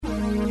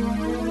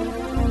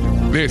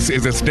This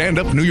is a Stand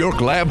Up New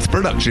York Labs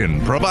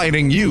production,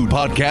 providing you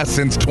podcasts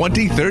since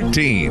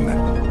 2013.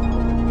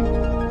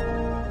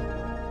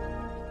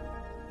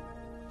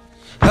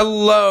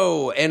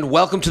 Hello, and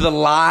welcome to the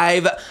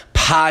live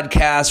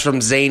podcast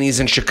from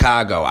Zanies in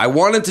Chicago. I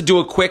wanted to do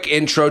a quick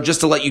intro just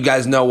to let you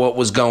guys know what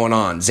was going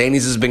on.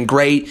 Zanies has been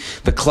great.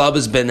 The club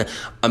has been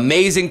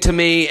amazing to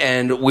me,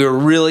 and we're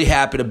really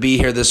happy to be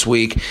here this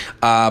week.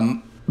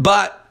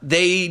 But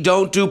they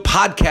don't do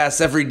podcasts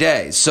every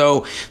day.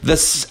 So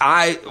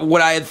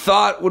what I had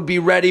thought would be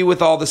ready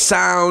with all the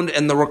sound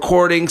and the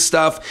recording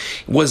stuff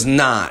was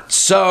not.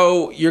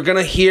 So you're going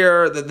to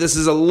hear that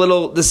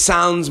this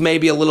sounds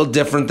maybe a little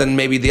different than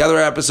maybe the other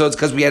episodes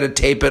because we had to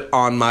tape it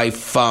on my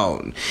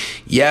phone.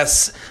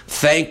 Yes,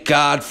 thank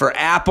God for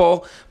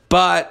Apple,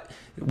 but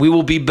we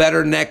will be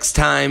better next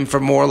time for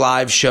more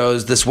live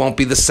shows. This won't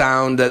be the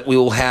sound that we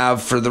will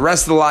have for the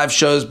rest of the live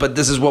shows, but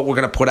this is what we're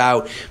going to put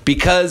out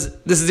because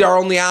this is our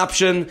only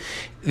option.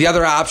 The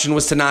other option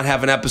was to not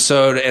have an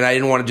episode, and I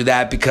didn't want to do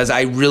that because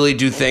I really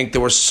do think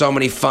there were so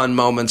many fun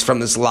moments from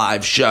this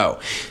live show,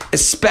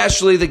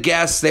 especially the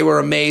guests. They were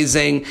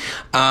amazing,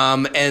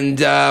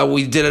 and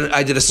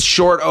I did a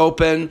short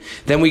open,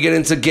 then we get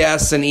into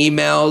guests and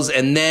emails,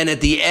 and then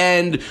at the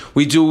end,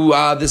 we do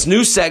this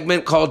new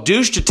segment called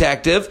Douche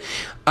Detective,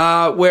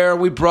 where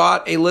we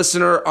brought a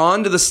listener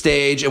onto the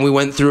stage and we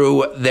went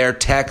through their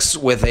texts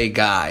with a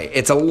guy.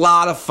 It's a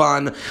lot of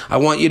fun. I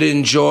want you to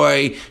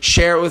enjoy,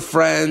 share it with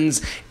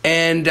friends,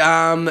 and,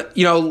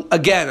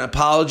 again,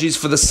 apologies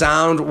for the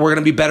sound. We're going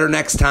to be better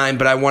next time,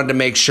 but I wanted to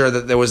make sure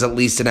that there was at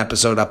least an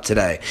episode up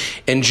today.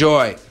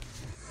 Enjoy.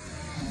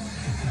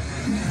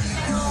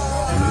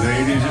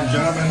 Ladies and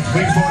gentlemen,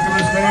 please welcome to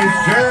the stage,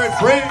 Jared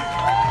Free.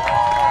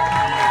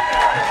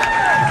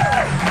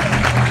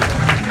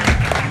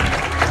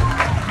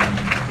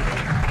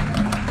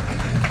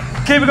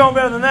 Keep it going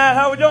better than that.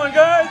 How we doing,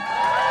 good?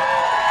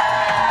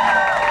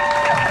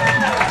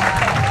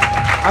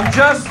 I'm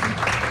just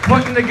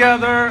putting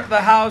together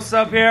the house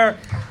up here.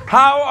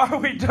 How are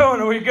we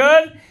doing? Are we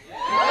good?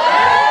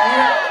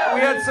 We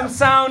had some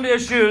sound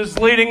issues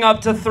leading up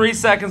to 3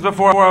 seconds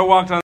before I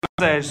walked on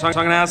stage, so I'm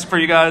going to ask for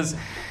you guys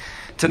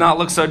to not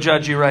look so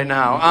judgy right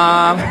now.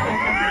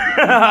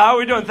 How are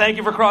we doing? Thank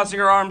you for crossing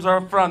your arms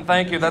up front.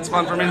 Thank you. That's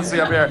fun for me to see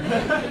up here.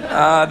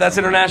 That's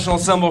international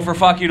symbol for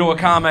fuck you to a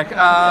comic.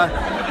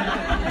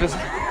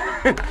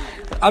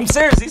 I'm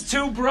serious. These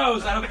two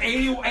bros out of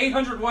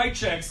 800 white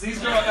chicks, these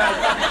guys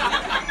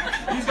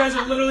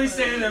are literally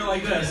standing there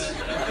like this.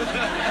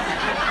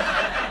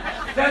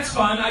 That's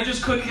fun. I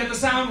just couldn't get the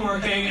sound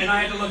working, and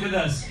I had to look at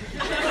this.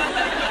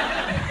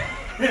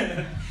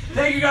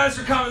 Thank you guys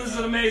for coming. This is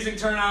an amazing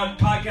turnout.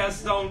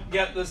 Podcasts don't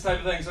get this type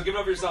of thing, so give it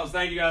up for yourselves.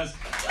 Thank you guys.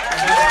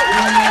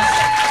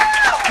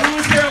 Who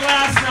was here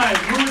last night?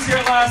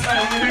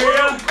 Let me hear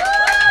you.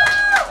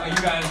 Oh, you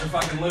guys are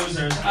fucking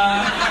losers.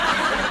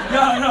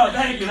 No,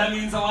 thank you. That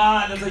means a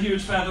lot. That's a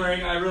huge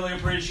feathering. I really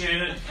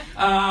appreciate it.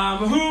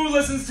 Who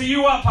listens to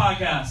You Up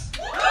podcast?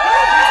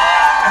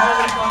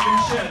 Holy fucking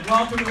shit.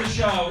 Welcome to the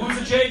show. Who's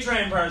a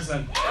J-Train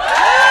person?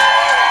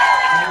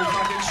 Holy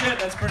fucking shit.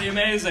 That's pretty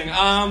amazing.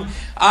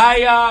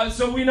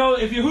 So we know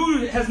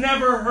who has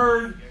never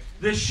heard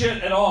this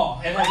shit at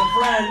all and has a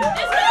friend.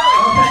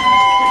 Okay.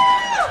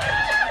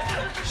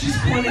 She's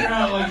pointing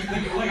around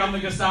like I'm the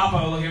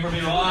Gestapo looking for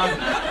people.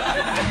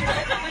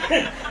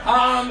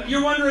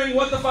 You're wondering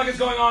what the fuck is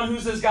going on,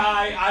 who's this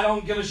guy? I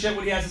don't give a shit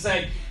what he has to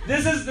say.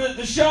 This is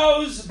the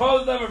shows,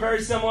 both of them are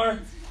very similar.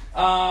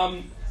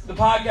 The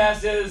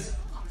podcast is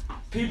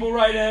people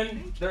write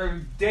in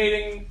their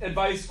dating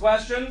advice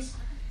questions,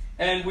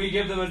 and we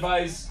give them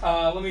advice.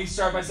 Let me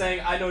start by saying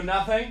I know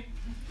nothing.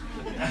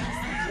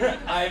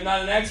 I am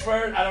not an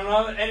expert. I don't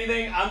know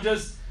anything. I'm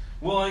just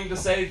willing to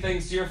say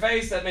things to your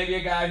face that maybe a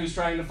guy who's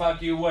trying to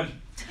fuck you wouldn't.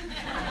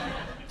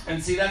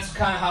 And see, that's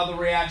kind of how the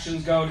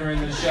reactions go during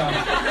the show.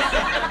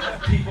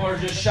 People are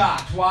just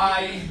shocked.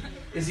 Why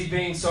is he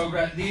being so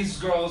aggressive? These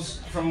girls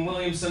from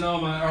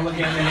Williams-Sonoma are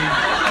looking at me.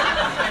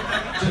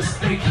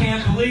 They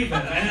can't believe it.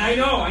 And I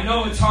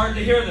know it's hard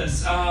to hear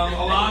this. A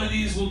lot of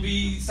these will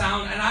be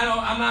sound, and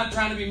I'm not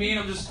trying to be mean,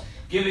 I'm just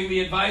giving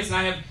the advice. And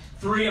I have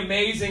 3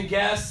 amazing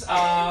guests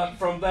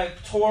from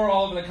that tour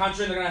all over the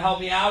country. They're going to help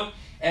me out.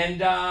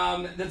 And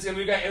that's going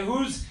to be great. And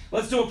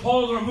let's do a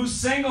poll room. Who's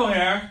single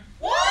here?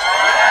 Wow.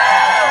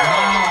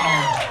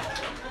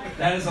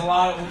 That is a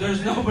lot.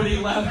 There's nobody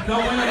left. No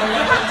women are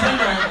left on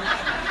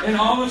Tinder in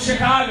all of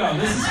Chicago.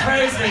 This is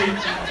crazy.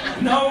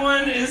 No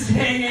one is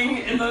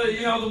hanging in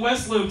the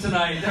West Loop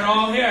tonight. They're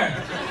all here.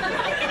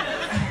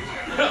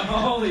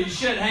 Holy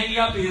shit, hanging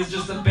up is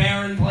just a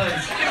barren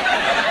place.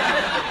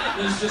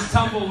 There's just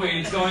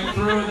tumbleweeds going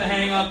through the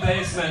hang-up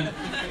basement.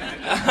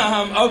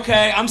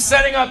 Okay, I'm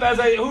setting up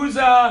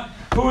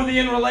who are the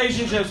in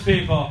relationships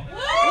people?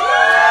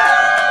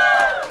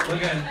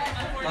 Look at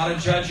a lot of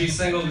judgy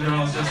single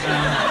girls just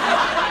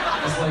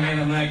looking at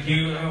them like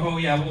you. Oh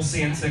yeah, we'll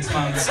see in 6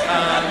 months.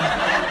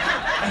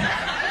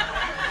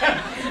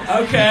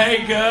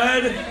 Okay,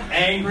 good.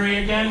 Angry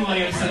again,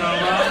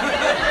 Williams-Sonoma.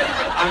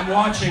 I'm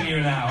watching you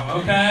now,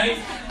 okay?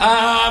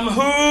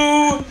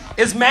 Who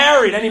is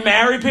married? Any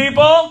married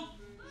people?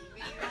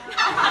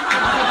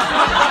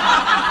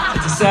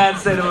 It's a sad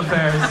state of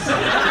affairs.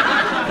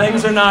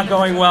 Things are not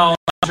going well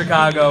in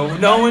Chicago.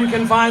 No one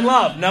can find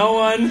love. No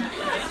one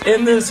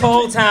in this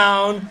whole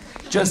town.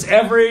 Just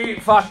every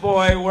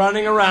fuckboy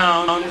running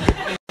around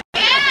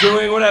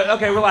doing whatever.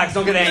 Okay, relax.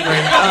 Don't get angry.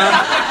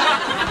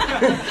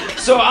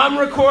 So I'm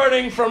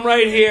recording from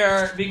right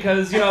here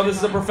because, this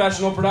is a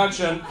professional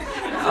production.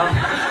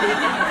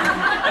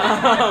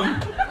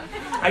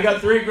 I got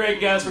 3 great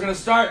guests. We're going to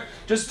start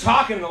just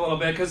talking a little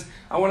bit because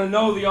I want to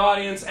know the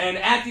audience. And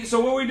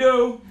so what we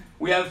do,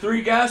 we have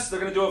 3 guests. They're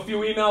going to do a few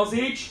emails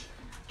each.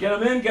 Get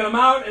them in, get them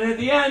out. And at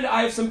the end,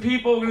 I have some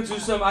people. We're going to do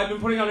some, I've been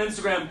putting on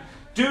Instagram,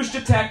 douche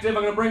detective.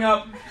 I'm going to bring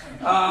up,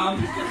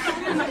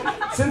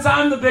 since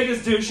I'm the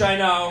biggest douche I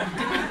know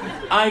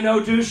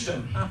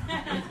douchedom.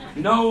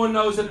 No one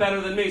knows it better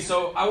than me.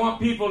 So I want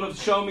people to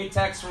show me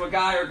texts from a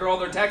guy or girl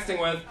they're texting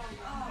with,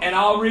 and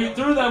I'll read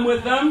through them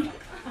with them,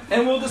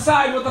 and we'll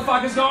decide what the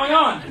fuck is going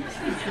on.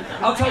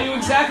 I'll tell you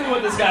exactly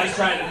what this guy's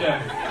trying to do.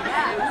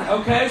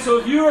 Okay, so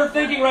if you are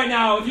thinking right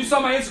now, if you saw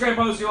my Instagram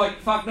post, you're like,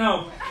 fuck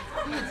no.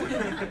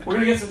 We're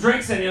gonna get some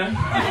drinks in you.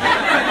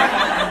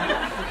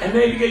 And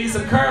maybe get you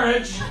some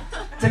courage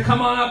to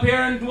come on up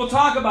here and we'll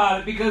talk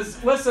about it.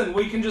 Because, listen,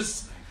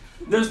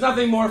 there's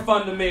nothing more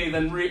fun to me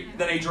than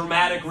a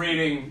dramatic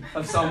reading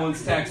of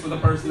someone's text with a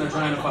person they're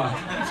trying to fuck.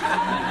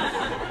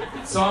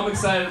 So I'm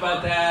excited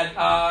about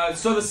that.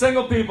 So the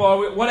single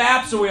people, what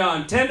apps are we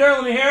on? Tinder,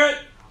 let me hear it.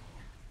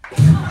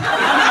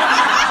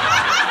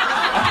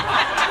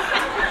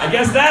 I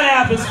guess that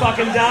app is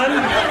fucking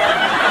done.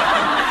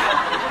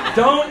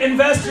 Don't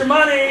invest your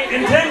money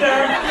in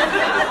Tinder.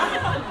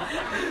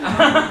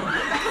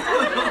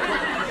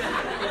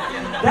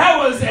 That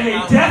was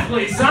a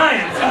deathly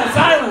silence.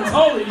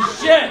 Holy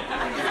shit.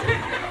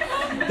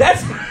 That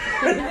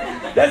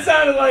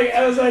sounded like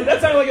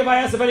if I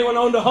asked if anyone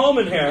owned a home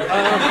in here.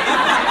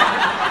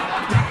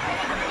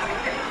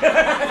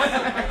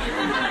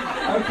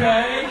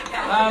 Okay.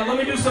 Let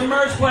me do some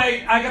merch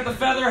play. I got the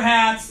feather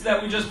hats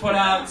that we just put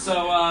out,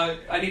 so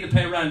I need to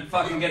pay rent.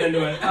 Fucking get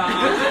into it.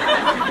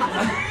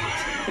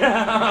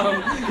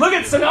 Look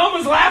at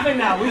Sonoma's laughing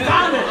now. We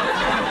found it.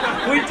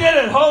 We did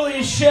it.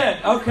 Holy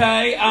shit.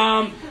 Okay.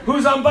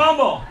 Who's on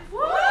Bumble?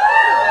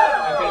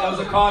 Okay, that was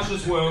a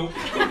cautious woo.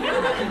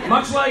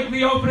 Much like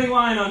the opening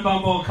line on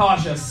Bumble,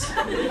 cautious.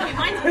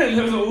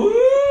 There was a woo.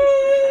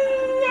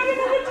 I don't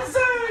know what to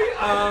say.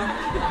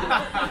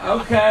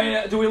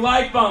 Okay. Do we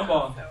like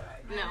Bumble?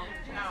 No.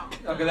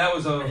 Okay, that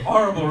was a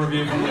horrible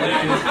review from the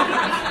ladies.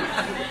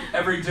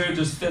 Every dude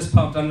just fist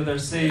pumped under their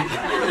seat.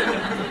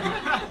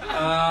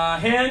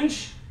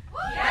 Hinge?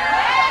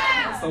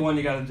 That's the one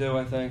you gotta do,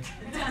 I think.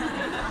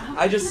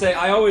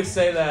 I always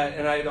say that,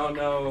 and I don't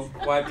know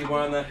why people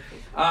are on that.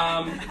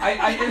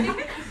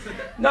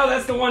 No,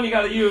 that's the one you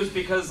gotta use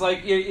because, I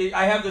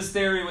have this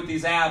theory with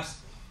these apps.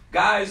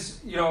 Guys,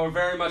 are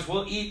very much,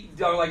 we'll eat,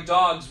 like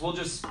dogs, we'll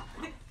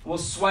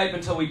swipe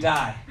until we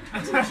die.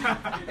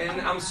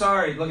 And I'm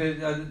sorry, look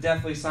at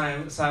deathly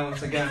silence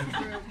again.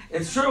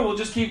 It's true, we'll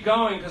just keep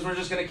going because we're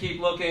just going to keep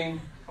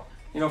looking,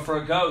 for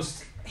a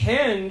ghost.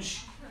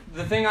 Hinge,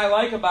 the thing I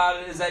like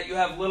about it is that you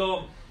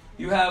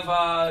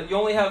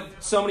only have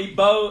so many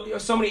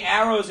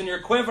arrows in your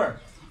quiver.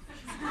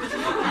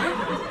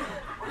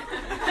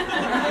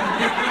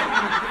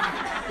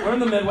 We're in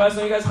the Midwest,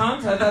 don't you guys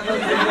hunt?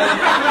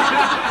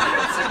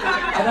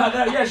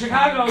 Yeah,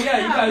 Chicago, you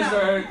guys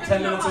are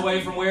 10 minutes away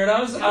from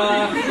weirdos.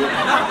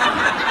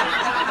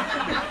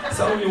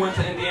 Some of you went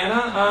to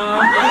Indiana.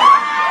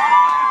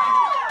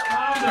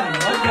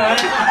 Okay.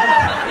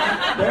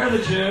 They're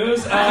the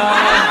Jews.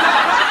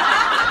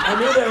 I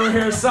knew they were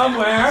here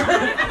somewhere.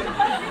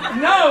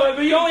 No,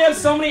 but you only have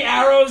so many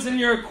arrows in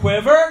your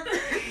quiver,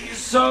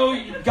 so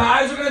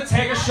guys are going to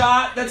take a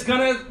shot that's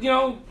going to,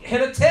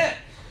 hit a tit.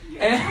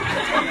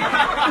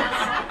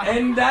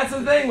 And that's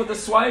the thing with the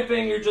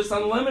swiping, you're just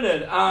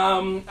unlimited.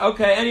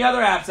 Okay, any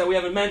other apps that we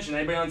haven't mentioned?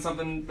 Anybody on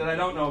something that I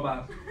don't know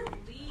about?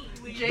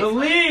 The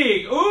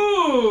League.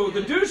 Ooh,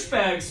 the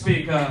douchebags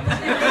speak up.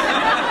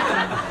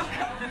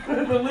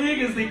 The League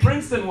is the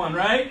Princeton one,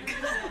 right?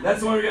 That's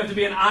the one where you have to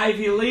be an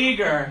Ivy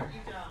Leaguer.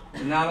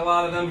 Not a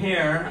lot of them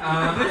here.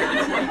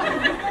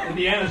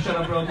 Indiana, shut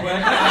up real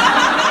quick.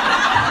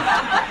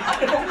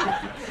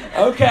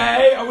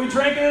 Okay, are we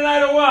drinking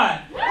tonight or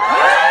what?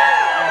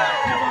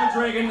 Keep on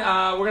drinking.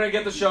 We're going to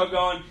get the show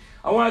going.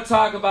 I want to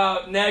talk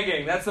about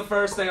negging. That's the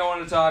first thing I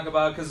want to talk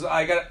about because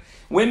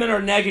women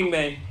are negging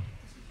me.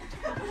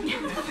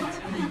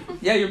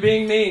 Yeah, you're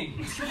being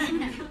mean.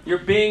 You're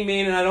being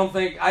mean, and I don't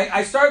think...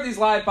 I start these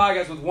live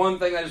podcasts with one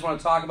thing I just want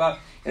to talk about.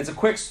 It's a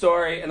quick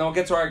story, and then we'll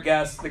get to our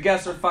guests. The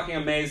guests are fucking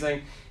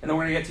amazing, and then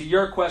we're going to get to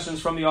your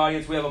questions from the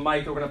audience. We have a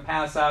mic that we're going to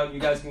pass out, and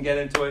you guys can get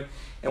into it,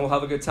 and we'll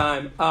have a good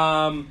time.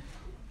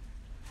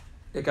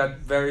 It got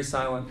very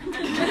silent.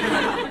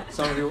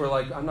 Some of you were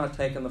like, I'm not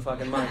taking the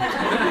fucking mic.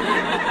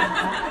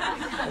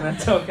 And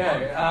that's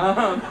okay.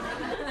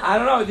 I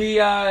don't know.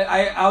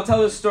 I'll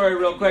tell this story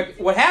real quick.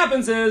 What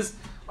happens is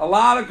a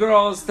lot of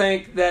girls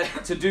think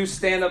that to do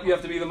stand-up you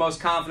have to be the most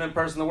confident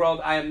person in the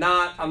world. I am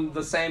not. I'm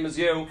the same as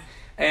you.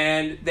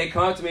 And they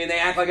come up to me and they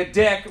act like a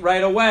dick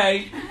right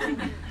away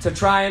to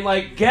try and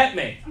like get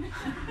me.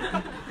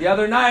 The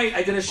other night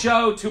I did a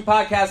show. 2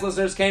 podcast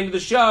listeners came to the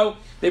show.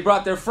 They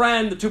brought their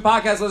friend. The 2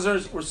 podcast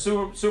listeners were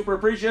super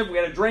appreciative. We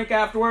had a drink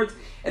afterwards.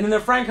 And then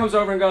their friend comes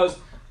over and goes,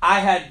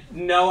 I had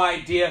no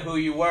idea who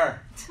you were.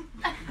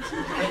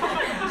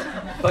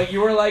 But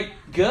you were like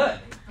good.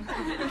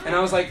 And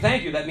I was like,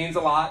 thank you. That means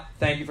a lot.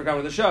 Thank you for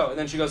coming to the show. And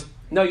then she goes,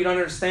 no, you don't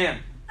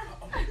understand.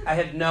 I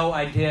had no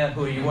idea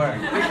who you were.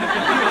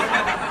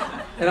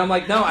 And I'm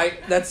like, no,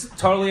 that's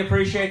totally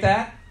appreciate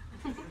that.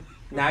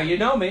 Now you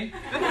know me.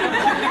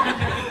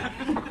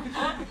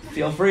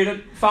 Feel free to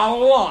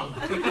follow along.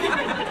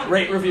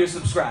 Rate, review,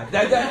 subscribe.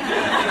 That's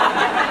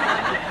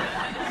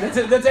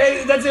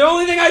the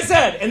only thing I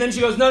said. And then she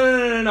goes,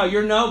 no,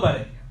 you're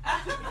nobody.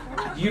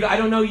 I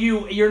don't know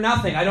you. You're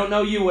nothing. I don't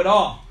know you at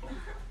all.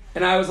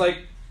 And I was like,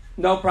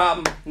 no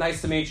problem.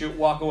 Nice to meet you.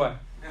 Walk away.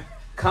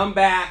 Come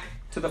back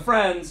to the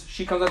friends.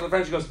 She comes up to the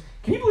friends. She goes,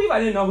 can you believe I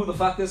didn't know who the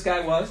fuck this guy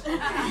was? And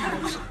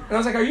I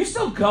was like, are you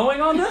still going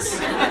on this?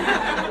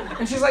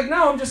 And she's like,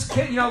 no, I'm just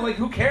kidding. You know, like,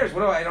 who cares?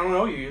 I don't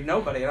know you. You're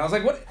nobody. And I was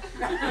like, what?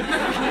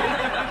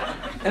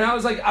 And I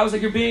was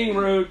like, you're being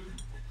rude.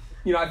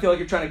 You know, I feel like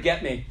you're trying to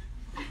get me.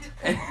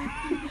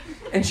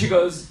 And she's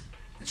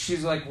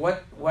like,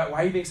 what? Why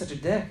are you being such a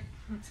dick?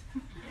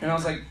 And I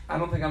was like, I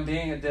don't think I'm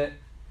being a dick.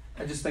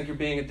 I just think you're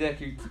being a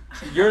dick.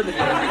 You're the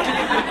dick.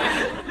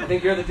 I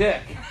think you're the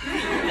dick.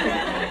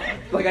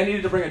 Like, I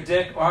needed to bring a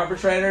dick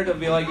arbitrator to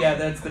be like, yeah,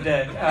 that's the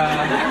dick.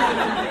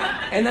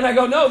 And then I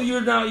go, no,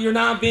 you're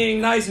not being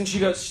nice. And she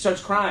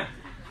starts crying.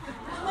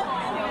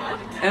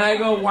 And I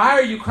go, why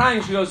are you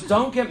crying? She goes,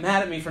 don't get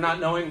mad at me for not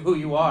knowing who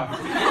you are.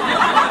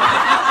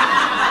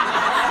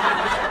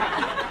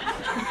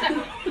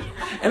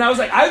 And I was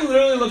like, I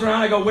literally looked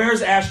around. I go,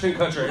 where's Ashton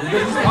Kutcher?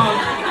 This is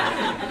punk.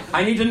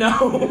 I need to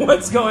know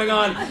what's going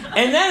on.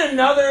 And then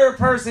another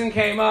person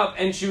came up,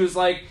 and she was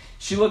like,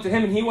 she looked at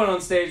him, and he went on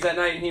stage that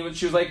night, and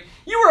she was like,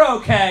 you were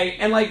okay,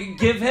 and like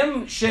give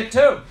him shit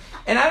too.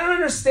 And I don't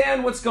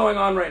understand what's going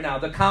on right now,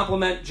 the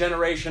compliment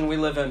generation we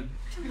live in.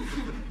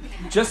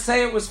 Just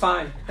say it was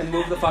fine and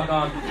move the fuck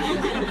on.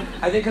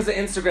 I think because of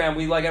Instagram,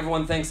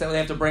 everyone thinks that they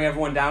have to bring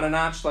everyone down a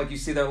notch. Like, you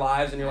see their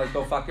lives, and you're like,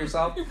 go fuck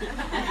yourself.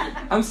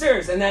 I'm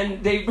serious. And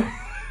then they...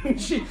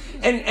 she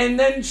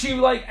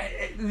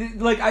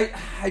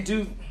I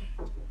do.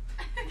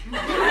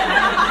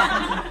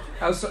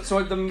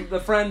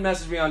 The friend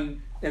messaged me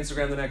on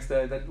Instagram the next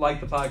day that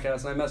liked the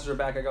podcast, and I messaged her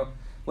back. I go,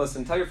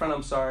 listen, tell your friend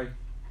I'm sorry.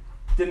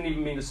 Didn't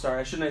even mean to start.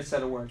 I shouldn't have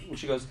said a word. And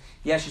she goes,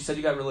 yeah, she said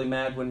you got really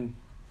mad when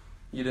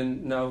she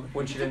didn't know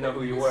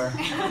who you were.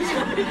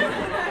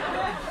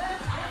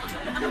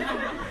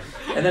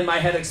 And then my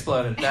head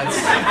exploded. That's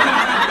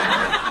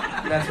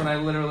when I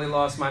literally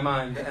lost my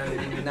mind.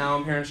 And now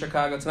I'm here in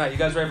Chicago tonight. You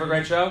guys ready for a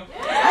great show?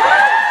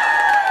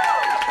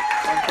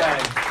 Okay.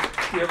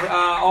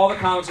 All the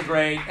comics are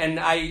great, and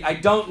I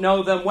don't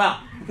know them well.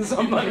 So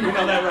I'm letting you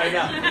know that right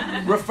now.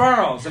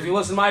 Referrals. If you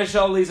listen to my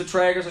show, Lisa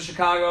Traeger's a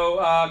Chicago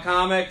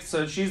comic,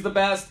 so she's the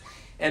best.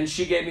 And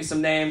she gave me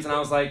some names, and I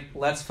was like,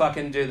 let's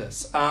fucking do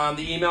this. The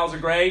emails are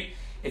great.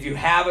 If you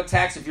have a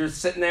text, if you're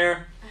sitting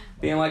there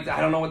being like,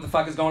 I don't know what the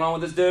fuck is going on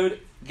with this dude,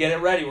 get it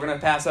ready. We're going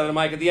to pass out a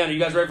mic at the end. Are you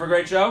guys ready for a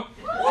great show?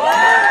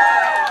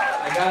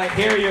 I got to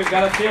hear you.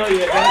 Got to feel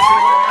you. Got to see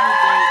your energy.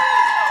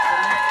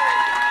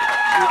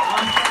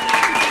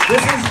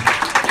 This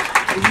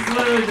is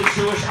literally the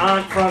Jewish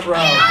aunt front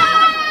row.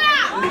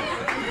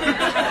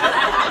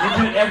 You've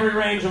hit every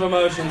range of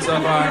emotion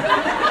so far.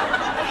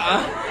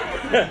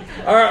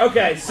 All right,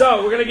 okay,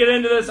 so we're going to get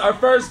into this. Our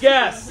first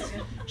guest.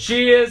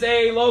 She is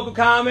a local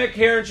comic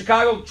here in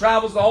Chicago,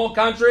 travels the whole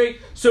country,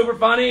 super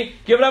funny.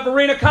 Give it up for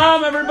Rena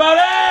Comm,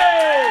 everybody!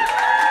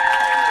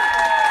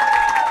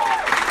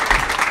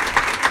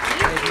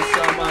 Thank you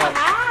so much.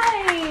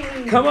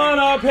 Hi! Come on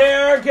up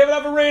here. Give it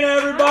up for Rena,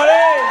 everybody!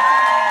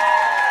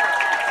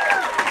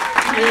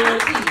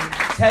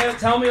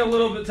 Tell me a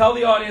little bit, tell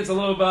the audience a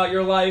little about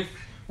your life,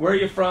 where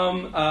you're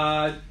from,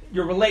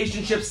 your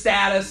relationship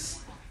status.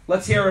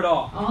 Let's hear it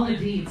all. All the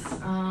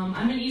deets.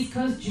 I'm an East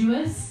Coast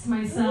Jewess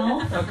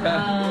myself.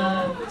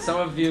 Okay. Some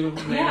of you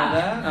may know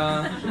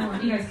that.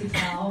 Sure, you guys could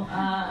tell.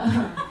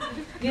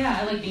 Yeah,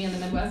 I like being in the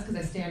Midwest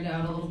because I stand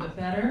out a little bit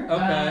better.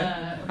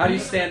 Okay. How do you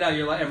stand out?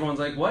 You're like, everyone's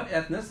like, what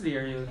ethnicity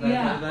are you?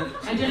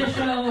 I did a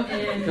show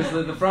in... Because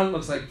the front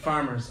looks like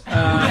farmers.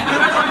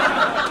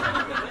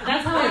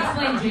 That's how I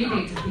explain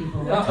J-Date to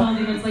people. I told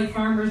them it's like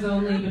farmers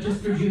only, but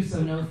just for Jews,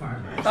 so no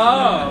farmers.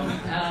 Oh.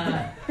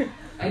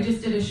 I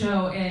just did a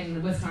show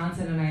in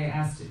Wisconsin, and I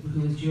asked who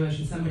was Jewish,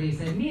 and somebody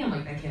said me. I'm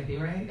like, that can't be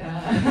right.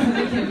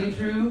 That can't be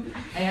true.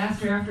 I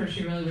asked her after if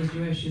she really was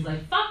Jewish. She's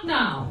like, fuck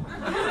no.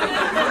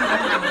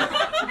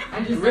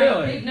 I just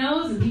got a big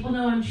nose, and people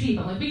know I'm cheap.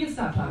 I'm like, we can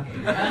stop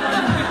talking.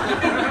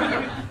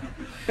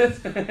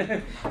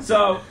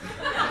 So,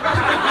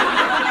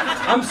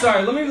 I'm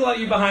sorry, let me let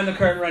you behind the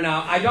curtain right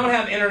now. I don't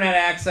have internet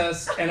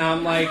access, and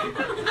I'm like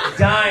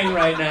dying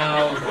right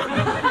now.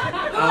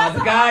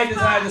 The guy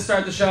decided to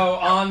start the show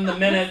on the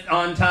minute,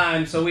 on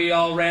time, so we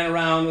all ran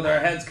around with our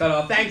heads cut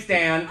off. Thanks,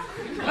 Dan.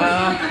 It's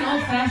like an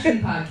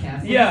old-fashioned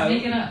podcast. Yeah,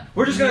 make it up.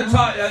 We're just going to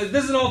talk.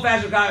 This is an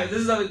old-fashioned podcast.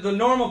 This is the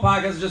normal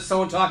podcast is just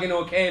someone talking to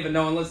a cave and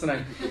no one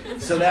listening.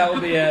 So that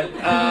will be it.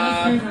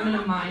 I'm going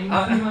to mind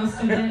for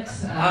most of it.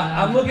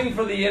 I'm looking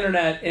for the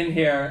internet in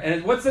here.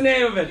 And what's the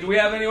name of it? Do we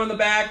have anyone in the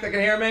back that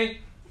can hear me?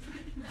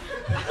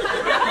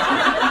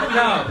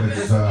 No.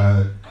 It's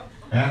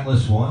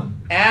Atlas One.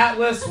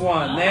 Atlas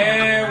One.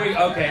 There we.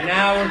 Okay,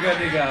 now we're good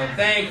to go.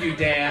 Thank you,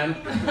 Dan.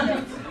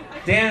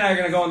 Dan and I are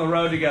going to go on the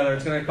road together.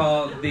 It's going to be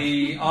called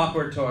the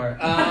Awkward Tour.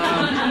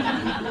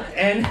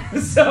 And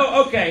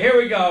so, okay, here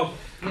we go.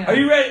 Yeah. Are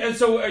you ready? And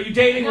so, are you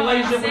dating, No,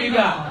 relationship? What do you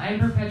got? I'm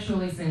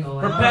perpetually single.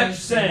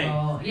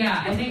 Single.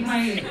 Yeah, I think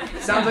my...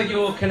 Sounds like you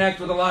will connect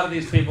with a lot of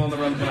these people in the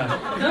room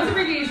tonight. Those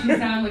abbreviations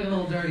sound like a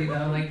little dirty,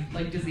 though,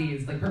 like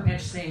disease, like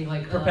perpet sing,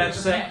 like... Perpet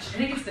sing? I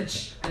think it's the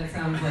ch that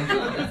sounds like,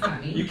 oh, that's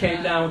not me. You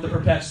came down with the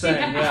perpet sing,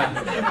 yeah.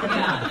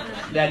 Yeah.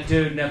 That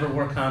dude never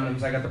wore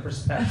condoms. I got the perpet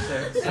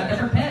sing. Got the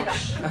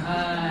perpetch.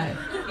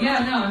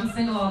 Yeah, no, I'm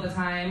single all the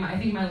time. I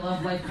think my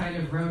love life kind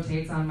of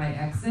rotates on my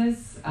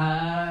exes.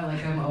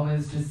 Like I'm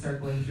always just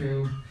circling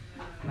through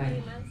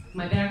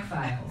my back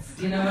files.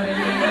 You know what I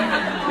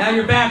mean? Now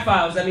your back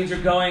files, that means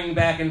you're going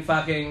back and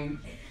fucking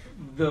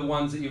the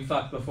ones that you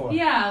fucked before.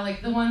 Yeah,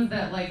 like the ones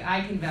that like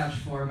I can vouch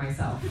for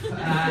myself.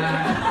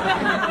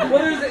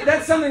 Well,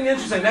 that's something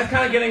interesting. That's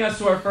kind of getting us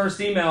to our first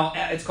email.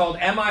 It's called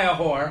 "Am I a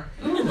Whore?"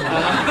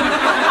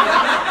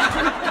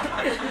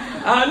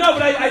 No,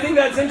 but I think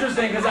that's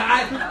interesting because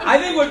I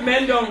think what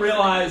men don't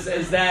realize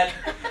is that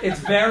it's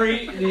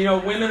very,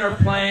 women are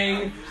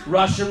playing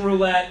Russian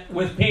roulette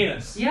with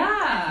penis.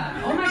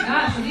 Yeah. Oh my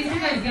gosh. At least you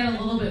guys get a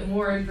little bit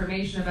more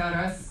information about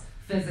us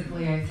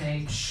physically, I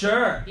think.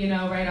 Sure.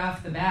 Right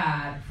off the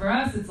bat. For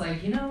us, it's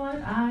like, you know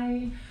what?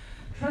 I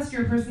trust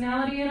your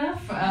personality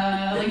enough.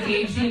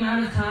 Gauge the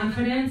amount of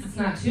confidence. It's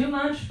not too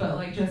much,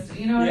 but just,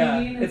 you know what I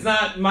mean? It's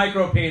not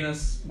micro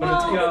penis,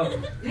 but well,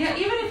 it's, Yeah,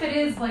 even if it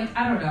is,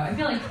 I don't know. I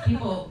feel like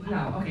people,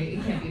 no, okay,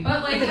 it can't be.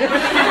 But,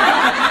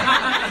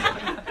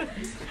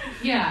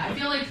 yeah, I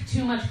feel like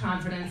too much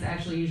confidence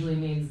actually usually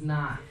means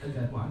not a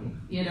good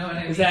one. You know what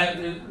I mean? Is that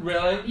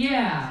really?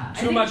 Yeah.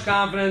 Too much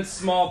confidence,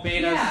 small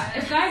penis. Yeah,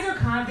 if guys are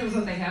confident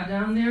with what they have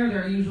down there,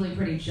 they're usually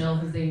pretty chill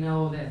because they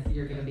know that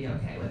you're going to be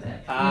okay with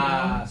it.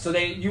 So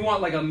you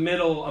want a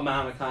middle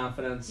amount of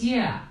confidence.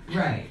 Yeah,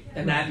 right.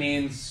 And that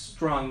means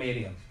strong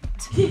medium.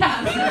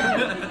 Yeah, like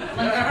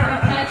a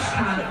perpetual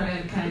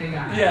confident kind of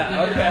guy.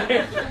 Yeah,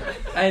 okay.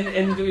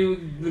 And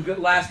the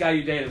last guy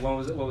you dated, what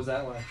was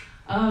that like?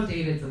 Oh,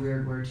 dated's a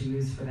weird word to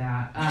use for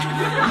that.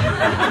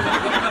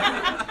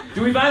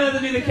 Do we find that to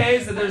be the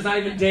case, that there's not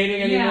even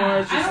dating anymore? Yeah,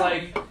 It's just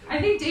I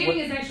think dating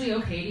is actually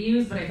okay to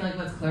use, but I feel like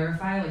let's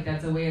clarify,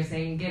 that's a way of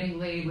saying getting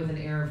laid with an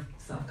air of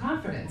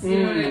self-confidence. You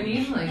know what I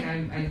mean?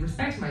 I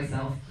respect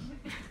myself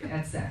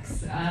at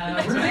sex.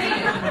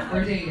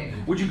 We're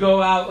dating. Would you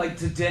go out,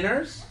 to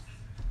dinners?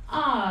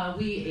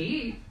 We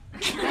ate.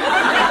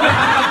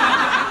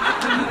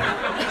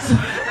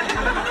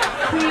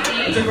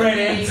 That's a great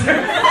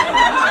answer.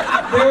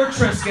 There were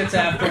Triscuits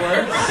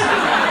afterwards.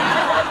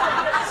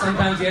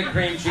 Sometimes you get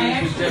cream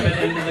cheese, you dip it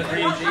into the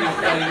cream cheese thing.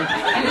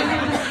 I just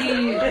went to see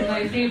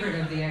my favorite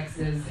of the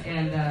exes,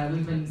 and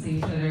we've been seeing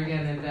each other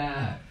again, and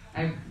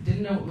I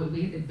didn't know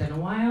it'd been a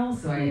while,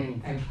 so I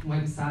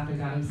went and stopped and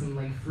got him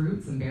some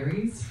fruits and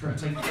berries for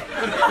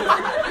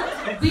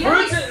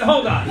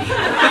Hold on.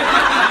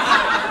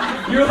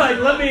 You're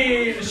let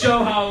me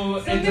show how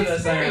into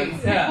this I am.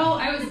 Yeah. Well,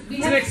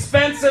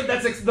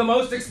 That's the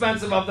most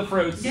expensive of the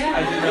fruits. Yeah.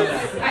 I did know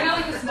that. I know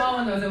the small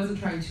one though, I wasn't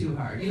trying too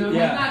hard. I'm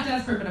not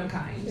desperate, but I'm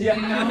kind. Yeah.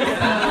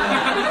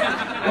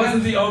 So,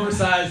 wasn't the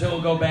oversized that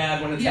will go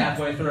bad when it's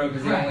halfway through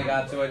because he only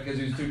got to it because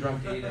he was too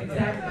drunk to eat it.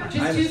 Exactly.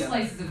 Just 2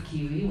 slices of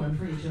kiwi, one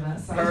for each of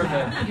us.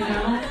 Perfect.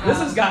 This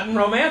has gotten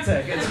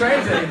romantic. It's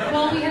crazy.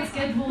 Well, we had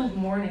scheduled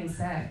morning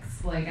sex.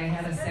 I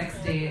had a sex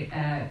date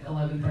at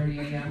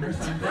 11:30 a.m. or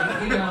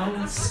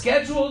something.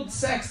 Scheduled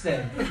sex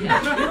date.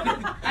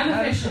 Yeah. I'm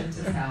efficient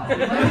as hell.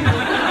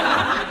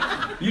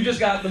 You just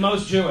got the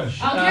most Jewish.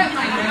 I'll get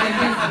mine when I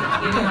get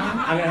it,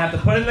 I'm gonna have to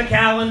put it in the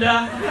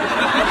calendar.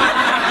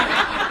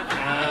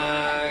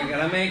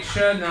 Gotta make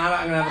sure I'm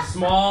gonna have a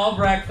small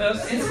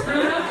breakfast. Is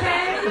fruit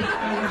okay?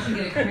 I want you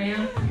to get a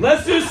cramp.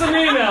 Let's do some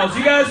emails.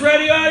 You guys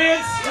ready,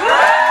 audience?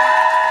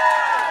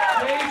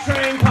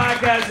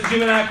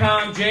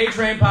 JTrainPodcast@gmail.com.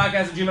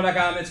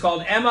 JTrainPodcast@gmail.com. It's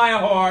called Am I a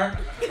Whore?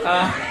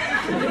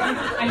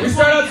 We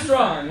start out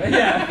strong.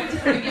 Yeah.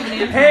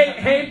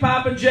 Hey,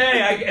 Papa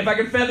J. If I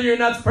could feather your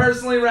nuts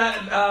personally,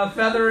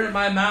 feather it in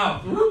my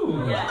mouth.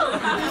 Ooh.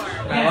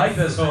 I like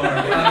this whore.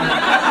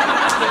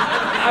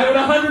 I would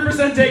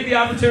 100% take the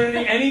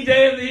opportunity any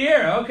day of the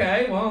year.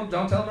 Okay, well,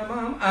 don't tell my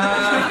mom.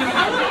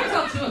 I'll tell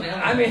yourself too,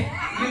 man. I mean,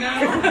 You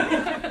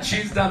know?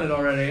 She's done it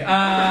already.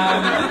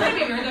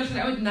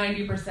 I would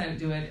 90%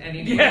 do it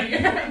any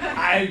day.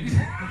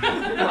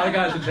 A lot of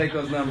guys would take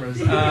those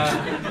numbers.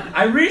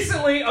 I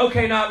recently,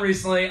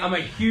 I'm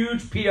a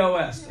huge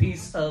POS,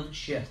 piece of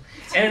shit.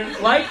 And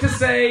like to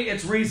say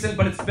it's recent,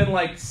 but it's been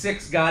like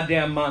 6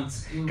 goddamn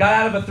months. Got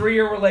out of a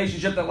 3-year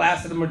relationship that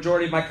lasted the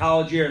majority of my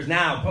college years.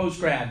 Now,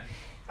 post-grad.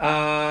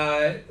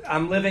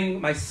 I'm living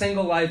my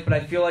single life, but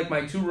I feel like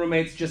my 2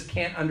 roommates just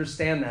can't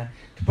understand that.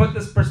 To put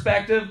this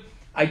perspective,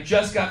 I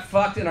just got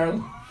fucked in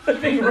our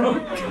living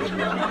room.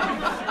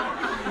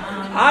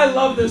 I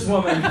love this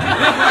woman.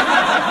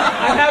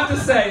 I have to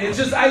say,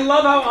 I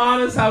love how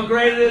honest, how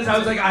great it is. I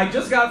was like, I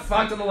just got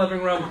fucked in the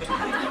living room.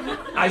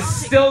 I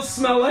still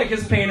smell like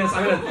his penis.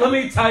 Let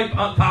me type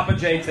Papa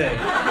JT.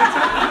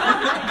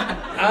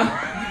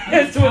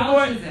 Whose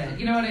couch is it?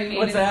 You know what I mean?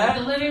 What's that? Like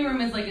the living room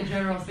is like a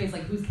general space.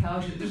 Like whose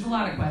couch is it? There's a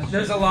lot of questions.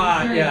 There's a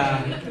lot, yeah.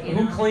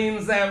 Who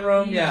cleans that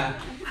room? Yeah.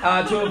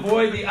 To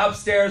avoid the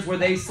upstairs where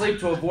they sleep,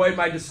 to avoid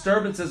my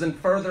disturbances and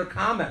further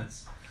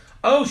comments.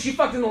 Oh, she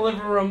fucked in the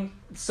living room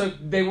so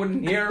they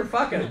wouldn't hear her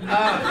fucking.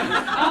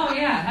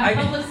 Have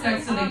public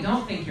sex so they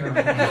don't think you're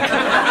okay.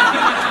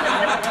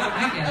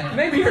 I get it.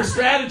 Maybe your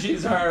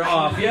strategies are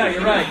off. Yeah,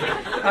 you're right.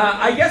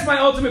 I guess my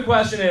ultimate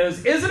question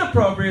is it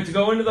appropriate to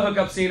go into the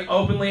hookup scene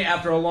openly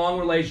after a long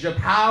relationship?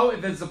 How,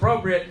 if it's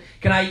appropriate,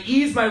 can I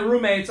ease my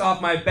roommates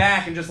off my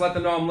back and just let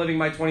them know I'm living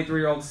my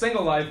 23-year-old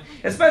single life,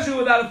 especially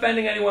without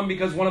offending anyone,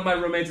 because one of my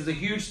roommates is a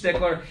huge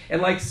stickler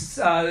and sets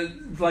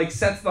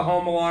the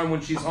home alarm when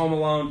she's home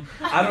alone.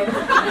 I don't know.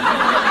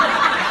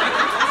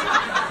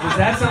 Does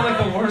that sound like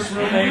the worst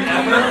roommate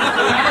ever?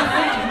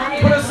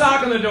 Put a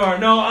sock on the door.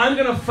 No, I'm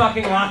going to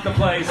fucking lock the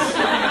place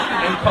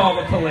and call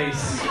the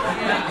police.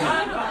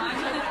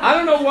 I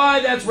don't know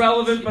why that's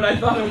relevant, but I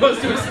thought it was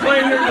to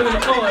explain her to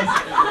the fullest.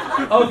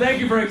 Oh, thank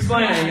you for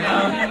explaining.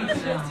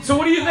 So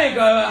what do you think?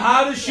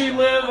 How does she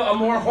live a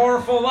more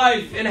whoreful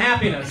life in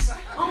happiness?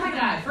 Oh my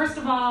God! First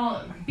of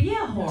all, be a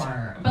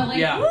whore, but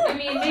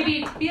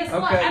maybe be a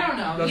slut. Okay. I don't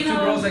know. Those 2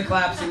 girls that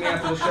clap see me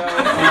after the show.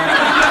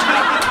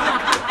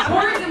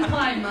 Whores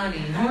imply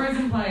money. Whores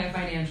imply a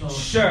financial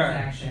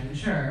transaction.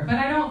 Sure, but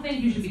I don't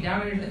think you should be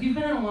down on yourself. If you've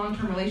been in a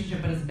long-term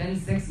relationship, but it's been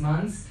 6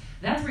 months.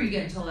 That's where you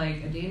get into a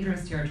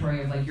dangerous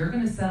territory of you're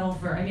gonna settle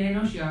for. I mean, I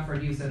know she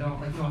offered you, so don't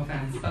no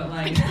offense, but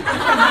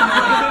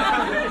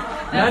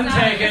None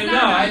taken.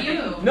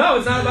 No,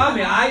 it's not about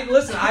me.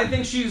 I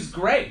think she's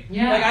great.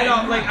 Yeah.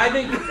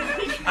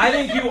 I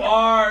think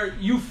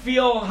you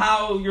feel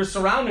how your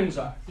surroundings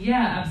are.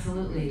 Yeah,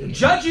 absolutely.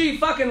 Judgy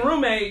fucking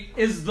roommate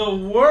is the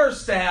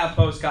worst to have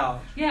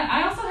post-college. Yeah,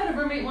 I also had a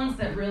roommate once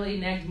that really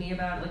nagged me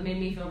about made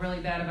me feel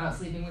really bad about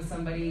sleeping with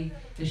somebody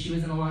that she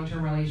was in a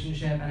long-term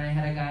relationship, and I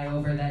had a guy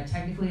over that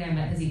technically I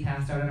met because he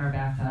passed out in our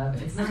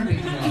bathtub. It's not a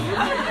big deal.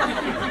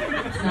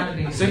 It's not a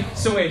big deal.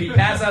 So wait, he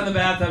passed out in the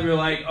bathtub, you're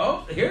like,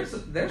 oh, there's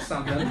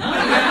something. We got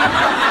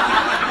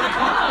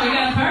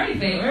a party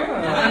favor.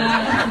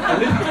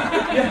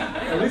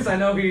 At least I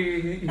know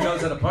he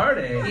knows how to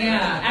party.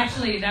 Yeah,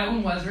 actually, that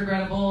one was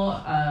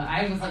regrettable.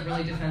 I was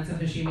really defensive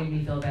because she made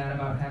me feel bad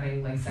about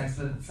having sex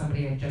with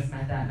somebody I just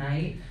met that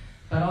night.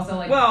 But also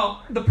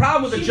the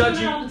problem with the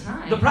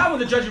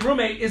judgy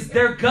roommate is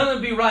they're gonna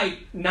be right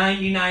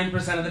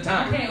 99% of the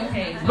time.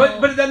 Okay.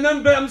 But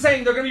I'm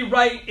saying they're gonna be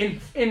right in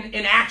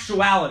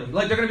actuality.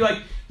 They're gonna be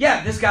like,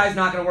 yeah, this guy's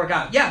not gonna work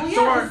out. Yeah,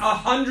 so are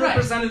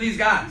 100% of these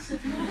guys.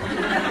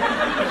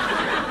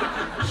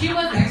 She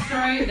was extra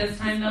right this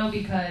time though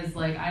because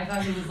I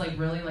thought he was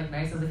really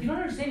nice. I was like, you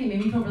don't understand. He made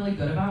me feel really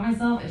good about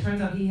myself. It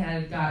turns out he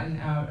had gotten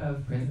out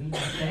of prison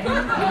that day.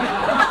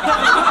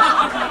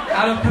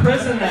 Out of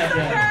prison that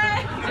day.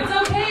 It's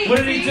okay. What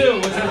did he do?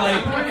 Was it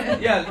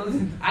yeah?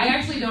 I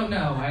actually don't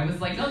know. I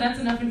was like, oh, that's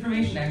enough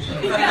information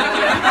actually.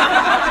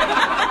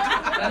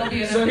 That'll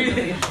be enough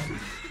information.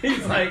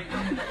 He's like,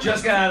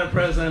 just got out of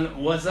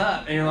prison, what's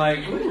up? And you're like,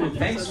 ooh,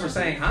 thanks for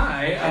saying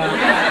hi.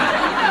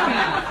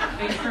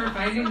 Thanks for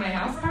finding my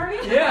house party?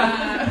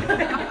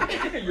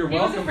 Yeah. You're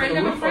welcome for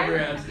the roof over your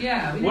head.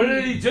 Yeah. What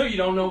did he do? You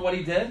don't know what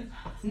he did?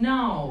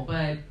 No,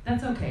 but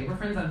that's okay. We're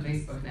friends on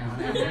Facebook now,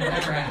 and I've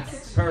never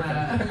asked.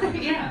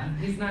 Perfect. Yeah,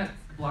 he's not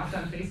blocked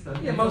on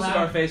Facebook. Yeah, most of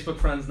our Facebook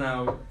friends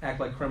now act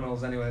like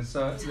criminals anyway,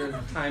 so they're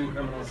time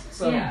criminals.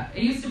 So. Yeah,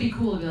 it used to be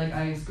cool to be like,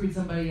 I screwed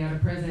somebody out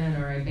of prison,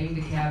 or I banged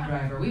a cab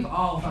driver. We've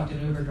all fucked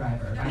an Uber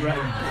driver.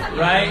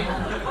 Right?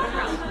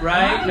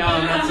 No,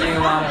 I'm not seeing a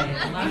lot of...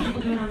 A lot of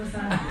people do it on the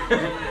side.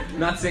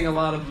 Not seeing a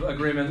lot of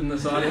agreement in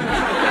this audience.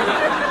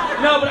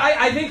 No, but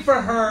I think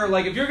for her,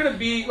 if you're going to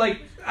be,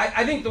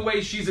 I think the way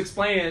she's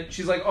explaining it,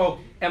 she's like, oh,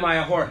 am I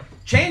a whore?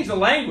 Change the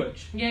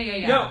language.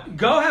 Yeah.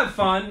 Go have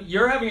fun.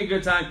 You're having a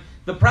good time.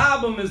 The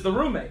problem is the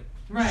roommate.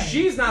 Right.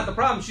 She's not the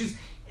problem.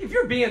 If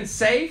you're being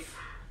safe,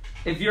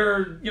 if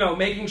you're,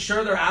 making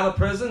sure they're out of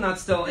prison, not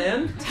still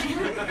in. You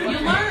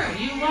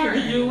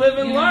learn. You live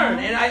and learn.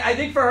 And I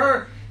think for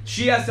her,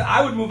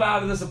 I would move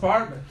out of this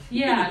apartment.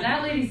 Yeah,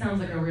 that lady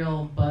sounds like a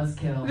real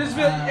buzzkill.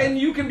 And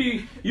you can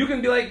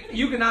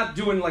not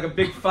do it in a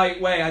big fight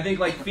way. I think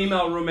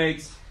female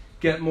roommates,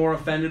 get more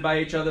offended by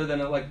each other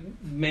than like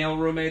male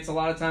roommates a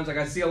lot of times. Like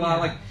I see a lot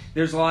of like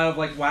there's a lot of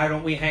like why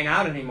don't we hang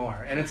out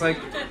anymore? And it's like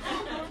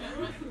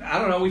I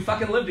don't know, we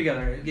fucking live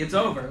together. It's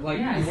over. Like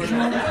we're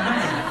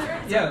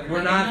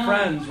not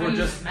friends. We're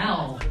just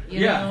smell. You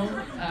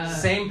know?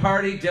 Same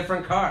party,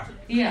 different car.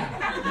 Yeah.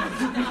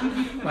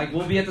 Like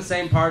we'll be at the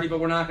same party, but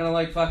we're not gonna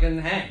like fucking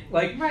hang.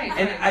 Like,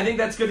 and I think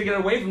that's good to get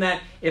away from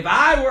that. If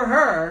I were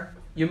her,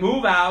 you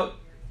move out,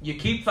 you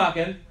keep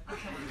fucking.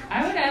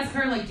 I would ask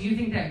her, like, do you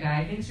think that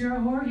guy thinks you're a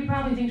whore? He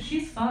probably thinks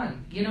she's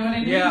fun. You know what I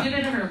mean? Yeah. He did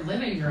it in her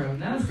living room.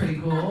 That was pretty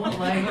cool.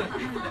 Like,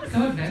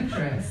 so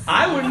adventurous.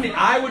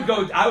 I would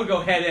go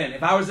head in.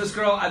 If I was this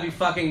girl, I'd be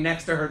fucking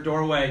next to her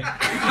doorway.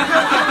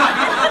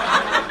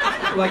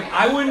 Like,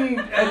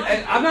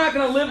 I'm not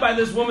going to live by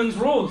this woman's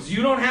rules.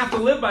 You don't have to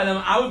live by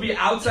them. I would be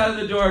outside of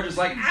the door just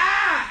like, you know,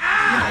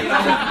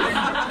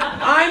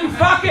 I'm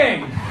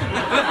fucking.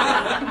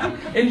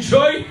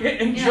 Enjoy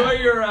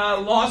your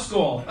law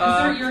school.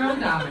 Assert your own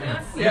dominance.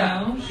 You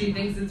know? She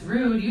thinks it's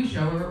rude. You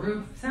show her what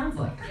rude sounds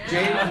like.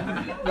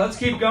 Let's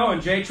keep going.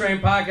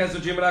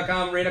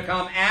 JTrainPodcast@gmail.com,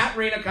 RenaCom,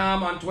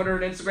 @RenaCom on Twitter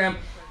and Instagram.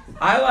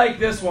 I like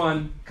this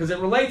one because it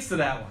relates to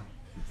that one.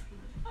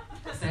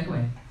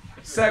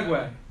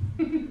 Segue.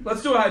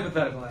 Let's do a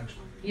hypothetical,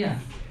 actually. Yeah.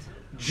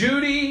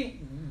 Judy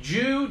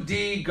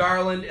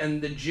Garland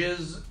and the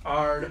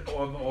Jizzard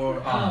of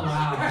Oh,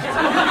 wow.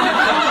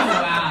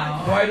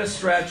 Quite a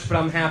stretch, but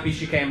I'm happy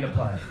she came to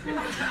play.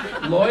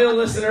 Loyal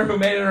listener who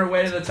made it her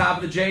way to the top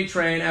of the J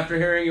train after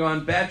hearing you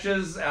on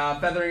Betches,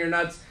 Feathering Your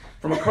Nuts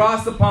from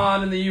across the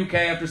pond in the UK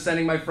after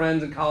sending my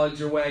friends and colleagues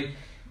your way.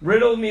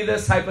 Riddle me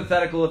this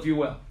hypothetical, if you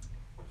will.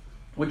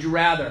 Would you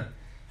rather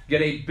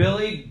get a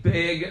Billy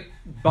Big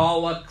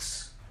Bollocks...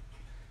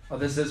 Oh,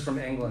 this is from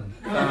England.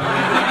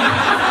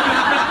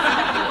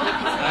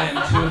 I am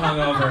too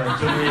hungover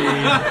to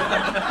read.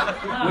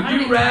 Would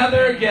you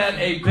rather get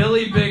a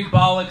Billy Big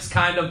Bollocks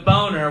kind of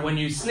boner when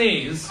you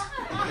sneeze? So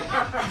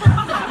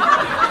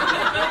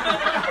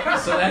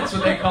that's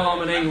what they call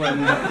them in England.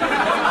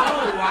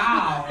 Oh,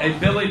 wow. A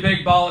Billy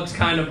Big Bollocks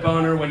kind of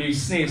boner when you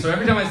sneeze. So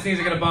every time I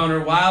sneeze, I get a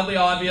boner. Wildly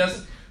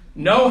obvious.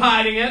 No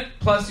hiding it.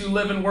 Plus, you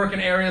live and work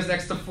in areas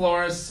next to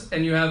florists,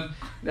 and you have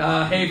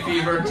hay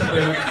fever to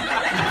boot.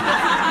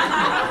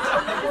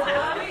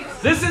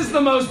 This is the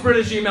most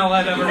British email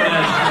I've ever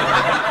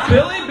read.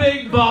 Billy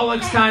Big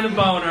Bollocks kind of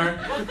boner,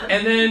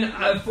 and then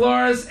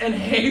florist and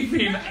hay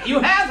fever. You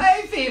have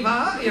hay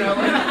fever, you know.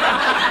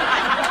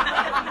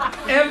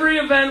 Like, every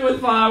event with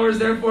flowers,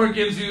 therefore,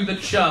 gives you the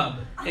chub,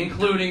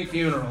 including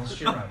funerals.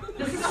 She wrote.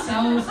 This is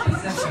so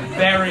specific.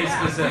 Very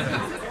specific.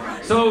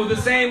 So the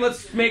same.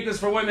 Let's make this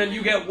for women.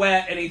 You get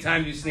wet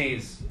anytime you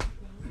sneeze.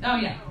 Oh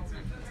yeah.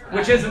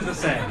 Which isn't the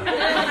same.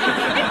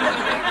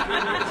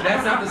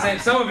 That's not the same.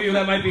 Some of you,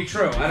 that might be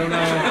true. I don't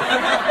know.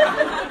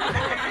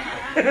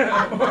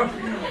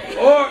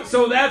 or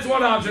so that's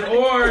one option.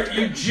 Or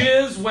you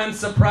jizz when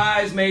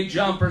surprised, may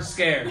jump, or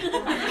scared.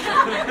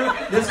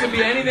 This could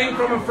be anything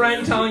from a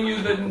friend telling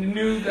you the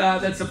news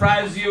that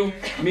surprises you.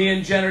 Me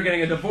and Jen are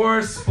getting a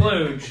divorce.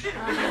 Splooge.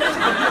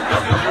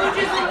 Splooge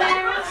is in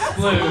there.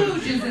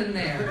 Splooge is in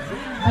there.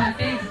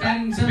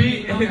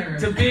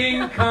 To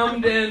being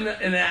cummed in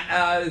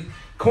a...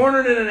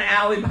 cornered in an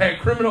alley by a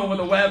criminal with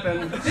a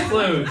weapon.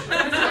 Splooge.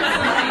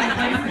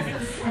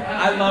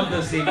 I love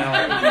this email.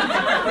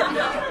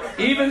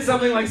 Even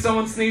something like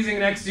someone sneezing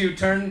next to you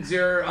turns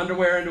your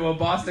underwear into a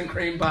Boston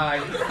cream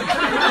pie.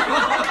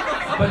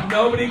 But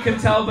nobody can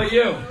tell but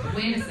you.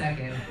 Wait a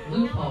second.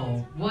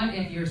 Loophole. What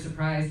if you're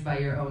surprised by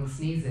your own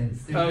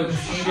sneezes? There's Oh, no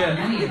shame shit. in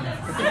any of this.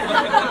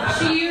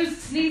 She used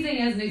sneezing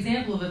as an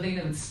example of a thing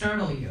that would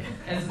startle you,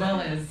 as well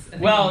as...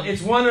 Well,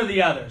 it's one or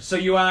the other. So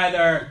you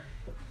either...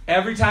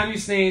 Every time you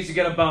sneeze, you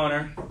get a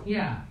boner.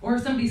 Yeah. Or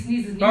if somebody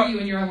sneezes near you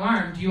and you're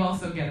alarmed, you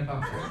also get a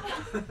boner.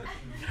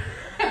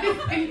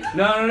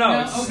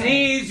 No. Okay.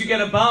 Sneeze, you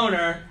get a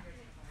boner.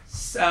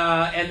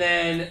 And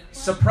then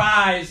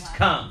surprised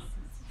come.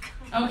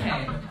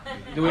 Okay.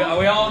 Are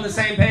we all on the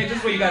same page? This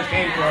is what you guys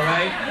came for,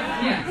 right?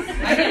 Yes.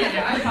 I get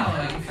it. I'm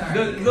following.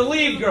 Sorry. The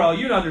lead girl,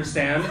 you'd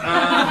understand.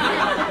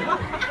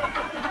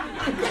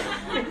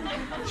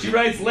 She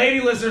writes, lady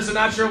listeners are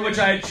not sure which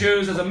I'd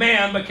choose as a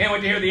man, but can't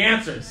wait to hear the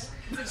answers.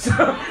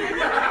 So,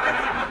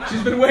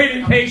 she's been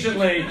waiting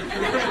patiently.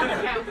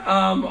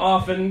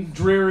 Often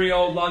dreary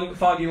old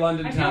foggy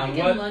London I feel town.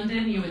 like in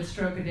London you would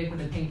stroke a dick with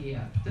a pinky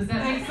up. Does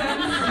that make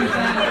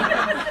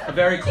sense?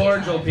 Very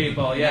cordial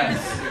people, yes.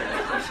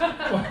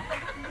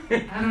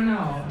 I don't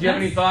know. Do you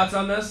have any thoughts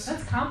on this?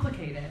 That's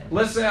complicated.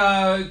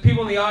 Listen,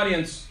 people in the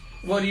audience,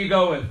 what do you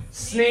go with?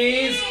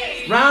 Sneeze?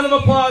 Round of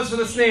applause for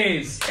the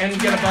sneeze and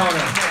get a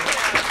boner.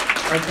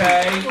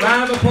 Okay?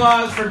 Round of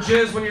applause for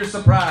jizz when you're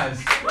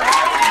surprised.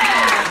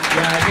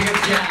 Yeah, I think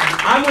it's...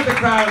 I'm with the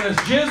crowd on this.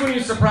 Jizz when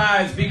you're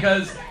surprised,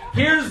 because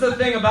here's the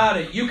thing about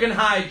it. You can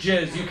hide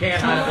jizz. You can't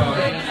hide a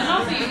boner. And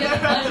also you get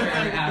pleasure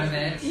out of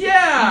it.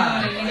 Yeah!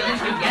 You know what I mean?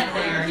 Once you get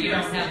there, you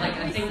don't have like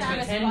a thing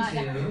to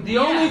attend to. The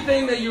only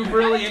thing that you're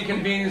really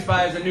inconvenienced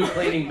by is a new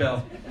cleaning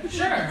bill.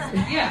 Sure.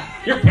 Yeah.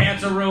 Your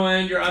pants are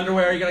ruined. Your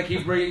underwear, you gotta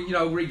keep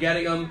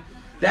re-getting them.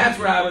 That's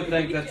where I would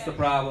think that's the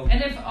problem.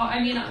 And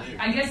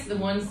I guess the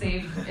one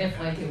save if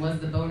like it was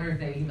the boner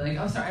thing, you'd be like,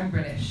 oh, sorry, I'm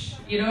British.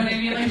 You know what I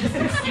mean? Like just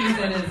excuse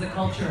it as a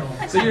cultural.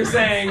 So you're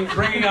saying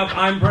bringing up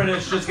I'm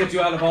British just gets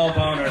you out of all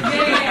boners.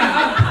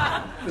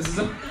 Yeah. This is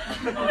a...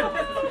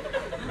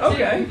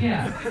 Okay.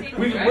 Yeah.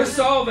 We're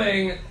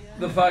solving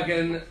the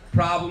fucking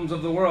problems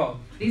of the world.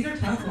 These are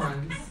tough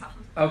ones.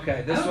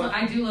 Okay, this one...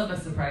 I do love a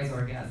surprise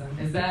orgasm.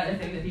 Is that a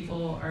thing that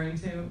people are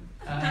into?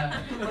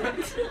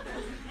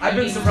 I've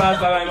been surprised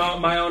by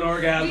my own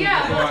orgasm before. I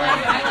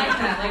like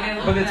that. Like, I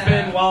love but it's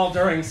been while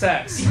during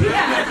sex.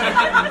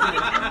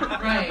 Yeah.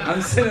 Right.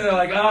 I'm sitting there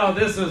like, oh,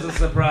 this was a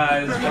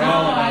surprise for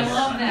all of us. I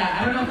love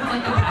that. I don't know if it's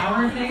like a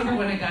power thing, but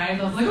when a guy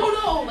goes like, oh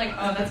no, like,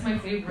 oh, that's my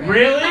favorite.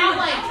 Really?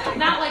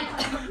 Not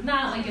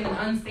like in an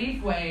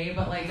unsafe way,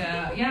 but like,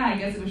 I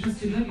guess it was just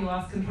too good. You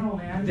lost control,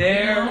 man.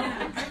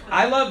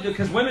 I love it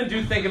because women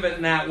do think of it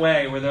in that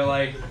way, where they're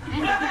like,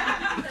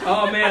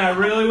 oh man, I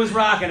really was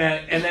rocking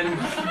it, and then,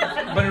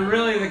 but it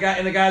really, in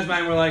the guy's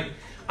mind, we're like,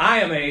 I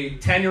am a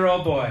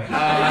 10-year-old boy.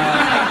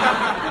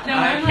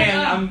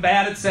 I'm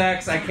bad at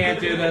sex. I can't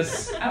do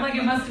this. I'm like,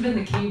 it must have been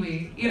the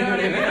kiwi. You know what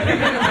I mean?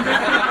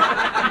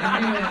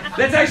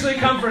 That's actually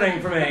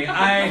comforting for me.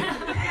 I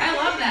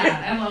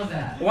love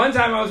that. One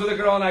time I was with a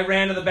girl and I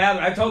ran to the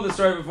bathroom. I've told this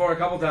story before a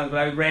couple times, but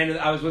I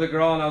was with a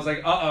girl and I was like,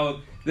 uh-oh,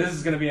 this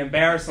is going to be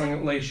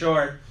embarrassingly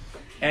short.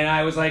 And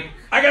I was like,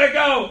 I gotta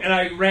go! And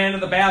I ran to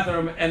the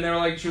bathroom, and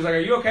she was like, are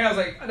you okay? I was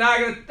like, no,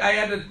 I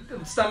had a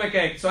stomach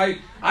ache. So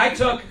I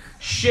took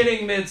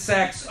shitting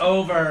mid-sex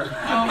over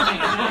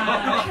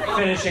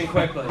finishing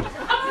quickly.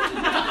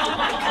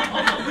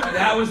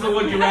 That was the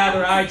would you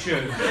rather I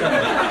choose. So.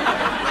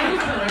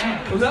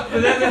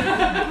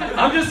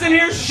 I'm just in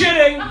here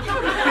shitting.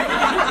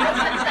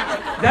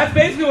 That's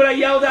basically what I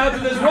yelled out to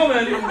this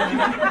woman.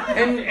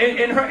 And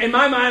in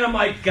my mind, I'm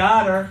like,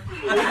 got her.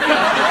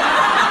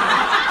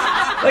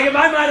 Like, in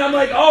my mind, I'm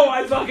like, oh,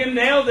 I fucking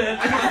nailed it.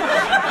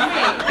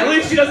 At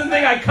least she doesn't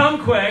think I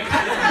come quick.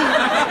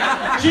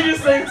 She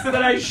just thinks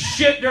that I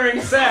shit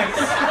during sex.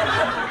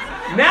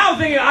 Now I'm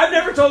thinking, I've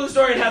never told the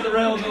story and had the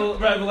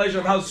revelation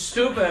of how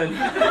stupid.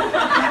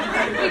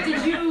 Wait,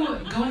 did you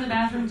go in the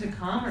bathroom to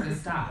come or to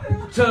stop?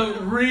 To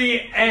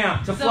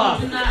re-amp, to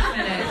fluff. So to not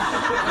finish.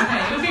 Okay,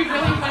 it would be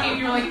really funny if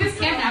you were like, this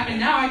can't happen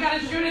now, I gotta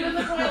shoot it in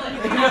the toilet.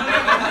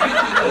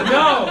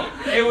 No,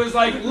 it was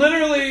like,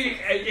 literally,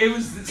 it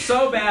was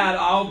so bad,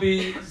 I'll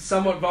be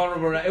somewhat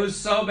vulnerable. It was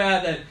so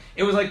bad that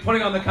it was like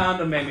putting on the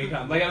condom made me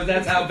come. Like,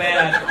 that's how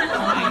bad. Oh my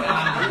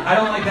God. I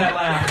don't like that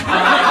laugh.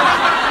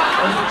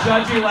 It was a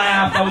judgy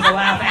laugh. That was a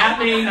laugh at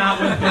me, not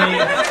with me.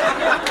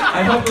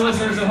 I hope the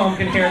listeners at home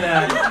can hear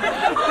that.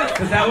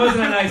 Because that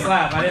wasn't a nice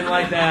laugh. I didn't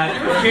like that.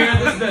 We're here.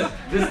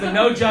 This is the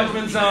no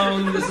judgment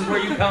zone. This is where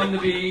you come to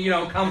be,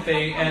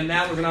 comfy. And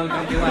that was an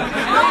uncomfy laugh.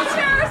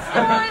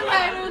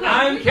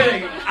 I'm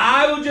kidding.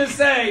 I will just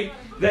say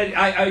that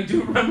I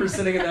do remember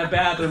sitting in that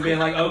bathroom being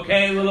like,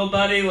 okay, little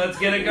buddy, let's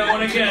get it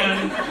going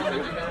again.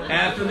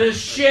 After this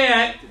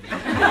shit.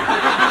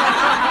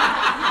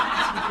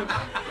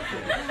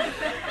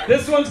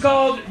 This one's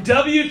called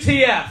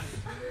WTF.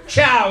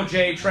 Ciao,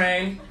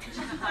 J-Train.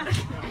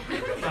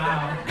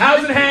 Wow.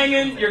 How's it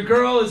hanging? Your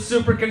girl is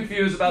super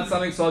confused about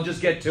something, so I'll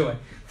just get to it.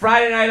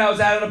 Friday night, I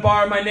was out at a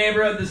bar in my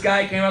neighborhood. This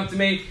guy came up to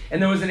me,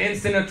 and there was an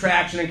instant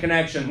attraction and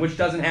connection, which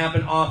doesn't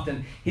happen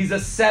often. He's a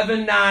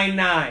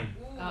 799.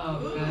 Oh,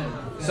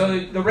 good. So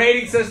the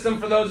rating system,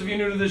 for those of you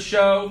new to this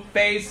show,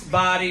 face,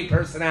 body,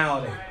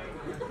 personality.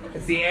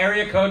 It's the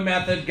area code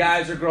method.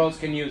 Guys or girls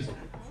can use it.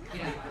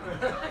 Yeah.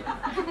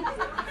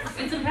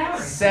 It's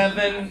empowering.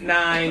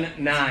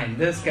 799.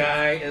 This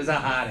guy is a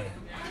hottie.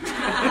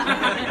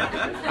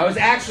 I was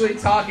actually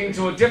talking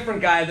to a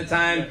different guy at the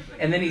time,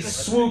 and then he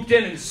swooped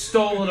in and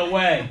stole it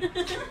away.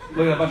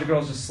 Look at a bunch of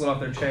girls just slid off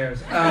their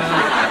chairs.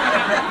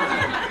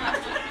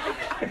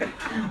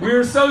 We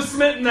were so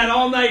smitten that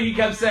all night we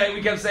kept saying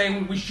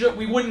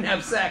we wouldn't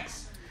have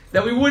sex,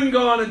 that we wouldn't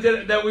go on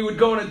that we would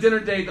go on a dinner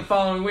date the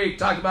following week,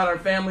 talk about our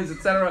families,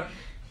 etc.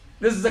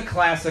 This is a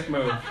classic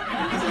move.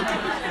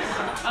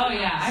 Oh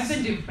yeah, I've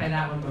been duped by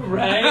that one before.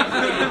 Right?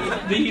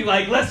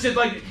 Let's just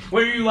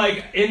where you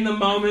in the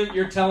moment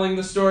you're telling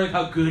the story of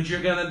how good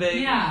you're gonna be.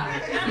 Yeah.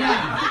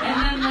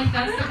 And then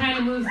that's the kind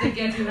of moves that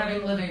get you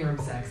having living room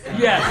sex. So.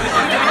 Yes.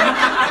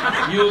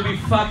 You'll be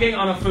fucking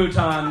on a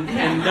futon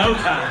in no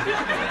time.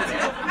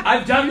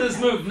 I've done this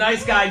move.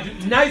 Nice guy,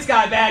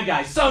 bad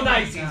guy. So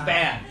nice, he's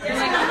bad.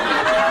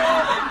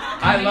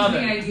 I love it.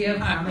 The idea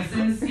of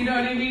promises. You know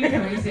what I mean?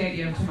 Can we say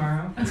idea of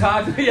tomorrow?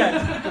 Talk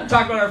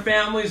about our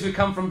families. We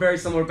come from very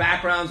similar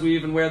backgrounds. We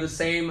even wear the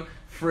same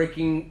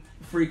freaking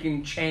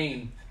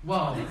chain.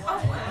 Whoa.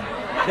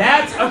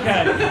 That's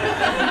okay.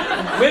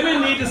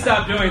 Women need to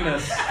stop doing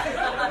this.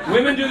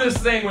 Women do this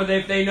thing where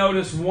if they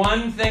notice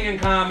one thing in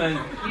common,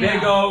 they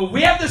go,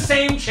 we have the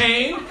same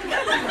chain,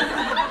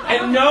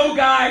 and no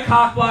guy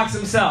cockblocks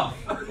himself.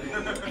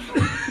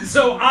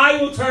 So I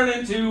will turn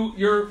into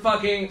your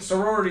fucking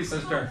sorority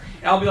sister.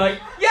 And I'll be like,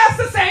 yes,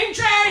 the same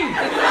chain!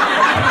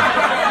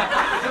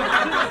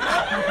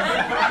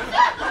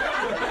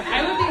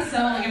 I would be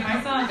so, like, if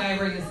I saw a guy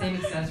wearing the same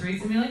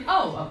accessories, I'd be like,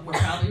 oh, we're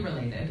probably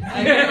related.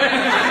 Like,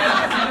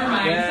 never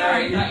mind,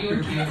 sorry, thought you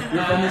were cute.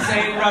 You're from the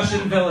same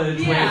Russian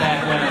village way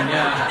back when,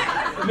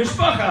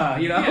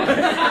 Mishpacha, you know?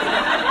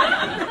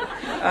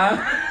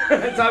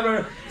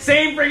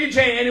 Same freaking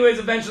chain. Anyways,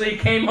 eventually he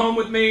came home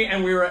with me,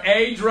 and we were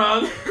A,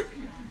 drunk,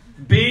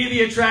 B,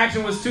 the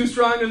attraction was too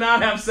strong to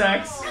not have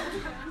sex.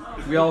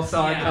 We all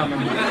saw it coming.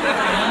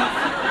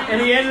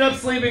 And he ended up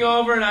sleeping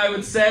over, and I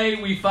would say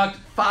we fucked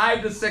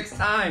 5 to 6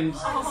 times.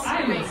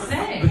 I would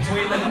say.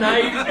 Between the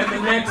night and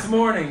the next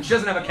morning. She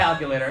doesn't have a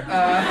calculator.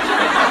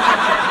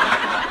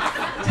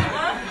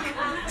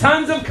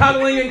 Tons of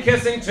cuddling and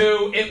kissing,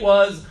 too. It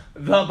was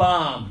the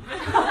bomb.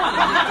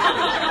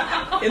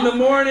 In the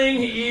morning,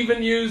 he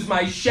even used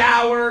my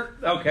shower.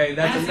 Okay,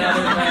 that's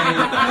another thing.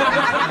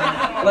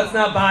 Let's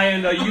not buy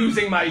into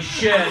using my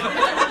shit. Well,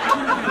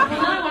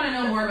 I want to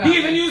know more about He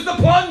even used the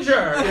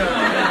plunger.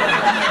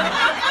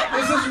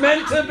 This is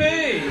meant to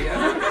be.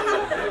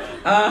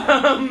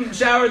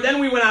 Shower. Then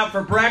we went out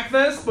for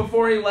breakfast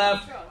before he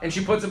left, and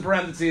she puts in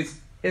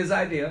parentheses, his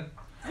idea.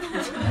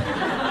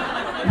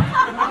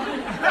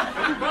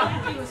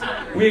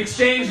 We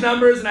exchanged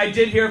numbers, and I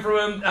did hear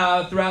from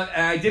him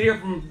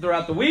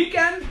throughout the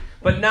weekend,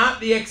 but not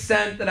the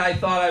extent that I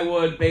thought I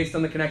would based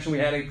on the connection we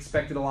had. I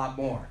expected a lot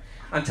more.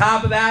 On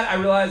top of that, I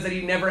realized that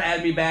he never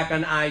added me back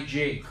on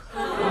IG.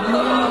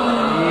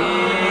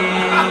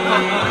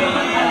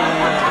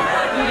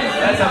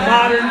 That's a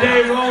modern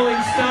day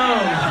Rolling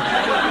Stone.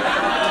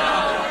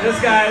 This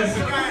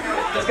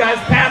guy's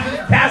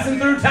passing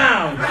through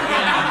town.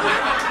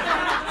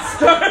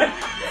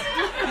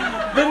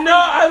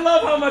 I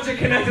love how much it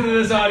connected to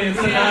this audience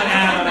to not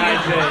add on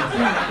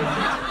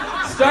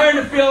IG.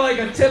 Starting to feel like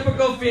a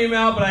typical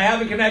female, but I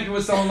haven't connected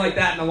with someone like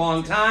that in a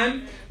long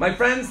time. My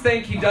friends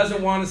think he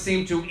doesn't want to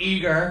seem too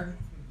eager.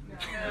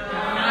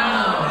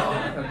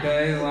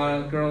 Okay, a lot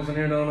of girls in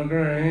here don't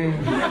agree.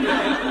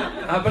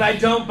 But I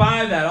don't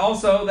buy that.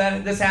 Also,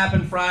 this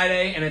happened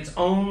Friday, and it's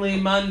only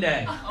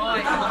Monday.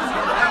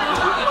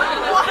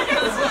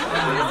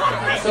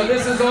 So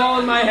this is all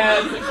in my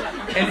head.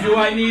 And do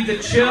I need to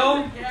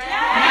chill?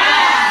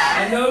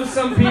 I know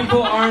some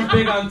people aren't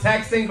big on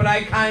texting, but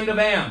I kind of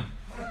am.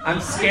 I'm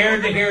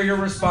scared to hear your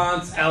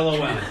response,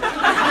 LOL.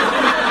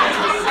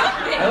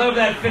 I love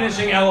that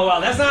finishing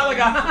LOL. That's not like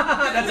a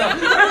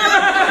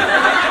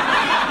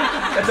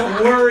that's a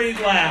worried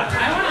laugh.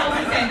 I want to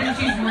also say I think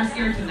she's more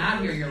scared to not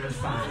hear your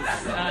response.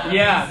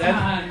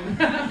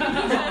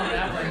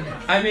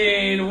 I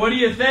mean, what do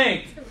you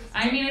think?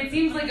 I mean, it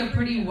seems like a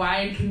pretty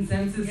wide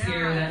consensus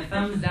here that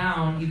thumbs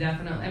down, he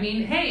definitely... I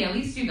mean, hey, at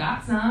least you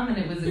got some and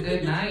it was a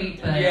good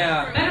night, but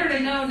better to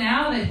know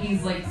now that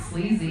he's, like,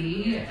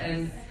 sleazy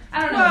and...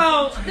 I don't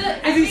know. Well,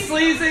 is he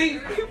sleazy?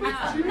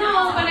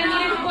 No, but I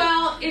mean,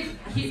 well, it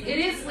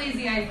is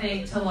sleazy, I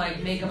think, to,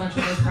 like, make a bunch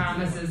of those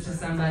promises to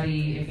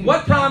somebody. If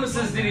What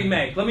promises did he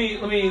make? Let me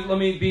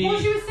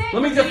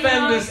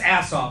defend this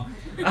asshole.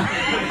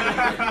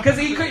 Because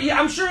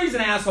I'm sure he's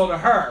an asshole to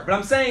her, but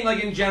I'm saying,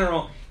 like, in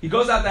general... He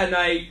goes out that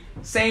night,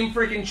 same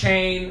freaking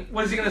chain.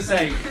 What is he gonna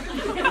say?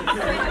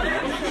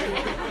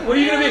 What are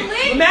you gonna be?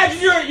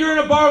 Imagine you're in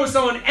a bar with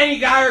someone, any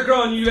guy or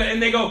girl,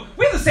 and they go,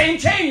 "We have the same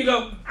chain." You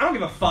go, "I don't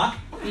give a fuck."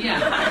 Yeah.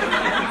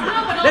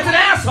 That's an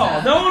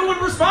asshole. No one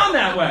would respond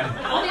that way.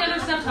 All the other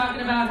stuff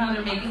talking about how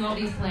they're making all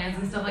these plans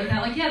and stuff like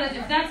that. Like, yeah,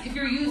 if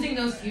you're using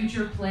those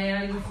future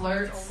plan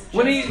flirts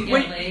to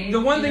get laid, the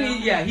one thing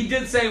he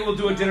did say we'll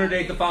do a dinner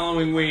date the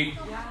following week.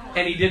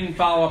 And he didn't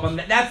follow up on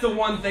that. That's the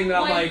one thing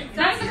that I'm like...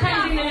 That's the kind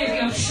of thing that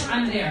makes you go,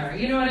 I'm there.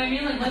 You know what I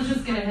mean? Like, let's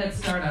just get a head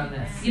start on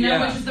this. You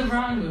know, which is the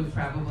wrong move,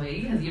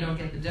 probably, because you don't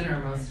get the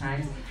dinner most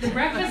times. The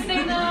breakfast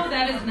thing, though,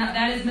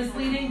 that is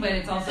misleading, but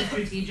it's also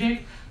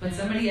strategic. When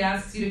somebody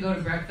asks you to go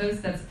to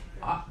breakfast, that's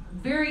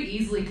very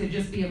easily could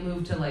just be a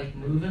move to, like,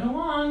 move it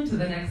along to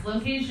the next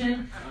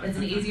location. It's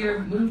an easier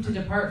move to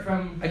depart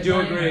from the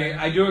agree.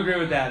 I do agree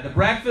with that. The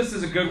breakfast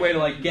is a good way to,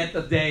 like, get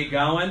the day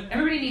going.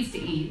 Everybody needs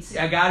to eat.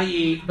 I gotta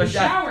eat. But the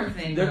shower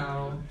thing,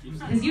 though,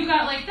 because you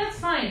got, like, that's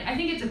fine. I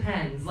think it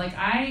depends. Like,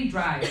 I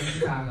drive in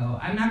Chicago.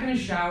 I'm not going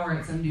to shower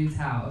at some dude's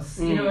house.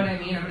 You know what I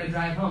mean? I'm going to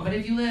drive home. But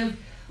if you live,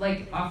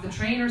 like, off the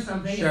train or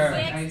something, sure. It's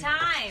like 6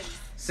 times.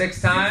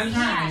 6 times?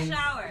 Yeah,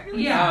 shower.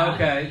 Yeah. Oh,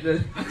 okay. You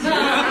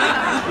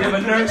have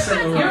a nurse in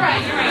the room. You're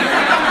right.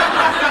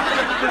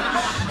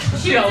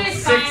 She yelled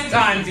 6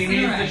 times he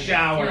needs to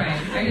shower. You're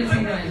right. I didn't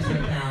take that into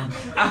account.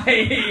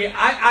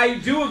 I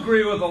do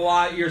agree with a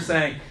lot you're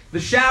saying. The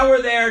shower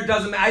there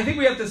doesn't... I think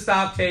we have to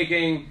stop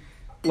taking,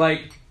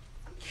 like,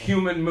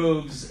 human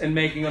moves and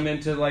making them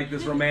into, like,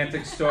 this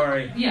romantic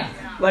story. Yeah.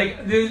 Like,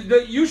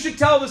 you should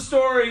tell the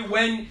story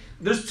when...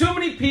 There's too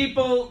many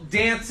people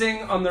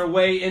dancing on their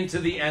way into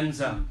the end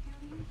zone.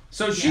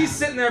 So she's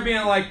sitting there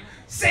being like,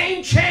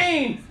 same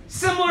chain,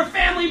 similar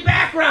family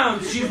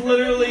background. She's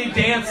literally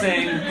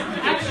dancing.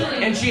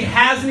 Actually, and she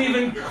hasn't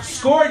even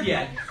scored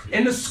yet.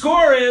 And the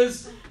score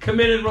is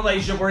committed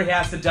relationship where he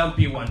has to dump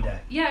you one day.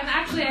 Yeah, and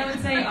actually I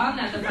would say on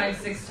that, the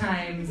 5-6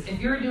 times, if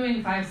you're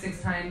doing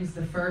 5-6 times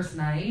the first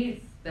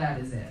night, that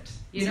is it.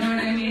 You know what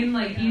I mean?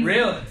 Like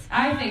Really?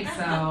 I think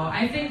so.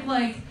 I think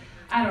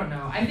I don't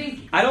know.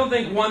 I don't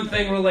think one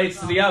thing relates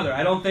to the other.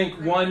 I think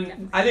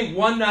one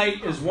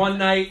night is one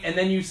night, and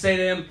then you say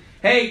to him,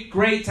 hey,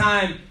 great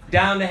time,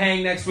 down to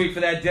hang next week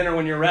for that dinner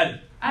when you're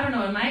ready. I don't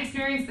know. In my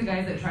experience, the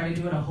guys that try to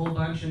do it a whole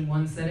bunch in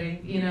one sitting,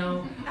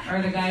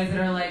 are the guys that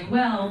are like,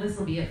 well, this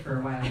will be it for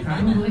a while,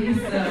 probably.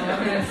 So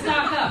I'm going to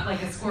stock up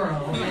like a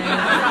squirrel. And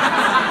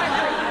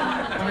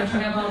I want to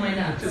try up all my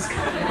nuts.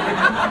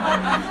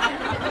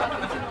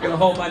 Gonna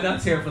hold my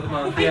nuts here for the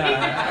month.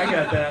 Yeah, I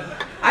got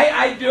that.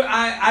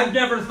 I've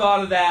never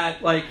thought of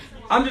that. Like,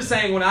 I'm just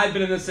saying when I've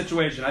been in this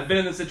situation.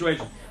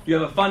 You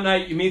have a fun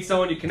night, you meet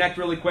someone, you connect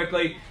really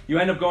quickly, you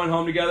end up going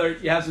home together,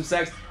 you have some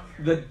sex.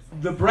 The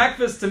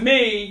breakfast to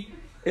me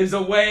is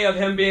a way of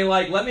him being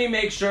like, let me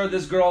make sure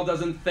this girl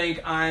doesn't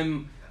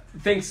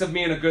thinks of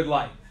me in a good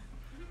light.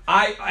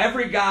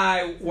 Every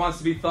guy wants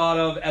to be thought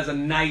of as a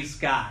nice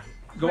guy.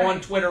 Go on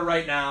Twitter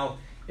right now.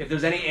 If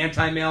there's any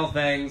anti-male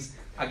things,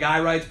 a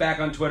guy writes back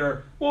on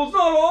Twitter, well, it's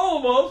not all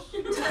of us.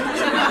 And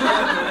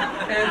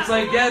it's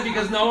like, yeah,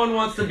 because no one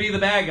wants to be the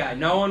bad guy.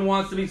 No one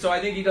wants to be. So I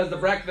think he does the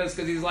breakfast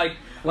because he's like,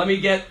 let me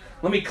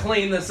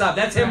clean this up.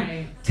 That's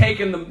him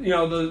taking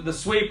the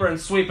sweeper and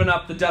sweeping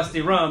up the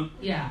dusty room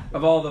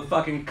of all the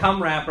fucking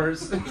cum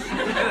wrappers. There's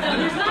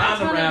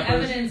not a ton of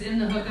evidence in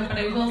the hookup, but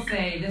I will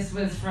say this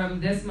was from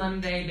this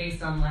Monday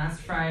based on last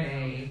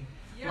Friday.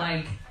 Yeah.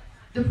 Like,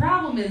 the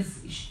problem is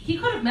he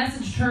could have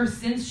messaged her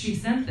since she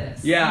sent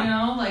this.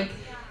 Yeah.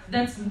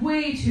 That's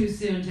way too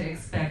soon to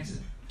expect.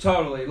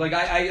 Totally. Like,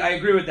 I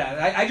agree with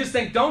that. I just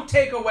think don't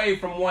take away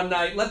from one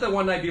night. Let the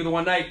one night be the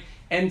one night.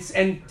 And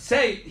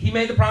say he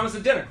made the promise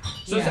of dinner.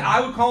 So I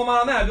would call him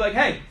out on that. I'd be like,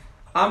 hey,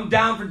 I'm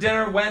down for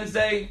dinner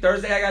Wednesday,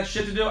 Thursday, I got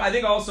shit to do. I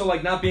think also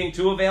not being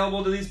too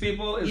available to these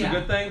people is a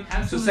good thing.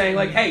 Absolutely. So saying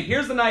hey,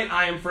 here's the night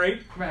I am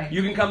free. Right.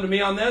 You can come to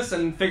me on this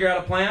and figure out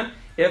a plan.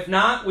 If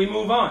not, we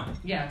move on.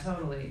 Yeah,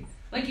 totally.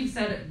 Like you've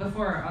said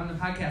before on the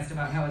podcast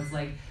about how it's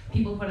like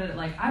people put it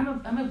like I'm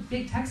a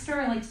big texter.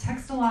 I like to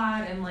text a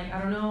lot, and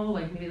I don't know,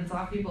 maybe that's a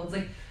lot of people. It's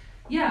like.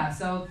 Yeah,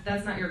 so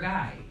that's not your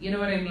guy. You know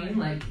what I mean?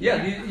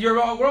 We're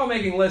all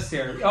making lists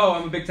here. Oh,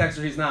 I'm a big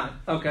texter. He's not.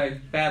 Okay,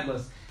 bad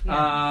list.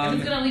 Yeah. If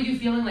it's gonna leave you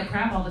feeling like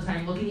crap all the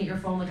time, looking at your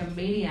phone like a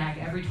maniac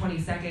every 20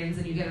 seconds,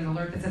 and you get an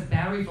alert that says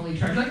battery fully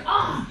charged, I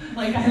thought.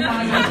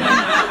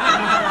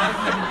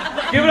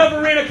 Give it up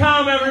for Rena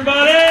Calm,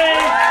 everybody.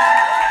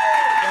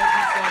 Thank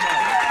you so much.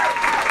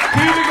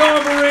 Keep it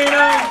going,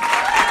 Marina.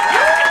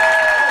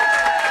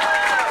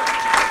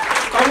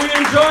 Are we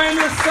enjoying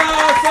this so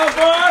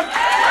far?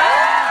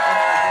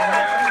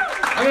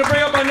 I'm going to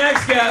bring up my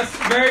next guest.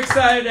 Very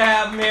excited to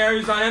have him here.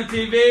 He's on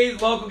MTV,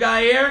 the local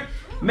guy here.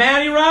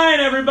 Matty Ryan,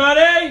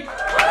 everybody.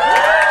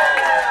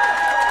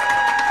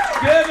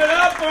 Give it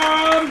up for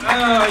him.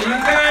 Oh, you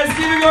guys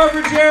give it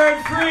over for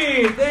Jared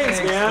Freed. Thanks,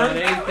 man.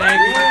 Buddy. Thank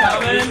you for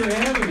coming. Thanks for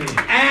having me.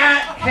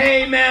 At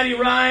Hey Matty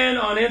Ryan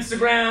on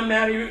Instagram,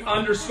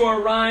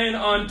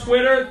 Matty_Ryan on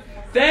Twitter.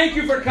 Thank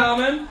you for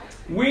coming.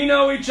 We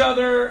know each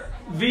other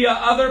via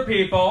other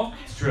people.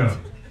 It's true.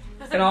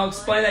 And I'll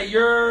explain that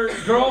your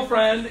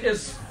girlfriend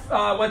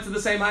went to the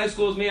same high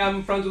school as me.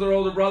 I'm friends with her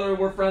older brother.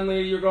 We're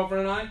friendly, your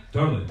girlfriend and I.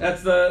 Totally.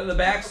 That's the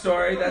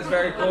backstory. That's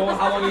very cool.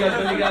 How long you guys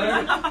been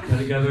together? Been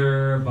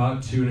together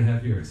about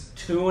 2.5 years.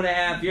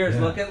 2.5 years.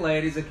 Yeah. Look at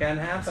ladies, it can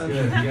happen. It's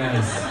good, you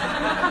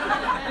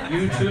guys.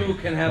 You too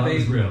can have a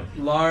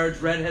large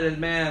redheaded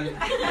man.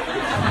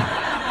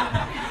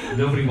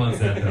 Nobody wants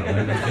that though.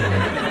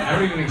 I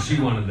don't even think she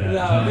wanted that. No.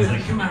 So I was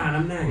like, come on,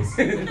 I'm nice.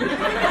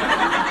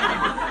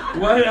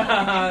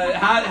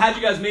 How'd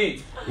you guys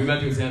meet? We met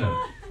doing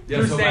stand-up. Yeah,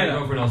 Through so stand-up. my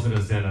girlfriend also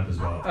does stand-up as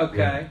well. Okay.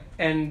 Yeah.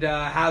 And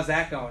how's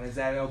that going? Is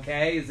that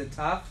okay? Is it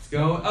tough?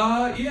 Yeah,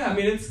 I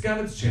mean, it's got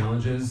its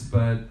challenges,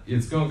 but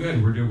it's going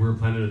good. We're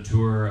planning a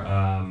tour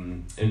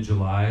in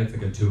July. It's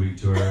like a 2-week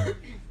tour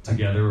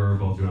together. We're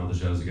both doing all the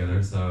shows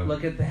together, so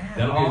look at that.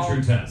 That'll be a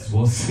true test.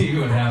 We'll see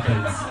what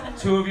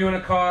happens. 2 of you in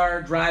a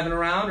car driving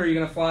around, or are you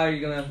gonna fly? Or are you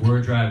gonna?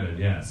 We're driving,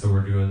 yeah. So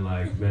we're doing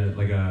like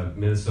a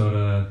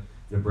Minnesota,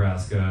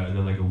 Nebraska, and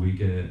then like a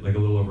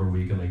little over a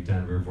week in like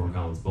Denver, Fort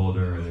Collins,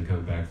 Boulder, and then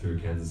coming back through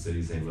Kansas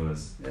City, St.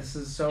 Louis. This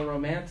is so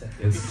romantic.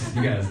 It's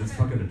you guys. It's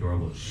fucking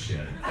adorable as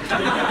shit.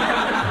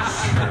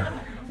 Sure.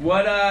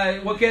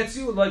 What gets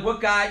you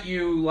what got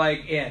you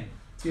in?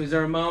 Was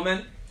there a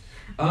moment?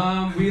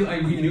 We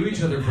knew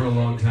each other for a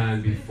long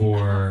time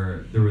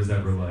before there was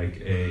ever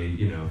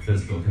a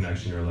physical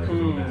connection or a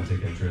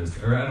romantic interest,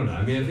 or I don't know.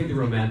 I mean, I think the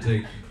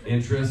romantic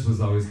interest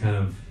was always kind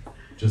of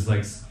just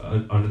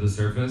under the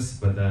surface,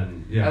 but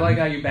then I like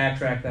how you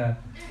backtrack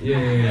that.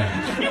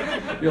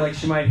 Yeah. You're like,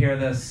 she might hear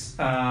this.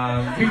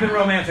 We've been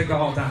romantic the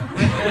whole time.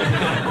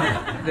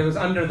 It was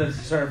under the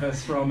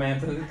surface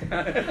romantic.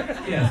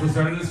 Yeah, so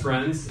started as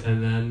friends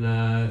and then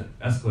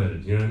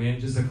escalated. You know what I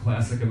mean? Just a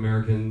classic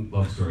American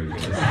love story.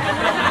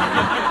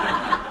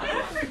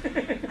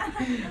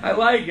 I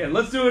like it.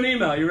 Let's do an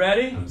email. You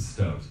ready? I'm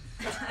stoked.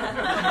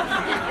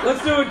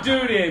 Let's do a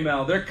dude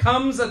email. There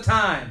comes a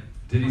time.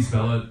 Did he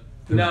spell it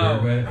the No.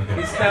 weird way?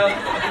 Okay. He spelled.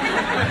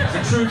 He's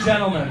a true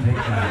gentleman.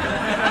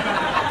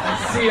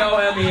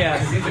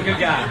 C-O-M-E-S. He's a good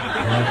guy.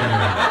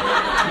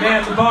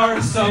 Man, the bar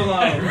is so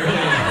low.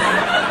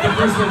 The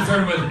first one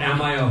started with,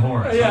 "Am I a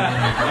horse?" Yeah.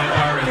 My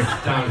bar is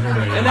down here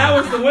right And now. that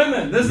was the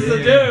women. This is the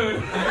Yeah.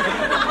 dude.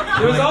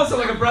 There was also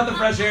like a breath of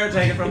fresh air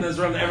taken from this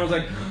room. Everyone's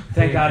like,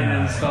 thank God he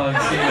didn't spell it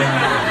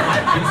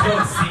C-O-M. He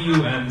spelled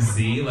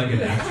C-U-M-C, like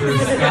an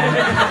actress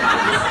spelling.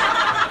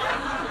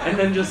 And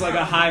then just like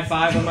a high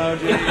five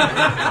emoji.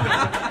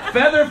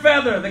 Feather,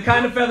 feather. The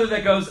kind of feather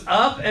that goes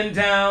up and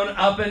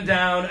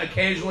down,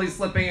 occasionally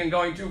slipping and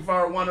going too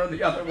far one or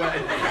the other way.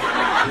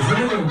 Is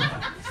he like a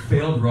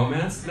failed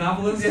romance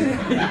novelist?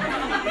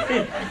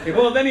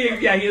 Well, then he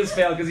is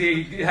failed because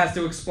he has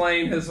to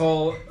explain his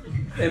whole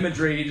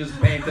imagery he just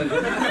painted.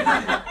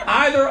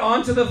 Either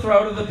onto the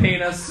throat of the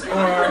penis or... You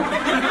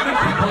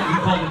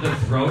called it the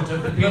throat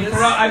of the penis?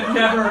 I've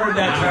never heard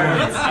that term.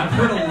 I've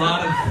heard a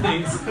lot of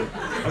things.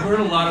 I've heard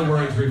a lot of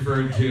words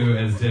referred to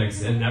as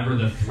dicks and never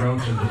the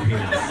throat of the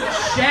penis.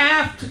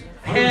 Shaft,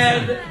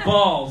 head,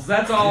 balls.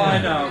 That's all I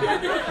know.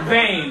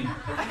 Vein.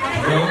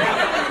 Throat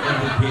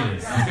of the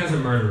penis. This guy's a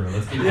murderer.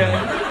 Let's keep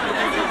going.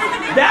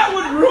 That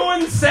would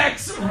ruin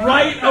sex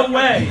right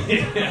away.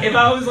 If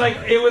I was like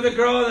with a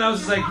girl and I was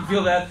just like, you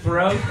feel that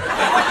throat?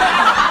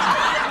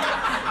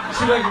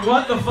 She'd be like,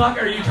 what the fuck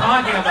are you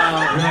talking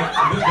about? Like,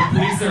 the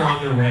police are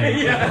on their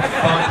way. Yeah.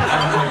 What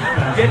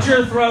the fuck? Get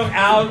your throat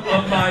out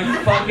of my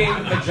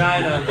fucking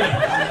vagina.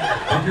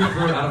 Get your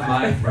throat out of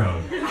my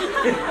throat.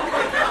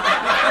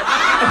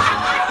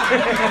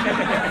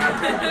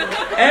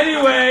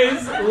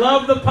 Anyways,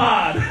 love the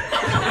pod.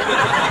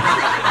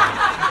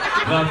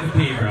 Love the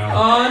pee, bro.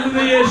 On to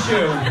the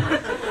issue.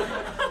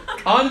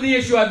 On to the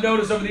issue I've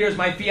noticed over the years.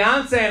 My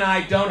fiance and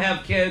I don't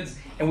have kids,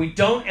 and we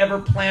don't ever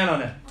plan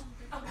on it.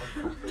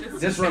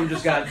 This room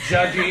just got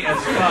judgy as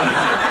fuck.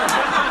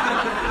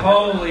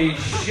 Holy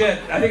shit.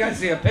 I think I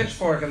see a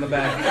pitchfork in the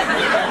back.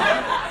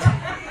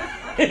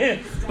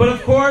 But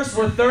of course,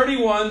 we're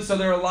 31, so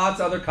there are lots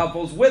of other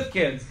couples with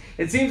kids.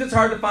 It seems it's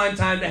hard to find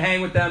time to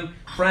hang with them.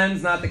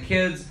 Friends, not the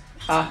kids.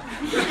 Just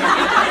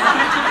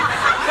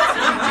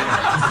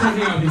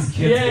thinking about these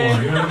kids Yeah.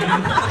 more, you know what I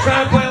mean?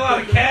 Trying to play a lot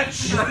of catch.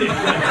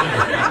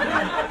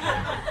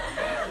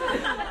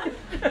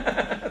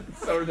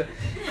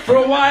 For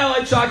a while,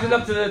 I chalked it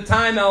up to the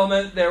time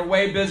element. They're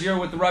way busier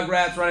with the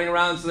Rugrats running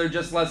around, so they're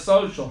just less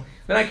social.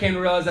 Then I came to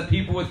realize that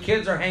people with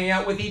kids are hanging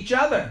out with each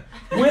other,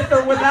 with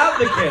or without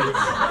the kids.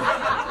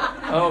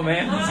 Oh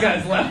man, this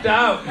guy's left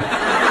out.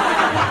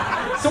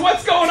 So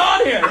what's going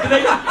on here?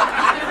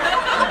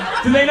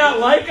 Do they not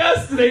like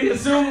us? Do they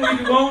assume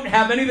we won't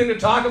have anything to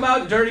talk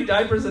about, dirty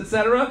diapers,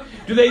 etc.?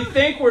 Do they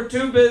think we're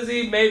too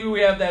busy? Maybe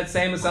we have that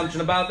same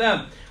assumption about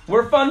them.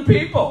 We're fun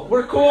people.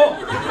 We're cool.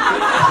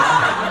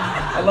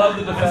 I love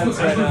the defense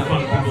That's right what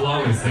now. fun people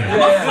always say. I'm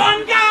a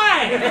fun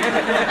guy!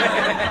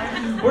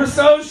 We're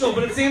social,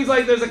 but it seems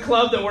like there's a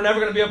club that we're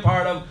never going to be a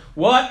part of.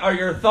 What are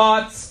your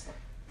thoughts?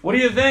 What do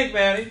you think,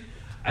 Manny?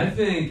 I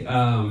think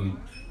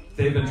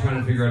they've been trying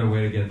to figure out a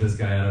way to get this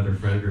guy out of their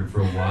friend group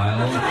for a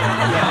while.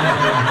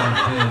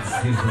 And kids,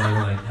 he's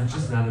like, let's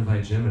just not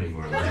invite Jim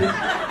anymore.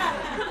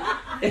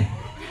 Like,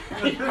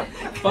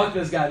 Fuck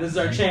this guy. This is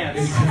our chance.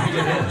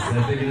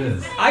 I think it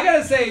is. I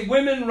gotta say,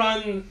 women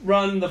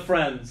run the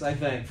friends, I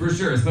think. For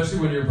sure, especially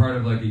when you're part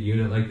of like a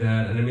unit like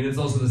that. And I mean, it's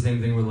also the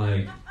same thing when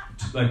like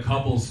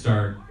couples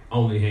start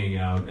only hanging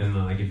out, and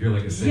like if you're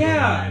like a single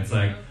guy, it's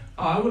like,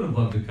 oh, I would have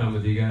loved to come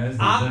with you guys.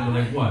 And then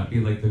like what? Be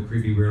like the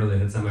creepy weirdo that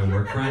hits on my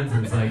work friends,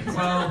 and it's like,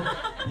 well,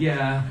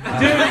 yeah.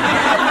 Dude,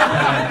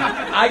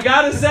 I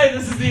gotta say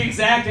this is the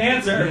exact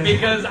answer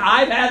because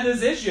I've had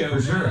this issue.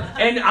 For sure.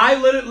 And I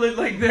literally,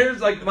 like,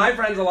 there's, like, my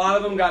friends, a lot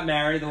of them got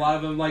married. A lot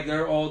of them, like,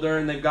 they're older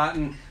and they've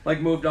gotten,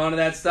 like, moved on to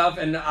that stuff.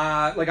 And,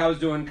 like, I was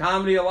doing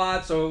comedy a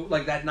lot, so,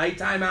 like, that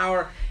nighttime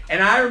hour.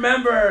 And I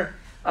remember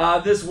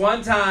this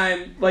one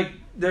time, like,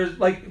 there's,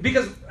 like,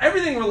 because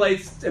everything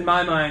relates, in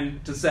my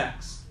mind, to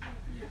sex.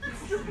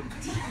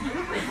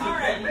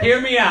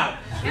 Hear me out.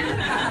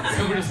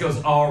 Someone just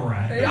goes, all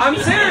right. I'm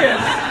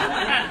serious.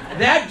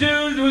 That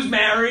dude who's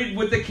married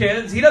with the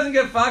kids, he doesn't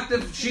get fucked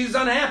if she's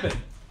unhappy.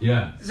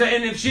 Yeah. So,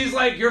 and if she's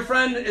like, your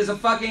friend is a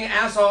fucking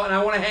asshole and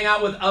I want to hang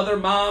out with other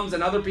moms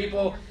and other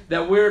people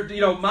that we're,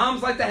 you know,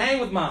 moms like to hang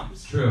with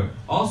moms. True.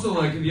 Also,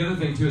 like, the other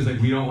thing, too, is, like,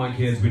 we don't want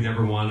kids. We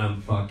never want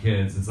them fuck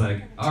kids. It's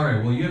like, all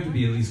right, well, you have to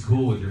be at least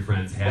cool with your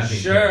friends having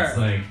kids.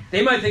 Like,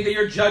 they might think that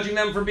you're judging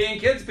them for being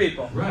kids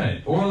people.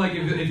 Right. Or, like,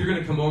 if you're going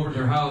to come over to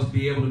their house,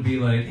 be able to be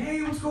like,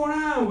 hey, what's going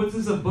on? What's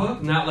this, a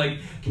book? Not like,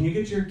 can you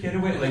get your kid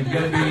away? Like, you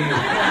got to be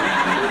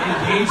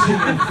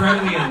engaging and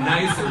friendly and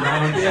nice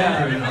around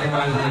children.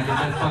 Otherwise, like, get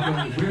that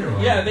fucking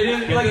weirdo. Yeah, they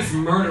didn't, get like, this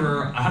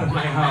murderer out of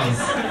my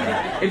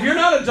house. If you're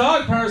not a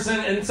dog person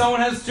and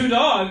someone has 2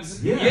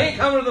 dogs, you ain't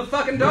coming to the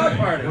fucking dog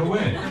party. No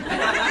way.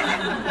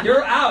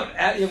 You're out.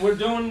 We're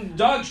doing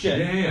dog shit.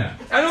 Yeah.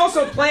 And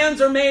also, plans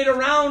are made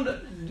around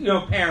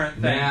parent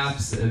things.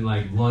 Naps and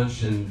like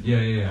lunch and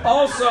yeah.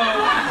 Also,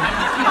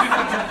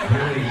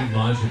 Apparently eat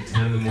lunch at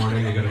 10 in the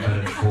morning. They go to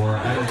bed at 4.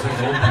 It's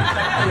like old people.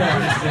 I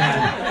don't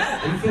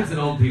understand. Infants and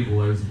old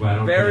people are I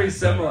don't very connect,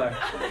 similar.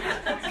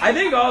 I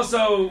think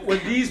also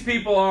what these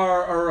people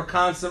are a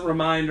constant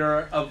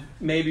reminder of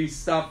maybe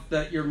stuff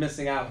that you're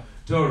missing out on.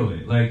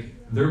 Totally. Like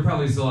they're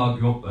probably still out.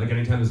 Like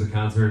anytime there's a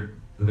concert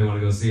that they want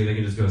to go see, they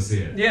can just go see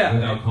it. Yeah.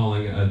 Without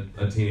calling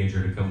a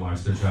teenager to come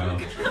watch their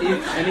child.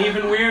 An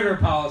even weirder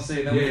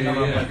policy that we come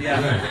up with. Yeah.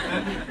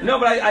 Right. No,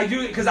 but I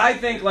do, because I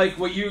think like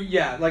what you,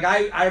 like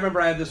I remember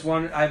I have this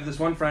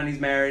one friend, he's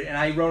married, and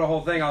I wrote a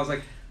whole thing. I was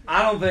like,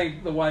 I don't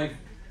think the wife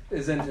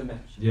is into me.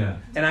 Yeah.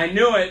 And I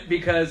knew it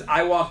because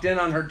I walked in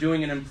on her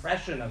doing an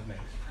impression of me.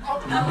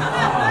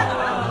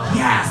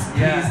 Yes.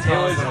 Yeah,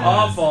 it was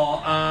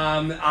awful.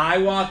 I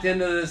walked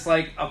into this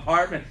like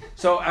apartment.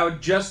 So I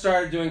would just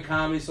started doing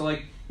comedy. So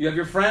like you have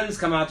your friends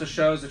come out to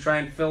shows to try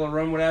and fill a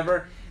room,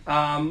 whatever.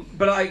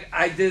 But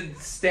I did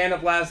stand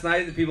up last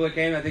night. The people that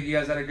came, I think you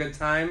guys had a good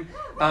time.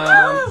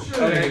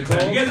 Okay,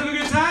 cool. You guys have a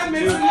good time?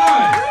 Make some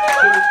noise.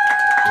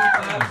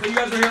 So you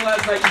guys were here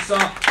last night. You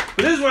saw.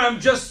 But this is when I'm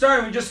just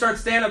starting. We just start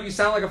stand up. You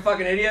sound like a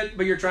fucking idiot,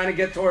 but you're trying to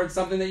get towards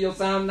something that you'll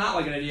sound not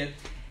like an idiot.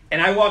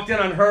 And I walked in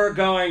on her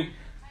going,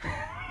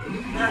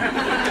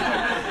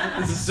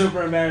 this is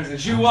super embarrassing.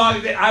 I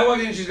walked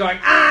in and she's going,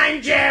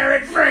 I'm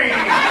Jared Freed.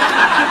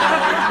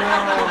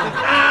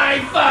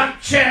 I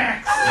fuck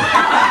chicks.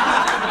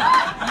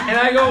 And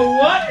I go,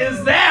 what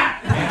is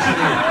that?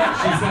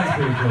 She sounds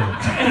pretty cool.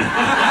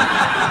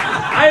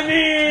 I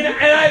mean,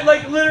 and I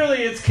like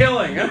literally, it's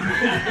killing. And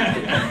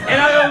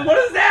I go, what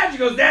is that? She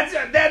goes, that's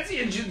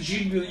it. And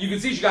you can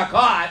see she got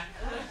caught.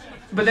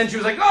 But then she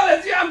was like,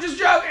 oh, I'm just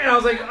joking. And I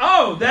was like,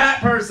 oh, that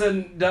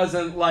person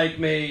doesn't like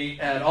me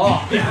at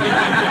all.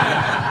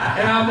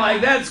 And I'm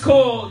like, that's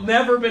cool.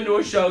 Never been to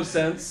a show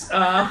since.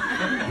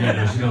 Yeah,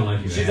 no, she don't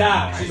like you. She's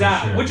out.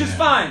 Sure, which is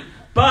fine.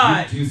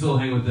 But do you still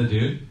hang with the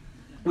dude?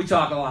 We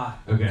talk a lot.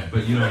 Okay,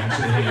 but you don't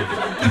actually hang with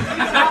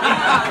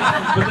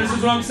But this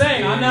is what I'm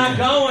saying. I'm not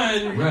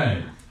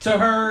going to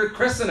her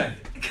christening.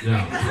 No.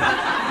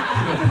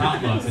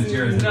 Potlucks and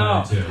Jared's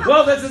no. Too.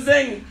 Well, that's the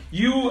thing.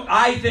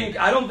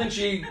 I don't think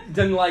she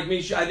didn't like me.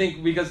 I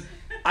think because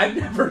I've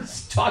never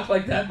talked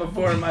like that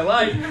before in my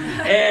life.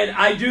 And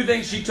I do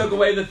think she took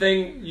away the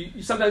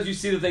thing. Sometimes you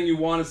see the thing you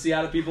want to see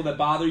out of people that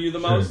bother you the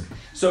most.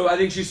 So I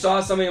think she saw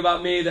something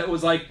about me that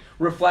was like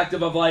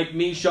reflective of like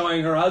me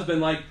showing her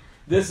husband like,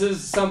 this is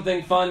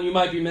something fun you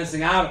might be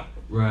missing out on.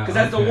 Right. Because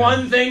that's the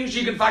one thing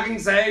she can fucking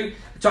say.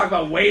 Talk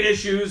about weight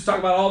issues, talk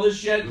about all this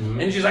shit,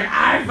 and she's like,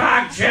 I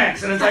fuck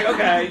chicks. And it's like,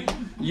 okay,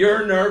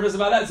 you're nervous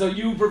about that. So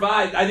you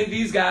provide. I think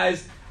these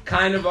guys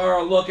kind of are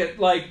a look at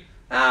like,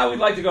 we'd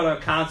like to go to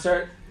a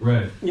concert.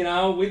 Right.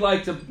 We'd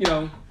like to,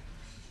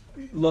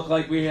 look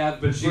like we have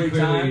But she free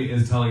clearly time.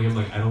 is telling him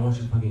like, I don't want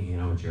you to fucking hang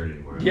out with Jared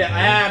anymore. Yeah,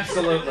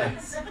 absolutely.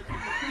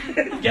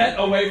 Get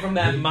away from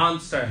that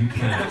monster. You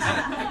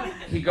can't.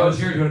 He goes,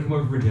 Jared, you want to come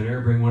over for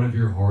dinner? Bring one of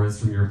your horrors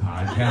from your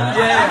podcast?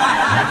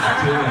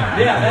 Yeah.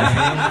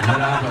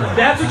 Yeah,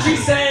 that's what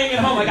she's saying at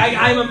home. Like,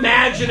 I'm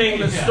imagining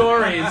the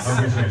stories.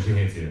 I'm pretty sure she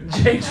hates you.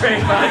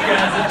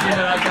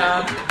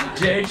 JTrainPodcast@gmail.com.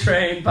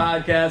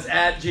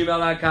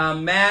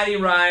 JTrainPodcast@gmail.com. Maddie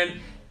Ryan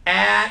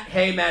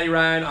 @Hey Maddie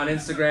Ryan on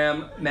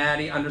Instagram.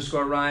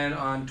 Maddie_Ryan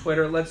on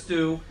Twitter. Let's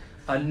do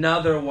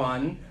another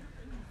one.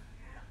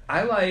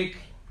 I like...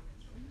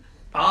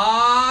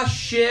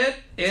 shit,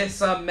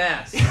 it's a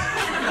mess.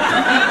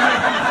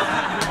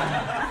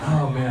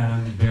 Oh man,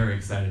 I'm very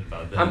excited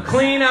about this. I'm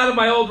clean out of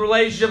my old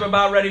relationship,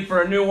 about ready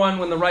for a new one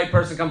when the right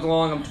person comes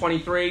along. I'm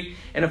 23,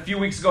 and a few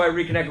weeks ago I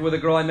reconnected with a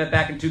girl I met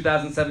back in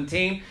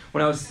 2017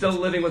 when I was still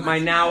living with my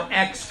now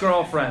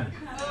ex-girlfriend.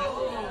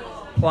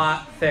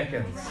 Plot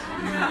thickens.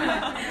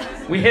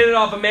 We hit it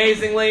off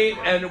amazingly,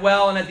 and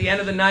at the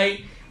end of the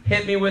night,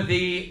 hit me with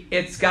the,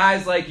 it's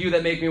guys like you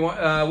that make me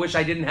wish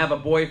I didn't have a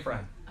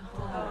boyfriend.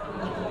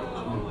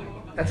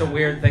 That's a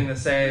weird thing to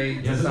say.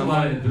 Yeah, there's a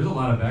lot of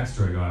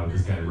backstory going on with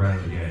this guy right out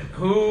of the gate.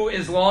 Who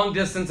is long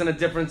distance in a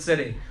different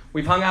city.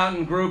 We've hung out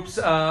in groups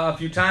a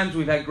few times.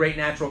 We've had great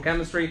natural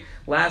chemistry.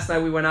 Last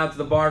night we went out to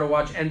the bar to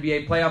watch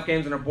NBA playoff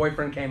games, and her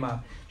boyfriend came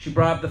up. She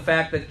brought up the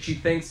fact that she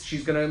thinks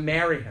she's going to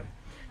marry him.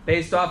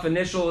 Based off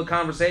initial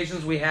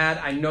conversations we had,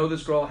 I know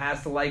this girl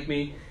has to like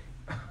me.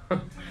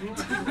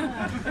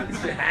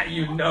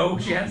 You know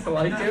she has to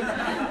like you?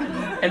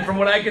 And from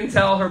what I can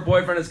tell, her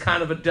boyfriend is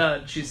kind of a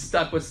dud she's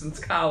stuck with since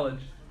college.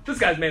 This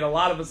guy's made a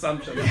lot of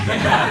assumptions.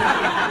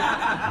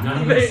 None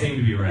of them seem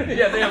to be right.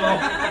 Yeah, they have a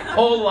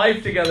whole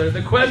life together.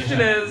 The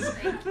question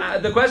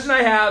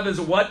I have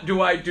is, what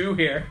do I do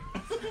here?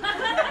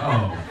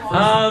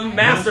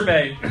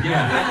 Masturbate.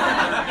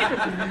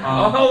 Yeah.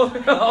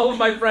 All of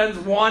my friends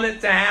want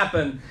it to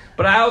happen,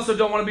 but I also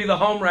don't want to be the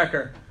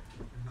homewrecker.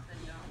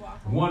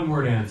 One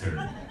word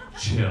answer.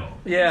 Chill.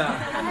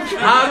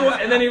 Yeah.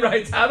 And then he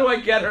writes, how do I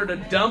get her to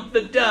dump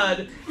the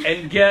dud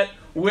and get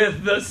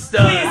with the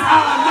stud? Please, no!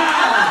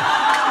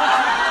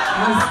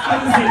 I was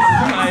going to say,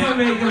 please don't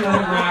make it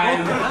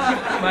rhyme.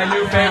 My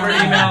new favorite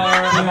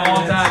emailer of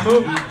all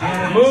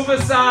time. Move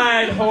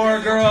aside,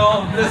 whore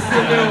girl. This is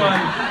a new one.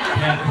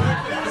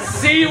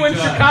 See you in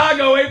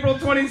Chicago, April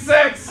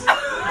 26th.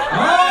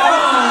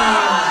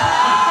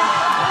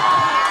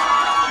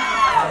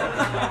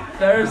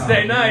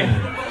 Thursday night.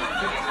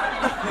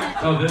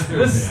 Oh, this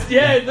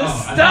Thursday. The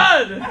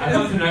stud. I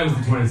thought tonight was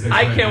the 26th.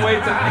 I can't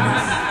wait to.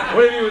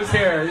 What if he was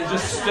here? He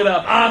just stood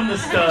up. I'm the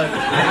stud.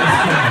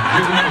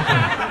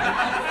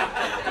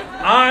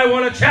 I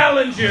want to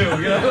challenge you.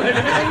 You know,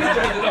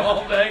 the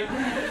whole thing.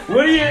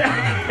 What do you?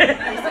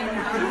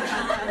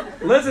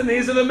 Listen,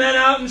 these are the men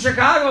out in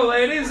Chicago,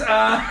 ladies.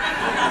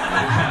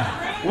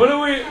 What do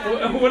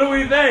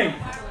we think?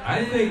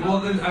 I think, well,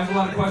 then I have a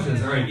lot of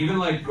questions. All right, even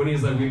like when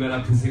he's like, we met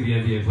up to see the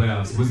NBA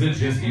playoffs, was it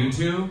just you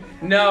two?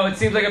 No, it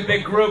seems like a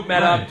big group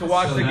met up to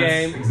watch the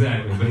game.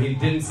 Exactly, but he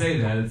didn't say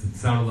that. It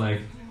sounded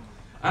like,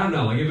 I don't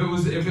know, like if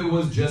it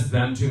was just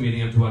them two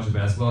meeting up to watch a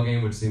basketball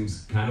game, which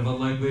seems kind of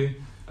unlikely,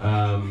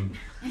 then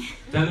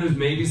there's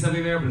maybe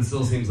something there, but it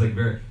still seems like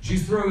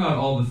she's throwing out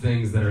all the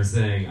things that are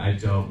saying, I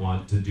don't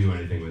want to do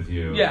anything with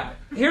you. Yeah,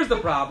 here's the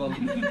problem.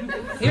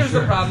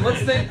 The problem.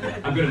 Let's think.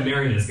 I'm going to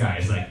marry this guy.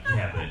 He's like,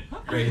 yeah, but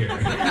right here.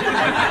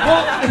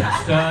 Well,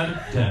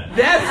 stud, dead.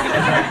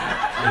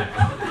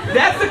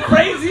 That's the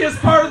craziest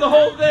part of the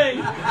whole thing,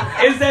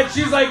 is that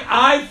she's like,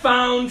 I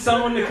found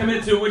someone to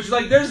commit to, which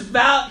like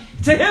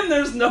to him,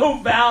 there's no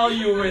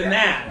value in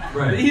that.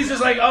 Right. He's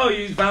just like, oh,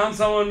 you found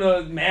someone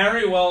to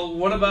marry? Well,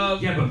 what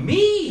about... Yeah, but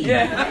me!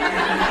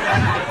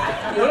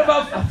 Yeah. What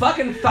about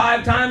fucking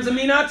 5 times of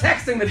me not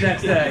texting the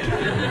next day?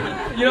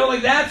 You know,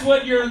 like, that's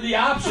what the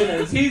option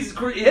is.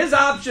 His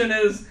option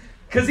is...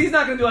 Because he's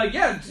not going to be like,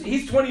 yeah,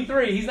 he's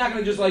 23. He's not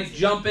going to just, like,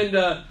 jump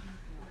into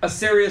a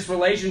serious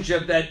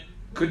relationship that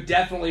could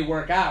definitely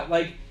work out.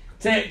 Like,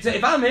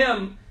 if I'm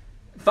him,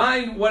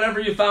 find whatever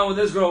you found with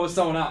this girl with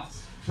someone else.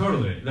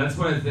 Totally. That's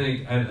what I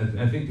think.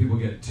 I think people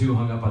get too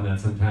hung up on that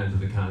sometimes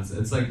with the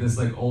concept. It's like this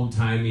like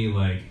old-timey,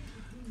 like,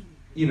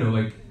 you know,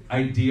 like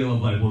ideal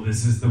of like, well,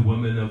 this is the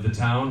woman of the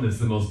town that's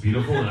the most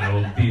beautiful and I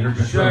will be her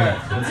betrothed. Sure.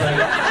 It's like,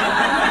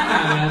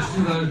 yeah, man, it's just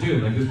another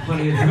dude. Like, there's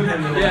plenty of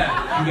women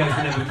that you guys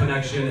can have a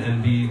connection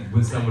and be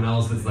with someone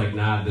else that's like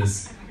not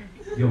this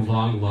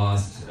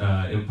long-lost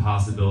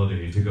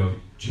impossibility to go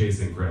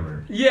chasing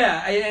forever.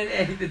 Yeah,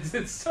 and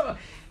it's so...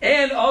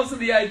 And also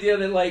the idea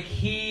that, like,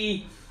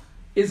 he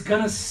is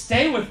gonna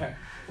stay with her.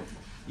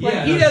 Like,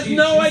 Yeah, he has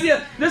no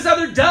idea. This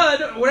other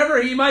dud,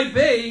 whatever he might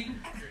be,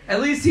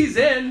 at least he's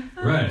in.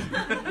 Right.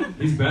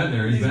 He's been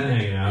there. He's been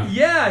hanging out.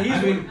 Yeah,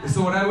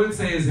 so what I would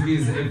say is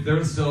if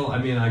they're still,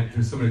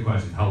 there's so many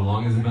questions. How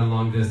long has it been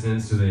long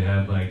distance? Do they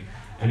have, like,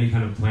 any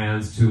kind of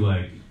plans to,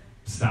 like,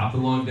 stop the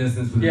long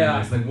distance within the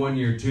next, like, 1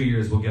 year, 2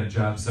 years, we'll get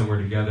jobs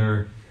somewhere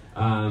together.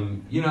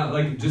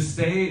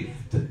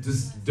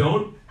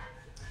 Don't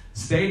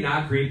stay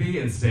not creepy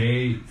and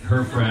stay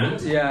her friend.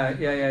 Yeah.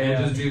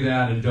 And just do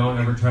that and don't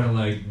ever try to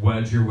like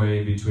wedge your way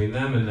in between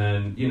them. And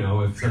then,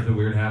 if something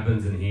weird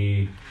happens and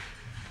he,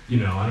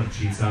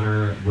 cheats on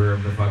her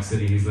wherever the fuck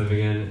city he's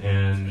living in,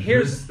 and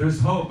there's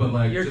hope, but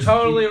like you're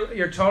totally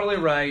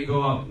right.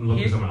 Go out and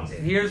look for someone else.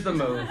 Here's the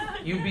move.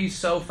 You be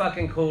so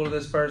fucking cool to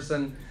this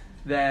person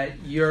that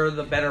you're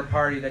the better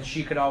party that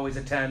she could always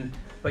attend,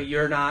 but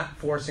you're not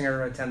forcing her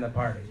to attend the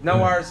party. No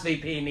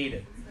RSVP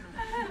needed.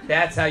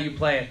 That's how you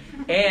play it.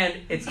 And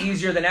it's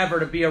easier than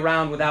ever to be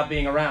around without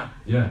being around.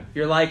 Yeah.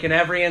 You're liking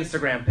every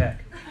Instagram pic.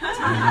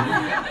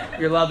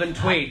 You're loving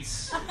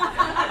tweets.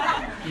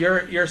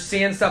 You're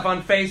seeing stuff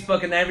on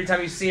Facebook, and every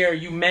time you see her,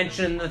 you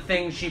mention the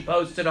thing she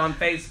posted on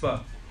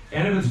Facebook.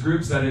 And if it's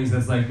group settings,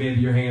 that's like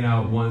maybe you're hanging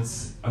out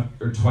once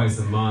or twice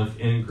a month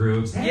in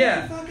groups. Hey,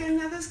 yeah. Fucking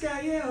this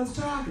guy, yeah, let's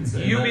talk. And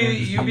stuff.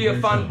 You be a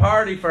fun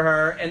party for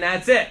her, and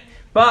that's it.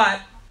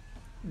 But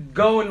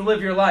go and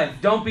live your life.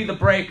 Don't be the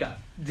breakup.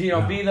 Be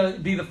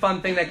the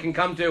fun thing that can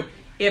come to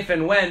if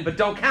and when, but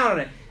don't count on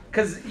it,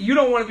 because you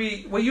don't want to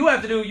be. What you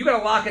have to do, you got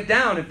to lock it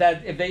down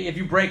if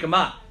you break them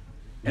up,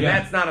 and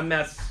that's not a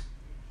mess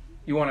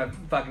you want to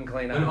fucking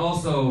clean up. And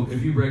also,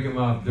 if you break them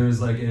up, there's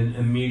like an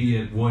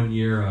immediate 1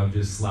 year of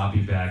just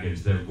sloppy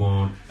baggage that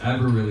won't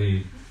ever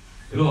really.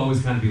 It'll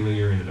always kind of be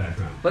linear in the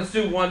background. Let's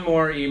do one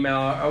more email.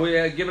 Are we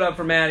give it up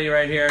for Maddie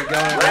right here?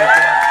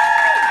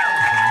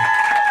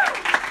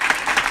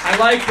 I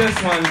like this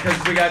one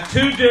because we got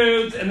 2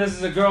 dudes and this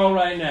is a girl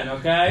writing in,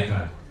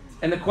 okay?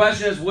 And the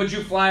question is, would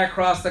you fly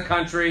across the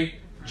country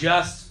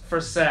just for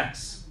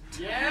sex?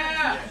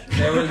 Yeah!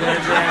 There's your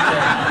answer.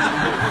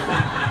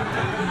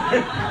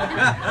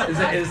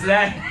 Is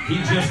that... He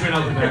just went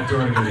out the back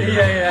door to go there.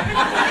 Yeah.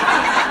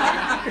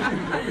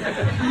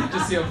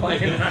 Just see a plane.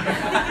 He's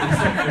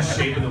like the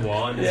shape of the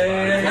wall in his body.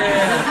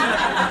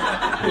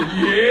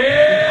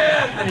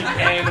 Yeah! And he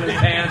came in his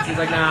pants. He's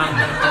like, nah.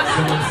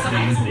 Someone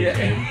sneezed and he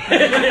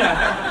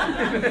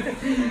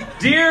came.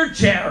 Dear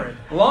Jared,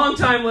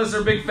 longtime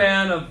listener, big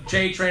fan of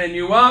Jay training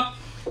you up.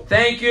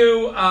 Thank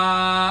you.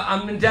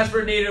 I'm in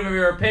desperate need of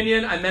your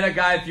opinion. I met a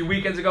guy a few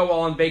weekends ago while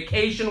on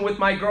vacation with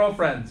my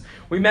girlfriends.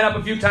 We met up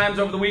a few times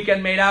over the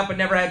weekend, made out, but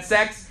never had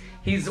sex.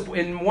 He's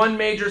in one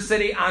major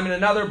city. I'm in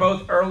another,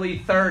 both early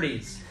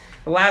 30s.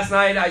 Last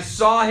night I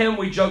saw him.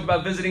 We joked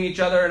about visiting each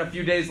other, and a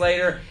few days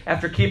later,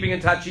 after keeping in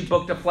touch, he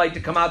booked a flight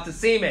to come out to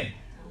see me.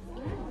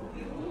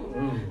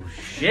 Ooh,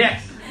 shit.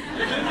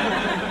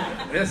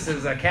 This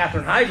is a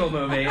Katherine Heigl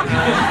movie.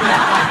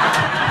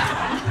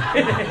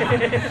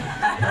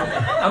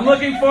 I'm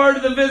looking forward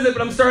to the visit,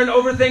 but I'm starting to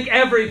overthink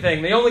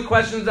everything. The only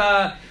question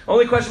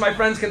my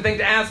friends can think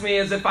to ask me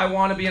is if I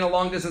want to be in a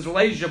long-distance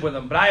relationship with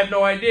him, but I have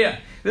no idea.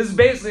 This is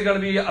basically going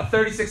to be a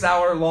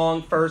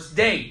 36-hour-long first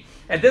date.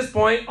 At this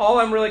point, all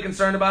I'm really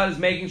concerned about is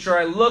making sure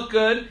I look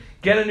good,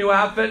 get a new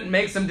outfit, and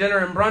make some dinner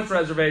and brunch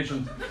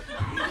reservations.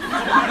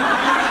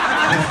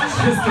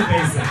 Just the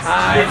basics.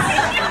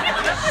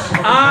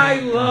 I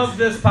love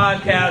this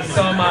podcast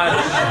so much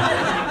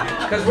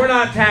because we're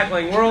not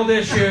tackling world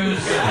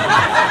issues.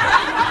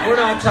 We're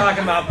not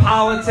talking about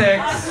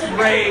politics,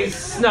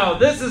 race. No,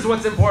 this is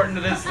what's important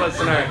to this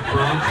listener.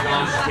 Brunch,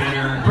 lunch,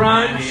 dinner,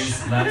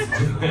 brunch. Let's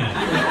do it.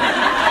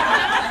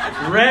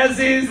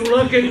 Rezzy's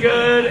looking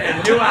good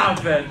and new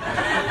outfit.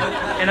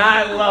 And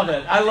I love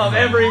it. I love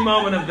every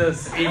moment of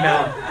this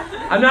email.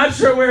 I'm not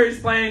sure where he's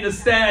planning to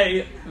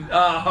stay.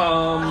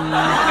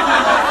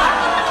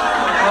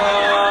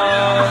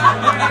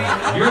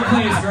 Your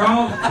place,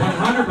 girl.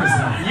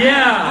 100%.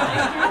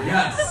 Yeah.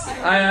 Yes.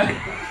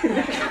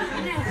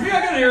 We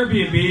got an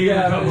Airbnb with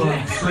a couple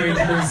of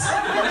strangers.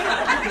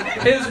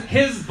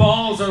 His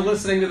balls are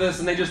listening to this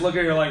and they just look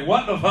at you like,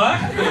 what the fuck?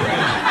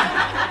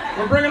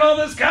 We're bringing all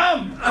this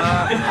cum. He's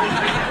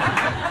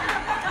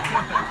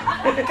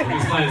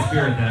flying a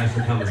spirit that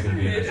extra cum is going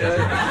to be in it.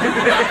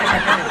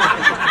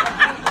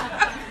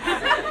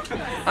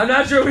 I'm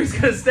not sure if he's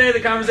going to stay. The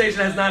conversation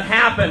has not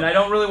happened. I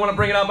don't really want to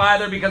bring it up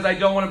either because I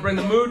don't want to bring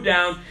the mood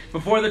down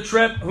before the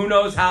trip. Who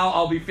knows how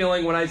I'll be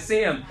feeling when I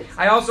see him.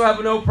 I also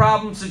have no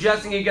problem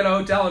suggesting he get a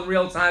hotel in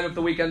real time if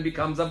the weekend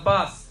becomes a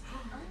bust.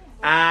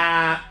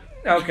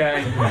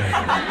 Okay.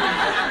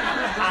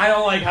 I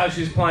don't like how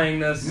she's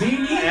playing this. Me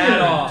neither.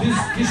 At all.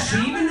 Does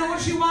she even know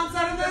what she wants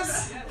out of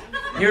this?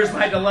 Here's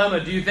my dilemma.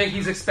 Do you think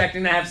he's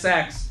expecting to have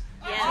sex?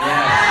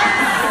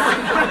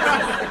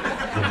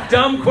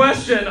 Dumb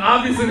question.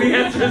 Obviously the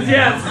answer is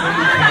yes.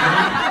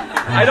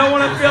 I don't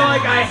want to feel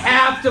like I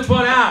have to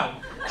put out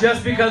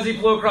just because he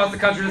flew across the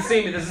country to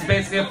see me. This is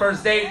basically a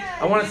first date.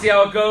 I want to see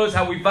how it goes,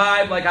 how we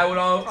vibe, like I would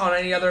on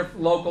any other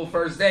local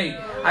first date.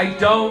 I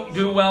don't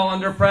do well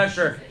under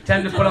pressure.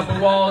 Tend to put up a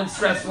wall in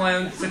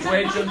stressful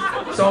situations.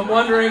 So I'm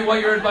wondering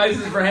what your advice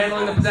is for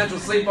handling the potential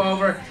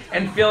sleepover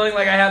and feeling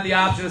like I have the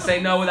option to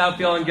say no without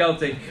feeling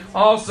guilty.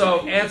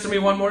 Also, answer me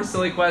one more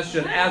silly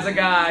question. As a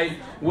guy,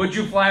 would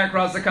you fly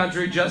across the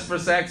country just for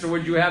sex, or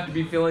would you have to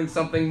be feeling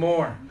something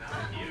more?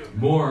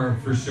 More,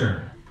 for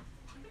sure.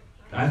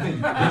 I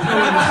think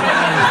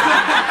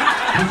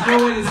there's no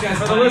way this guy's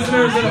For the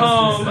listeners at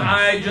home,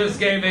 I just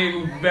gave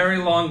a very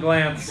long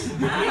glance.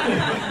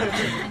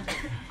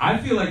 I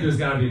feel like there's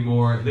got to be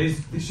more. All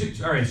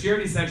right, she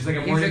already said she's like,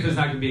 I'm worried if there's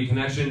not going to be a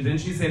connection.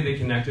 Didn't she say they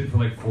connected for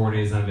like 4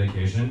 days on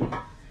vacation?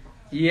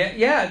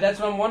 Yeah, that's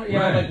what I'm wondering.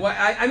 Right. Like, what?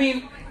 I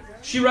mean,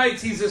 she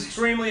writes he's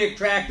extremely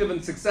attractive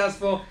and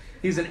successful.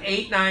 He's an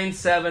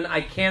 8'9",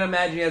 I can't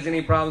imagine he has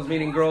any problems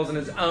meeting girls in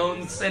his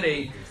own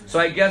city. So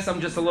I guess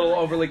I'm just a little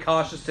overly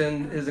cautious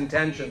in his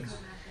intentions.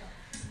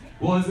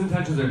 Well, his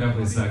intentions are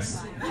definitely sex,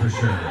 for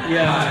sure.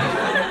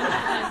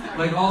 Yeah.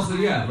 Like also,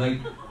 yeah, like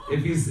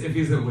if he's at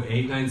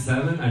 8'9",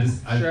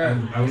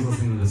 I was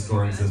listening to the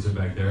scoring system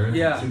back there.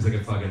 Yeah. Seems like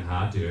a fucking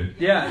hot dude.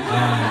 Yeah.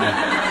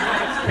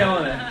 He's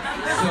killing it.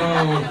 So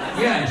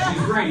yeah,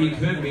 she's right. He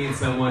could meet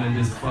someone and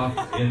just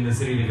fuck in the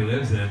city that he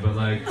lives in, but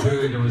like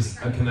clearly there was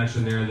a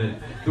connection there that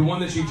the one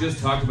that she just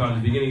talked about in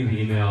the beginning of the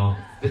email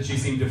that she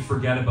seemed to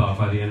forget about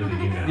by the end of the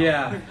email.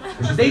 Yeah.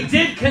 They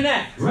did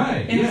connect.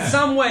 Right. In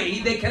some way.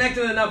 They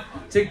connected enough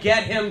to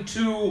get him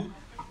to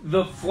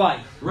the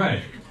flight.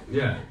 Right.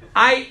 Yeah.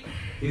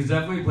 He's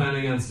definitely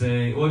planning on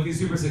staying. Well, if he's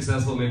super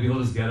successful, maybe he'll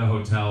just get a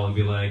hotel and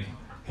be like,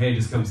 hey,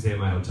 just come stay at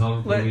my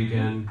hotel for the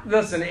weekend.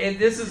 Listen,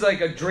 this is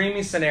like a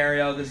dreamy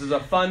scenario. This is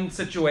a fun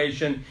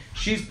situation.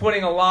 She's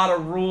putting a lot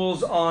of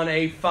rules on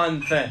a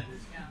fun thing,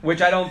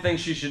 which I don't think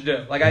she should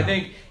do. Like, I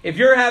think if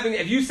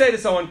you say to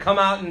someone, come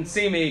out and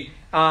see me,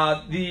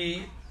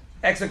 the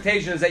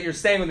expectation is that you're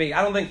staying with me.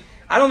 I don't think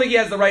he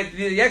has the right.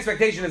 The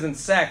expectation isn't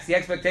sex. The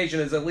expectation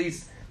is at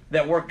least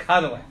that we're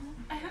cuddling.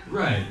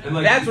 Right. And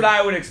like, that's what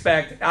I would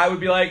expect. I would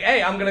be like,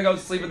 hey, I'm going to go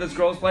sleep at this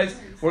girl's place.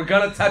 We're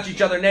going to touch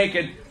each other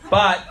naked,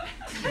 but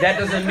that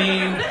doesn't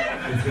mean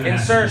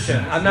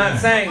insertion. I'm not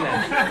saying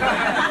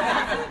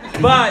that.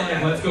 But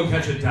like, let's go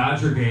catch a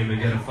Dodger game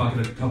and get a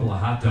couple of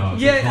hot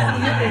dogs. Yeah.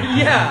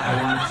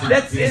 I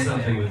want to do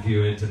something with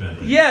you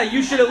intimately. Yeah,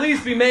 you should at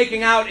least be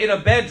making out in a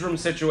bedroom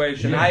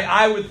situation. Yeah.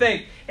 I would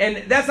think.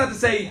 And that's not to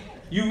say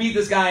you meet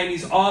this guy and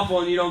he's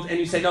awful and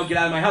you say, no, get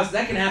out of my house.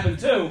 That can happen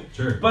too.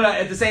 Sure. But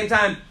at the same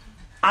time,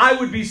 I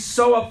would be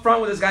so upfront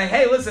with this guy.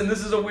 Hey, listen,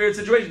 this is a weird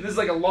situation. This is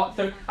like a lot.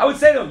 I would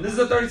say to him, this is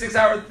a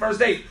 36-hour first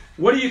date.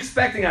 What are you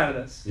expecting out of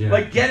this? Yeah.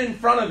 Like, get in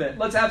front of it.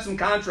 Let's have some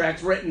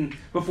contracts written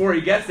before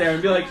he gets there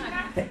and be like,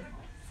 hey,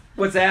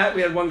 What's that?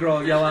 We had one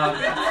girl yell out.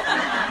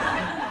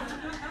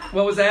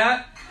 What was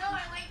that? No, I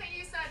like that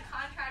you said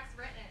contracts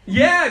written.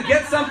 Yeah,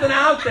 get something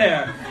out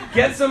there.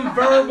 Get some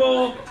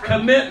verbal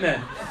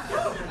commitment.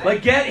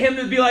 Like, get him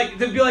to be like,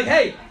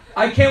 hey,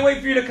 I can't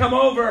wait for you to come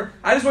over.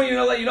 I just want you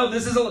to let you know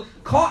this is a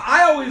call.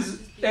 I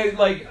always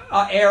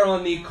err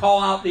on the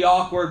call out the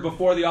awkward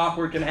before the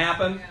awkward can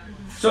happen.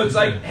 So it's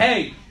like,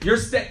 hey,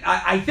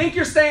 I think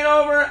you're staying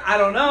over. I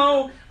don't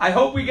know. I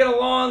hope we get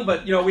along,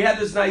 but we had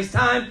this nice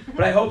time,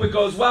 but I hope it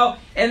goes well.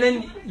 And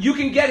then you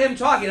can get him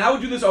talking. I would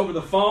do this over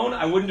the phone.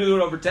 I wouldn't do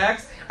it over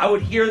text. I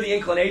would hear the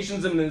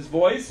inclinations in his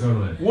voice.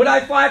 Totally. Would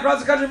I fly across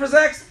the country for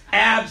sex?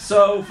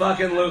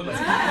 Abso-fucking-lutely.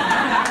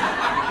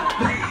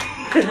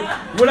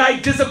 Would I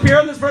disappear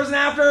on this person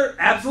after?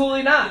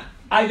 Absolutely not.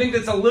 I think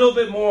that's a little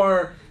bit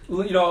more,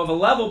 of a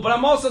level. But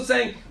I'm also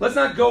saying, let's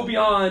not go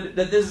beyond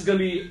that. This is going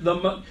to be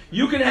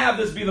you can have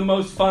this be the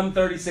most fun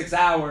 36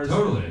 hours.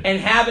 Totally. And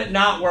have it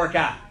not work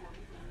out.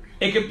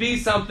 It could be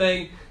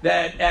something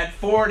that at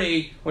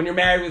 40, when you're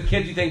married with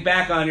kids, you think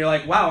back on. You're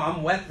like, wow,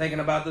 I'm wet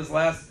thinking about this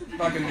last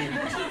fucking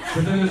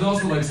But then there's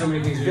also like so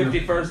many things.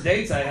 50 first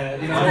dates I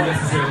had. Not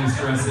necessarily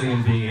stressing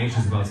and being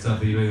anxious about stuff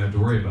that you don't even have to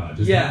worry about.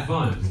 Just have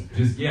fun.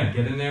 Just get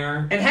in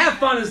there. And have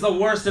fun is the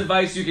worst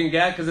advice you can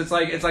get because it's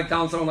like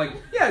telling someone like,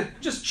 yeah,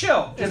 just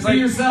chill. Just it's be like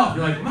yourself.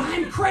 You're like,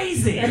 I'm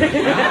crazy. Don't do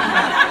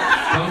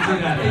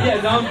that. Yeah,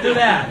 don't do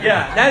that.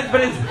 Yeah,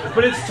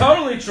 but it's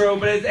totally true.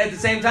 But at the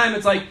same time,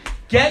 it's like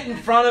get in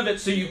front of it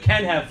so you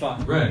can have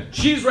fun. Right.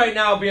 She's right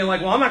now being like,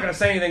 well, I'm not going to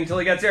say anything until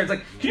he gets here. It's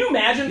like, can you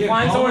imagine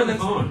flying somewhere and then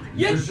phone?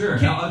 Yeah, for sure.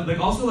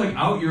 Also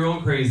out your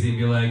own crazy and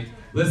be like,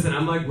 listen,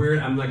 I'm like weird.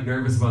 I'm like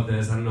nervous about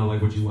this. I don't know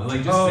like what you want.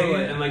 Like just say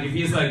it. And like if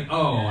he's like,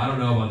 oh, I don't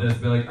know about this,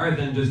 be like, all right,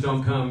 then just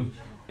don't come.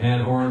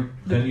 Then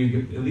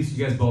at least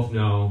you guys both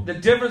know. The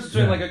difference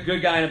between like a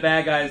good guy and a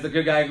bad guy is the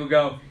good guy who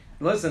go,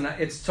 listen,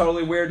 it's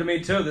totally weird to me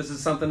too. This is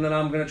something that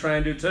I'm going to try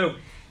and do too.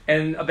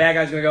 And a bad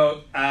guy's going to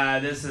go,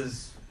 this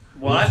is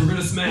what? Well, if we're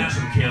going to smash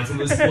and cancel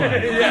this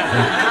flight. Yeah.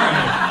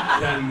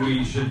 All right, then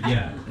we should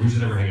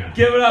never hang out.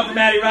 Give it up for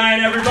Maddie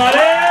Ryan, everybody.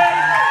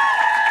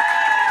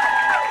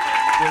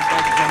 Thank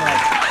you so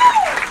much.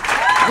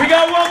 We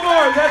got one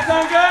more. Does that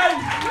sound good?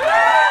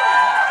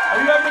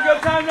 Are you having a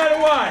good time tonight or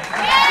what?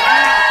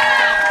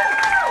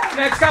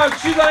 Next out,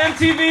 she's on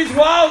MTV's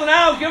Wild and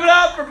Out. Give it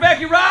up for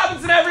Becky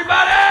Robinson,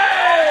 everybody!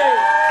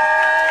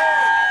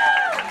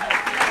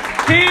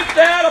 Keep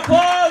that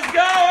applause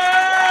going!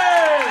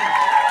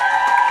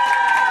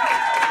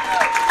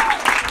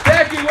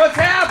 Becky, what's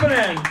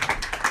happening?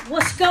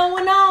 What's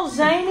going on,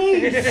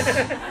 Zanies?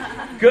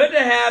 Good to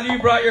have you.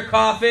 Brought your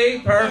coffee.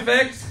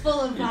 Perfect. It's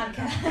full of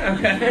vodka.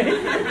 Okay.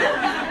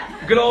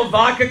 Good old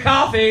vodka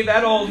coffee,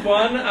 that old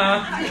one.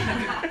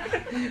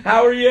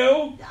 How are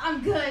you?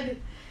 I'm good.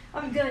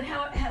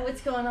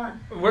 What's going on?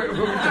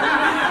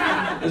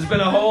 There's been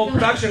a whole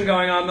production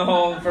going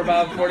on for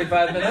about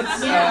 45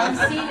 minutes. Yeah,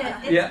 I've seen it.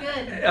 It's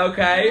good.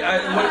 Okay.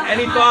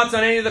 Any thoughts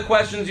on any of the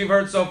questions you've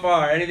heard so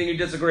far? Anything you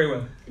disagree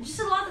with?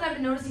 Just a lot that I've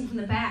been noticing from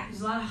the back.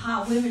 There's a lot of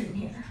hot women in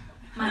here.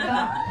 My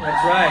God.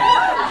 That's right.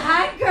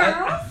 Hi,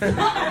 girls.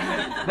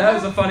 That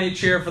was a funny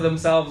cheer for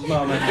themselves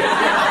moment. A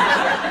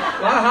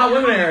lot of hot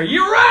women in here.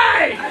 You're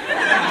right!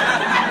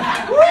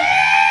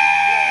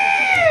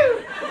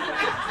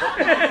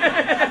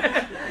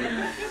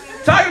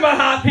 Talking about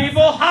hot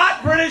people,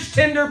 hot British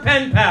Tinder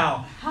pen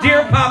pal.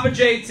 Dear Papa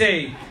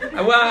JT,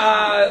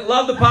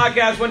 love the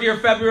podcast. Went to your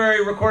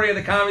February recording at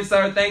the Comedy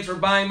Cellar. Thanks for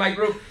buying my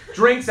group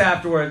drinks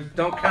afterwards.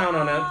 Don't count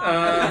on it.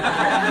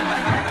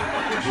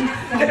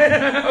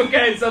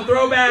 Okay, so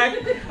throwback.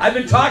 I've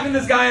been talking to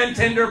this guy on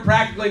Tinder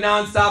practically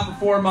nonstop for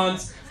 4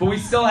 months, but we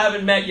still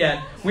haven't met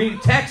yet. We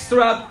text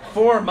throughout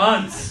 4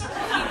 months.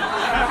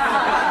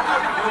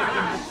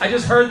 I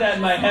just heard that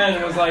in my head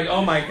and was like,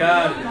 oh my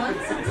God.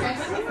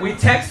 We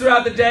text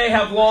throughout the day,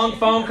 have long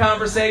phone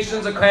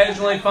conversations,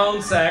 occasionally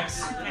phone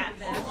sex.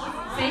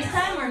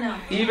 FaceTime or no?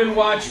 Even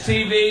watch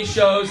TV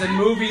shows and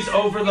movies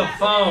over the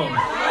phone.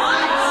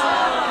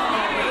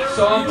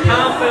 So I'm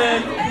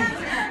confident.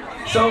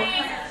 So,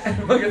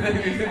 look at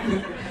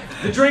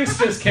the drinks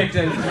just kicked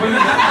in. A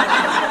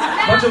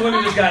bunch of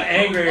women just got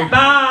angry.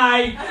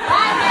 Bye!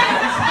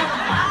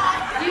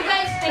 Do you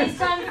guys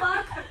FaceTime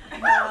fuck?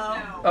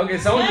 Okay,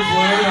 someone just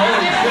learned.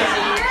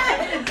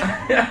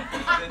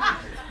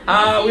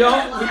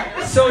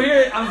 So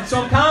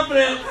I'm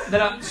confident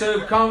that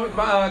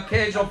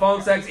occasional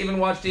phone sex, even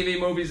watch TV,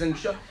 movies, and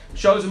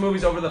shows and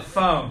movies over the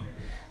phone.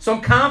 So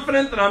I'm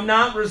confident that I'm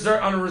not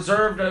reserved on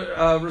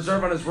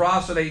his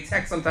roster that he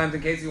texts sometimes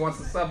in case he wants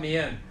to sub me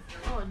in.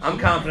 I'm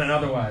confident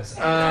otherwise.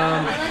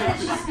 I like that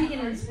she's speaking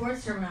in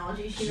sports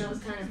terminology. She knows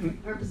kind of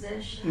her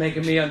position.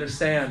 Making me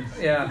understand.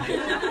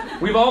 Yeah.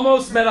 We've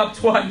almost met up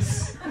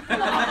twice.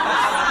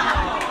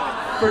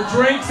 For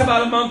drinks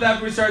about a month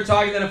after we started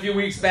talking, then a few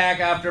weeks back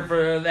after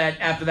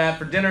that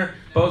for dinner.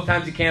 Both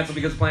times he canceled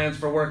because plans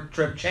for work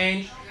trip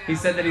changed. He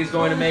said that he's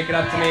going to make it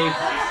up to me.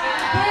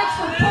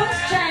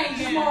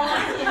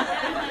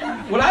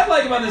 What I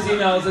like about this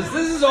email is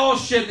this is all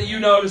shit that you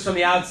notice from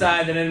the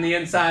outside and in the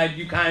inside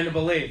you kind of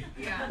believe.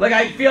 Yeah. Like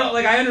I feel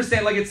like I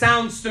understand, like it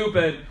sounds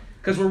stupid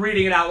because we're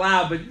reading it out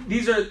loud, but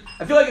I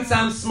feel like it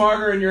sounds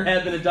smarter in your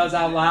head than it does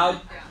out loud.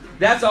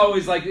 That's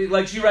always like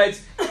she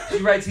writes,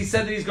 he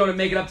said that he's going to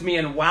make it up to me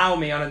and wow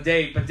me on a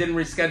date, but didn't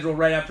reschedule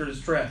right after his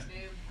trip.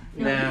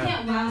 No, you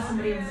can't wow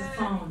somebody with a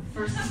phone,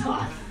 first of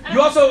all.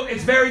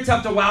 It's very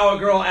tough to wow a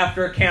girl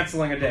after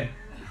canceling a date.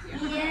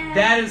 Yeah.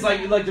 That is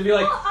like to be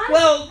like,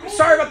 well,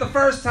 sorry about the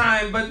first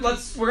time, but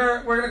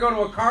we're gonna go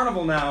to a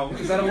carnival now.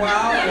 Is that a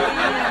wow?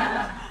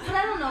 Yeah. But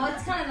I don't know,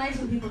 it's kind of nice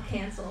when people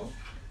cancel.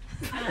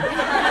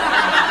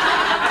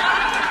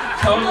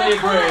 Totally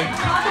agree.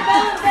 Talk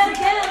about it then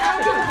again, I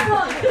don't give a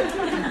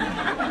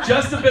fuck.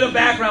 Just a bit of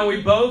background.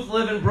 We both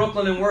live in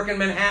Brooklyn and work in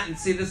Manhattan.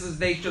 See,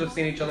 they should have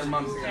seen each other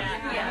months ago.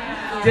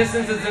 Yeah.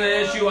 Distance isn't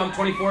an issue. I'm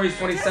 24, he's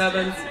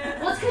 27.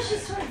 Well, it's because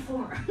she's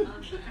 24.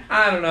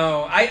 I don't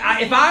know.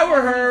 If I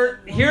were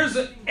her, here's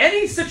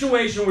any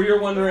situation where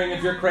you're wondering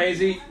if you're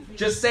crazy,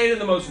 just say it in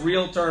the most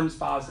real terms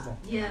possible.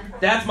 Yeah.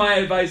 That's my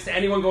advice to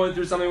anyone going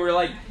through something where you're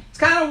like, it's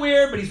kind of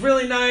weird, but he's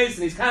really nice,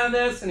 and he's kind of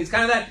this, and he's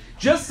kind of that.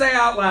 Just say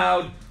out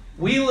loud,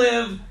 we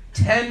live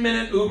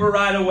 10-minute Uber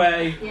ride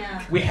away.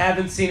 Yeah. We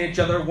haven't seen each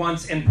other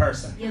once in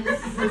person. Yeah, this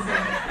is his.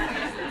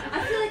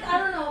 I feel like, I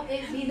don't know,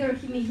 if either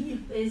he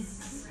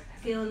is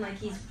feeling like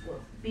he's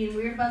being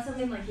weird about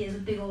something, like he has a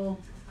big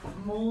old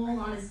mole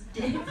on his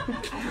dick. A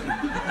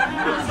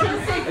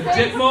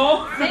dick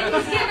mole? Maybe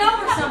he's getting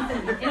over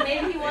something, and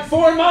maybe he wants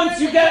 4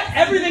 months, you get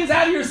everything's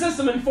out of your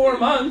system in 4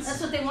 months. That's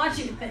what they want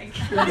you to think.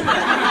 No,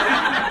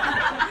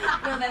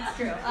 that's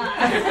true.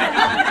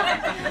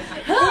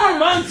 4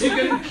 months, you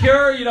can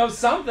cure,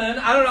 something.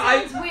 I don't know.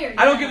 Sounds weird,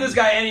 I don't yeah. give this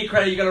guy any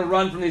credit. You got to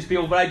run from these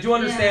people, but I do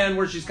understand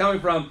where she's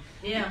coming from.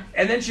 Yeah.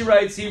 And then she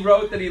writes, he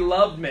wrote that he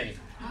loved me.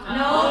 No!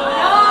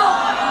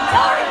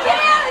 Tell her to get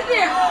out of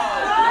here!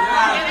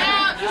 Get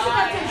out! You should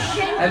have to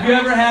shame Have you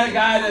ever had a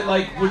guy that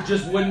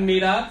wouldn't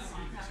meet up?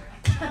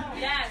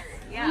 Yes.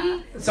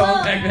 Yeah.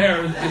 Someone back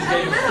there just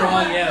gave a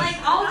strong yes.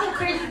 Like, I'll go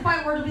crazy to the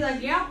point where it'll be like,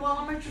 yeah, well,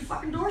 I'm at your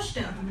fucking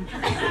doorstep.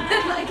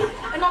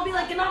 And I'll be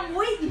like, and I'm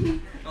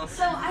waiting.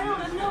 So, I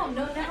don't know.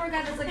 No, never a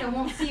guy that's like, I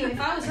won't see you. If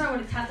I was her, I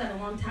would have tapped that a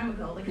long time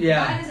ago. Like, if a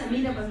guy doesn't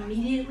meet up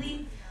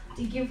immediately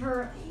to give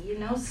her,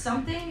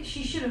 something,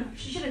 she should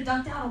have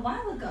ducked out a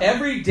while ago.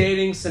 Every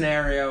dating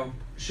scenario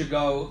should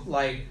go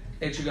like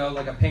a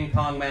ping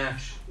pong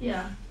match.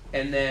 Yeah.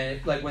 And then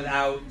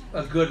without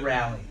a good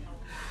rally.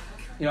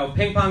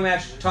 Ping pong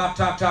match, talk,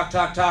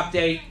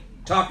 date.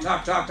 Talk,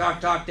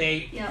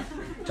 date. Yeah.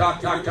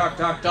 Talk, fuck.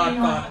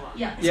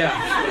 Yeah. Yeah.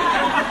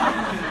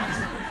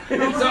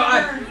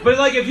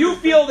 But if you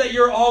feel that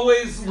you're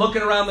always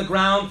looking around the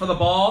ground for the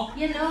ball,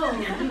 You gotta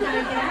get out.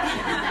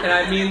 and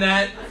I mean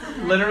that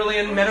literally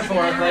and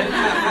metaphorically,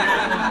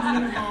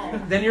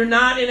 then you're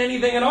not in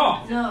anything at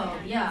all. No,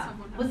 yeah.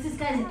 What's this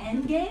guy's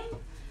end game?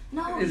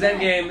 No. His end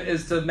game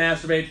is to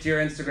masturbate to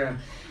your Instagram.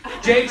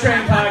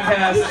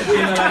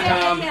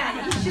 JTrainPodcast@gmail.com.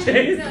 Yeah. You should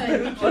be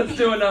good. Let's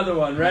do another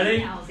one.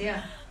 Ready?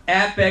 Yeah.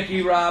 At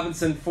Becky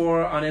Robinson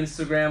 4 on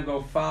Instagram.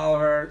 Go follow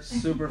her.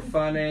 Super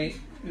funny.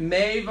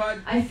 Maeve.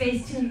 I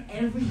Facetune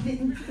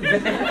everything.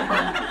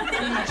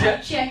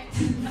 Checked.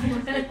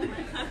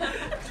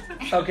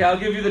 Okay, I'll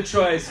give you the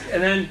choice.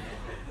 And then,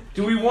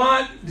 do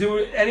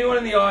anyone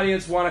in the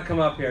audience want to come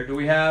up here? Do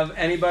we have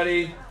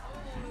anybody?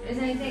 Is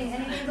anything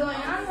going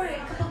on? We're a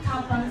couple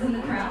top buns in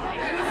the crowd.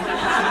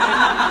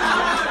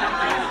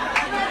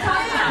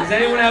 Does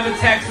anyone have a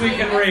text we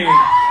can read?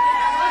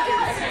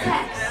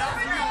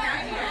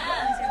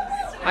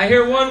 I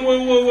hear one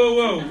woo woo woo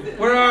woo.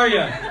 Where are you?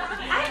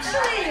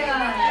 Actually,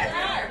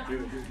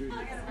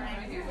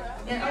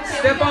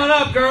 Step on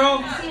up,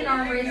 girl. I see an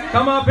arm raiser.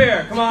 Come up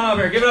here. Come on up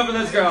here. Give it up for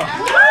this girl.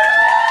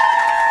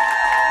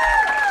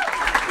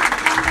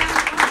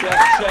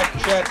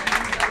 Check.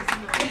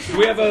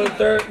 We have a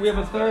third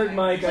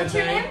mic, I What's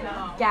your think. name?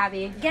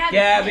 Gabby.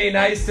 Gabby,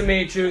 nice to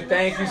meet you.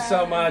 Thank you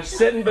so much.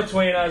 Sit in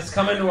between us.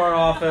 Come into our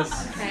office.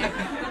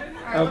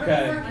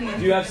 Okay.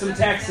 Do you have some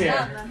text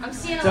here? I'm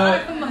seeing a lot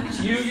of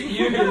So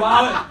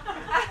emojis.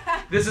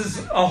 this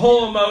is a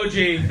whole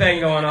emoji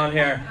thing going on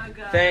here.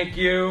 Thank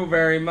you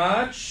very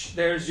much.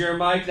 There's your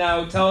mic.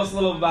 Now tell us a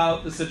little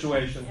about the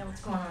situation. Yeah,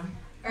 what's going on?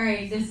 All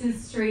right, this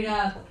is straight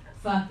up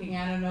fucking.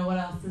 I don't know what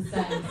else to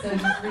say. So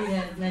just read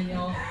it and then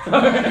you'll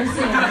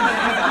understand.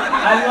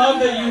 I love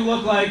that you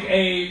look like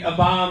a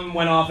bomb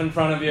went off in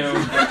front of you.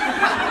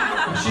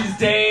 She's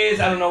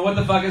dazed. I don't know what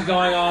the fuck is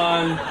going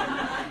on.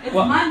 It's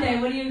Monday.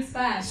 What do you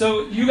expect?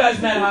 So you guys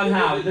met on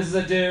how? This is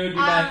a dude. You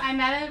met. I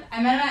met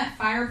him at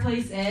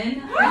Fireplace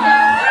Inn.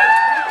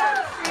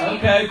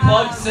 Okay,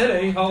 Plug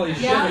City. Holy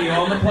shit, are you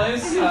on the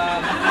place?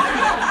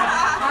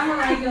 I'm a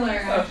regular,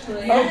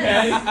 actually.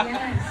 Okay.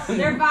 Yes.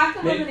 Their vodka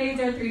lemonades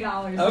are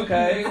 $3.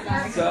 Okay,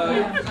 so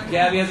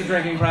Gabby has a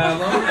drinking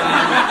problem.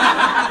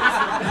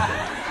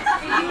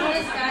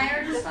 This guy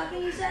are just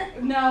fucking, you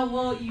said? No,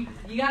 well, you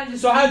gotta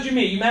just... So how'd you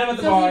meet? You met him at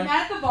the bar? So we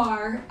met at the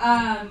bar.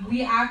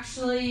 We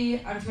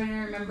actually... I'm trying to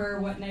remember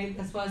what night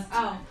this was.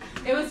 Oh,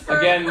 it was for...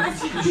 Again,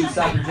 you should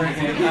stop your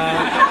drinking.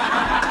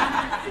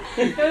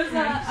 It was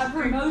a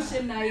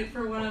promotion night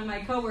for one of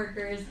my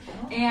coworkers,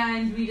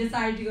 and we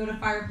decided to go to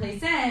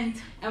Fireplace Inn,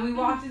 and we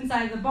walked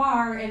inside the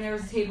bar, and there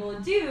was a table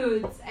of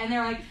dudes, and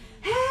they're like,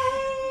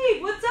 hey,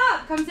 what's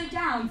up? Come sit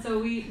down. So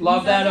we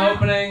Love that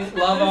opening.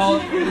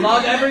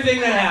 Love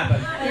everything that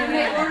happened. And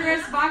they ordered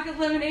us vodka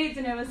lemonades,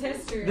 and it was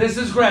history. This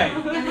is great.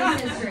 And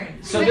this is history.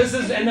 So this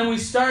is, and then we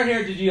start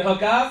here. Did you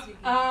hook up?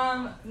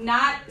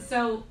 Not,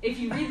 so if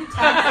you read the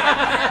text,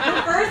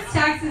 the first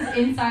text is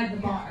inside the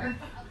bar.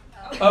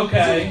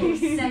 Okay.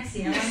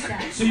 Sexy, I like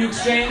that. So you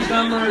exchange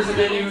numbers and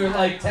then you were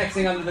like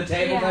texting under the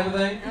table type of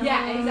thing?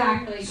 Yeah,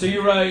 exactly. So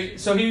you write,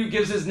 so he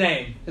gives his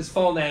name, his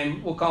full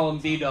name, we'll call him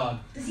B-Dog.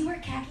 Does he wear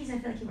khakis? I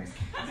feel like he wears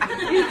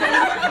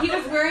khakis. He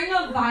was wearing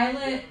a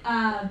violet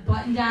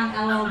button-down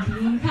LL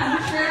Bean kind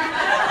of shirt.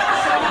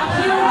 So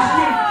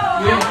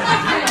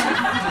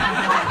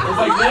It was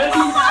like this? A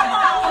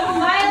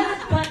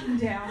violet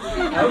button-down.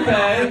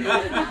 Okay.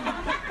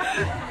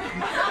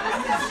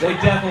 They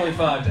definitely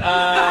fucked.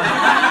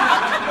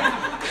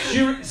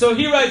 So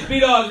he writes,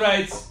 B-Dog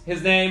writes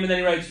his name, and then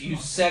he writes, you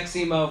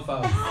sexy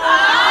mofo.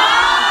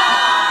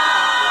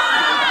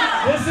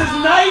 This is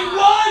night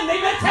one! They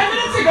met 10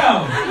 minutes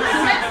ago!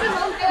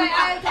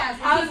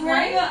 I was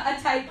wearing a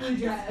tight blue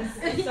dress,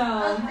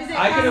 so...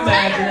 I can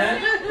imagine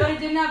it. But it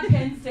didn't have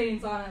pin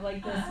stains on it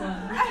like this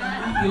one.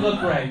 So. You look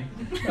great,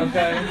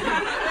 okay?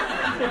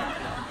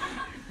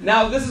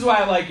 Now, this is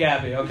why I like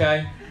Gabby,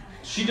 okay?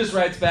 She just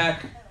writes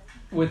back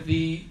with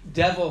the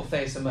devil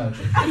face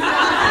emoji.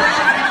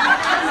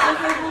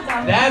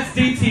 That's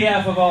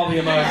DTF of all the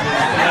emojis.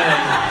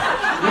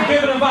 You're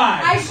giving a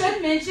vibe. I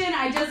should mention,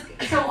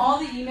 so all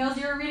the emails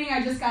you were reading,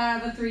 I just got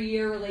out of a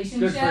 3-year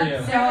relationship. Good for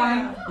you.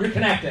 So You're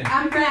connecting.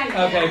 I'm connected.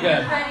 Okay,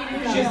 good. I'm ready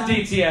to go. She's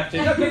DTF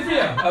too. No, good for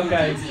you.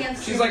 Okay.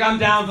 She's like, I'm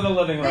down for the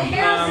living The room.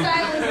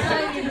 hairstyle is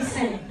telling you the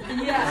same.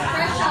 Yes.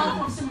 Fresh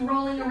off of some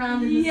rolling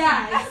around in the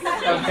Yes.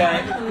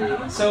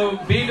 Okay. So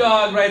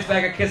B-Dog writes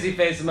back a kissy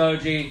face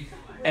emoji,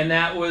 and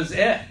that was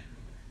it.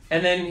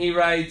 And then he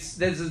writes,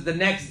 this is the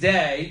next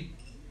day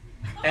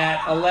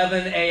at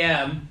 11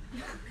 a.m.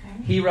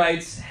 He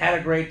writes, had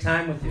a great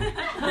time with you.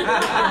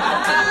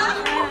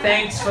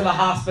 Thanks for the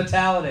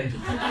hospitality.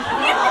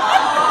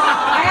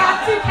 I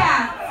have 2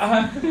 cats.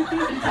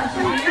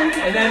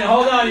 And then,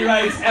 hold on, he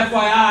writes,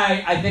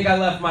 FYI, I think I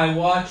left my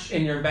watch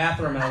in your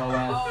bathroom,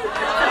 LOL.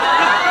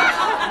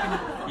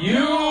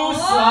 You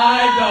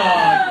sly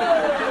dog.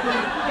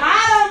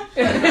 Got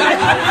him.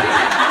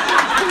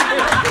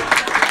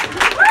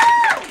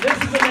 This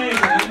is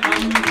amazing.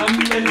 I'm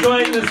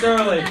enjoying this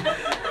early.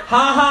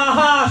 Ha ha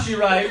ha, she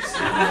writes.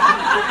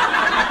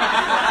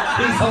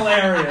 He's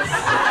hilarious.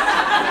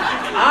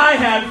 I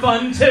had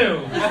fun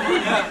too.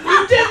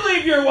 You did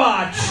leave your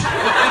watch.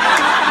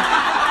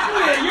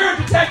 You're a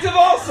detective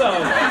also.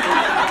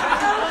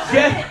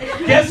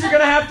 Guess you're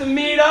gonna have to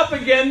meet up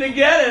again to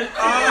get it.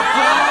 Oh,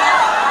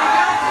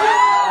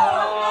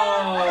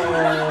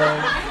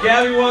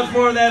 Gabby wants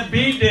more of that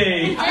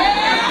BD.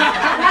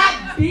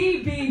 That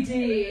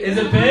BBD. Is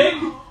it big?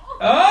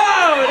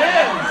 Oh, it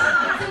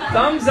is.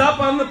 Thumbs up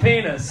on the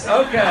penis.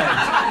 Okay.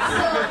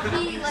 So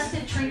he left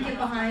a trinket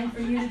behind for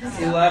you to He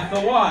discover. left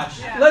the watch.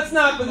 Let's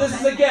not, but this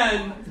is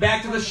again,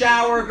 back to the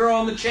shower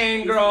girl and the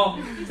chain girl.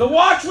 The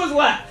watch was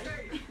left.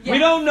 We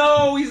don't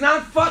know. He's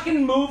not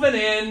fucking moving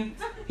in.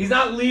 He's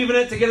not leaving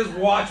it to get his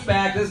watch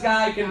back. This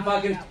guy can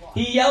fucking...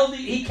 He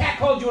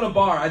catcalled you in a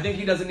bar. I think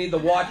he doesn't need the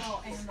watch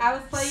I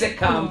was playing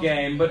sitcom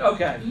game, but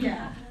okay.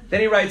 Yeah. Then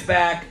he writes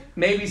back,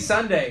 maybe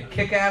Sunday,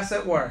 kick ass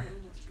at work.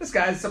 This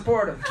guy's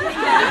supportive. What do you do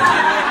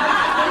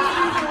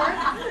for work?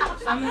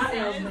 I'm a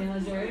sales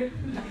manager.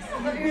 I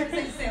thought you were going to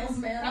say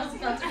salesman. I was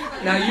about to be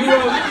like... Now you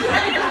wrote...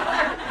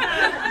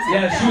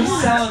 Yeah, she was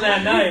selling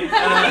that night.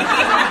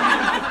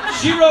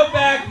 She wrote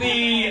back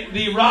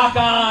the rock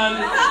on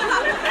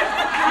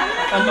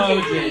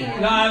emoji.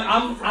 No,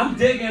 I'm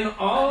digging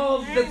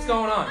all that's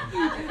going on.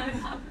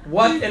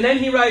 What? And then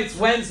he writes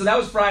Wednesday. So that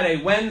was Friday.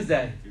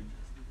 Wednesday.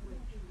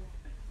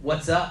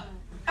 What's up?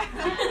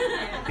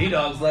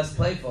 B-Dog's less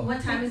playful.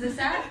 What time is this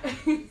at?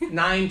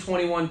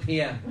 9:21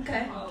 p.m.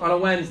 Okay. on a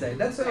Wednesday.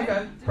 That's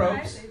okay.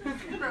 Probes.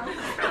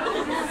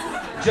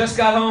 Just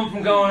got home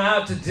from going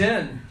out to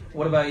din.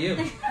 What about you?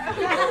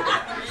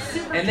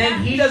 And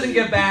then he doesn't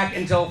get back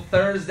until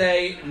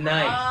Thursday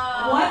night.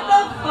 What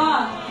the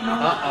fuck?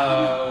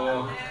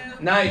 Uh-oh.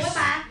 Nice.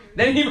 Bye-bye.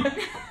 Then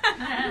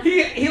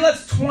he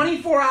lets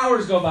 24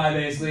 hours go by,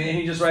 basically, and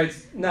he just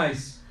writes,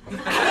 nice.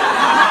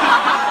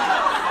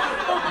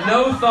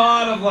 No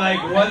thought of,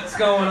 like, what's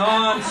going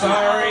on,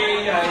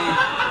 sorry,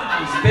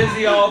 I was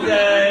busy all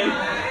day.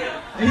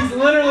 He's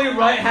literally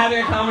having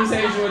a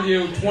conversation with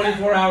you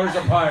 24 hours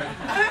apart.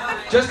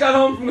 Just got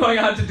home from going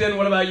out to dinner.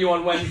 What about you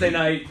on Wednesday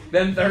night?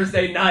 Then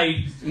Thursday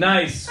night.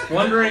 Nice.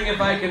 Wondering if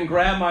I can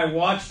grab my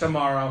watch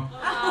tomorrow.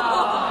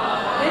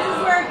 This is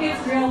where it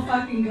gets real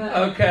fucking good.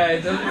 Okay,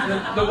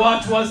 the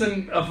watch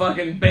wasn't a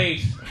fucking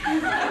bait.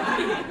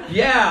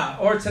 Yeah,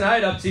 or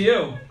tonight, up to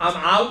you. I'm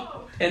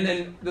out, and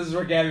then this is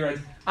where Gabby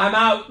writes, I'm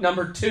out,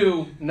 number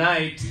 2,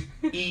 night,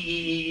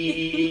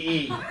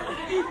 E.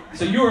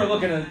 So you were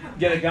looking to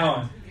get it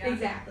going.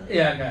 Exactly.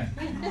 Yeah, okay.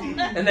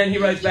 And then he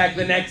writes back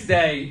the next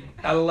day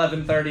at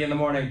 11:30 in the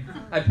morning.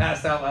 I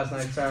passed out last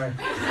night, sorry.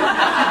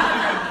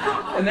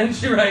 And then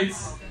she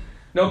writes,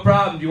 no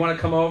problem, do you want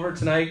to come over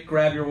tonight,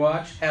 grab your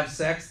watch, have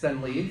sex,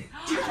 then leave?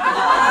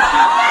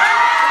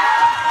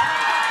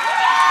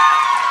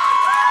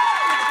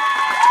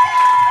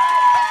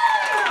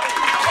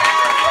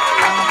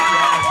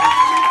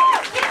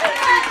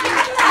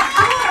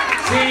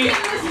 See,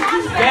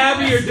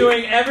 Gabby, you're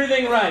doing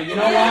everything right. You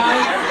know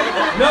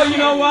why? No, you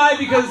know why?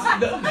 Because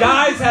the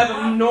guys have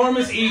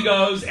enormous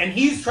egos, and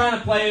he's trying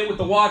to play it with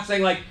the watch,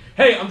 saying like,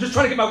 hey, I'm just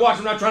trying to get my watch,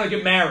 I'm not trying to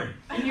get married.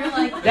 And you're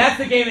like, that's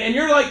the game. And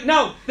you're like,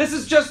 no, this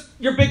is just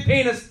your big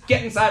penis.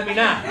 Get inside me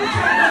now.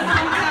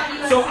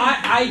 So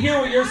I hear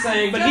what you're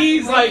saying, but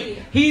he's like,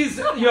 he's,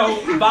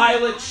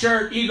 violet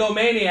shirt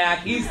egomaniac.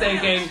 He's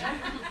thinking,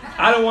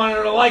 I don't want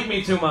her to like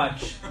me too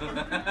much.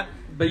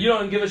 But you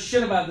don't give a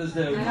shit about this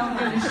dude. I don't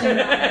give a shit.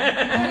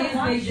 That is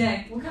big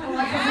dick. what kind of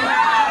life is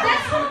that?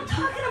 That's what I'm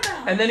talking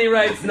about. And then he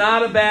writes,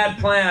 not a bad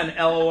plan,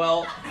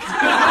 LOL.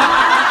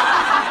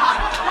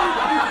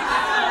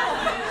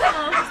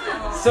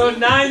 So at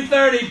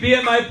 9:30, be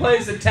at my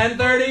place at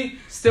 10:30,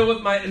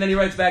 and then he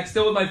writes back,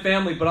 still with my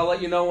family, but I'll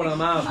let you know when I'm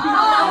out.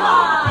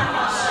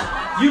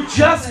 You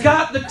just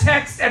got the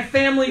text at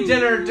family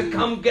dinner to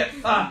come get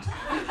fucked.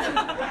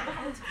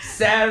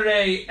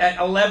 Saturday at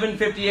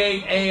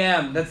 11:58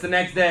 a.m. That's the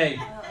next day.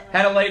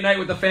 Had a late night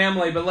with the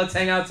family, but let's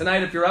hang out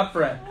tonight if you're up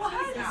for it.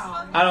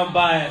 I don't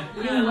buy it.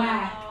 You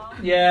whack.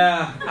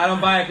 Yeah, I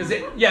don't buy it because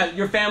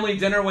your family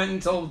dinner went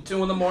until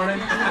 2 in the morning.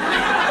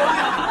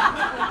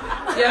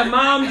 Yeah,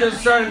 mom just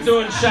started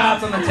doing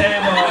shots on the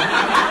table.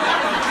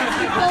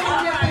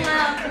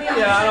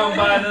 Yeah, I don't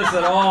buy this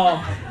at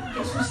all.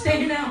 Guess we're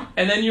staying out.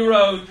 And then you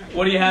wrote,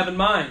 what do you have in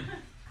mind?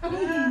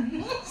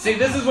 See,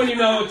 this is when you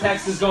know a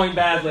text is going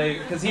badly,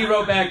 because he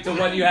wrote back to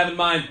what do you have in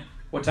mind?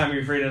 What time are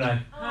you free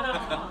tonight?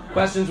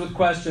 Questions with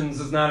questions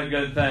is not a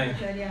good thing.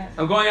 Good, yeah.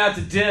 I'm going out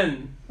to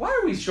din. Why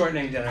are we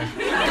shortening dinner? I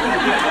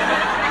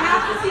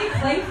have to see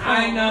playful.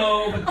 I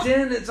know, but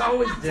din, it's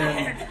always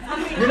din.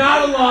 You're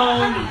not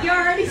alone. You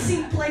already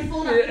seem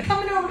playful and I'm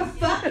coming over to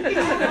fuck. I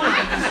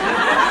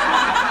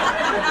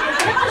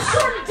have to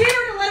shorten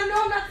dinner to let him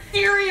know I'm not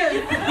serious.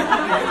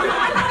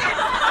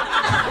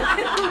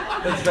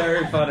 That's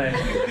very funny.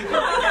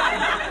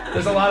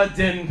 There's a lot of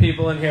din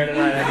people in here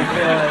tonight. I can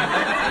feel it.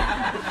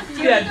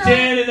 Yeah,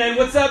 din, and then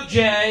what's up,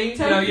 Jay? You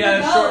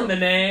gotta shorten the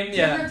name. Did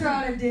you ever throw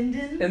out a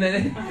din-din? And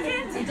then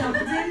A double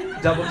din?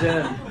 double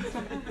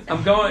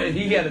din.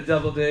 He had a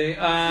double D.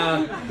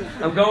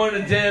 I'm going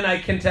to din. I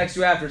can text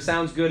you after.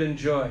 Sounds good.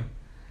 Enjoy.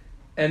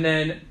 And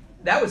then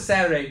that was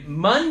Saturday.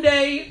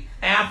 Monday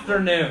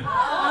afternoon.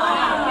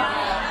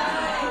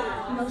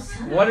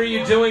 What are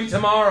you doing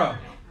tomorrow?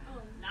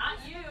 Not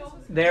you.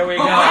 There we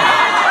go.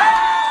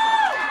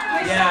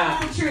 Yeah,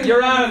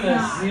 you're out of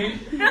this.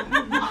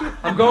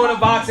 I'm going to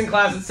boxing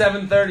class at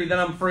 7:30. Then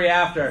I'm free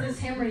after. Is this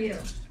him or you?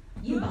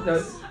 You box.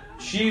 No,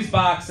 she's You got a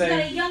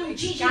boxing. young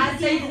Gigi. Gotta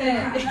stay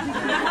fit.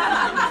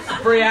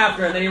 Free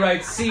after, and then he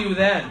writes, "See you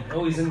then."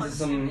 Oh, he's into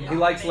some. He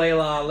likes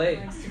Layla Ali.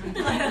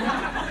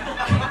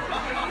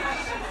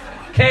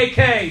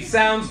 KK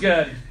sounds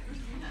good.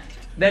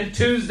 Then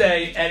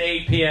Tuesday at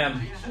 8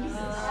 p.m.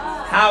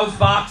 How's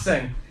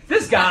boxing?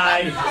 This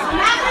guy I'm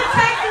not gonna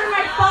text her in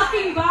my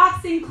fucking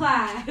boxing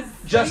class.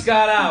 just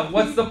got out.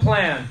 What's the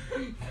plan?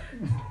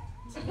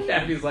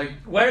 Gabby's like,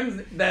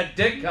 when's that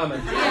dick coming?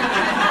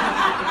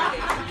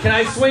 Can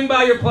I swing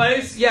by your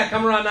place? Yeah,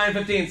 come around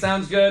 9:15.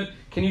 Sounds good.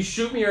 Can you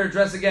shoot me your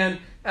address again?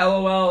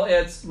 LOL,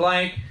 it's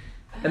blank.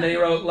 And then he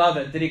wrote, love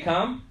it. Did he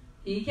come?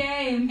 He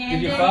came.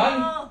 Did you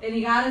fuck? And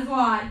he got his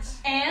watch.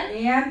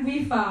 And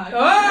we fucked.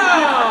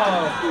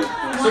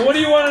 Oh! So what do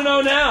you want to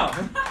know now?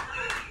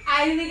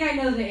 I think I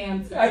know the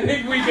answer. I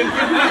think we can.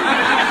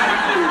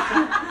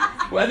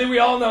 Well, I think we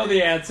all know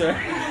the answer.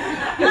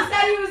 He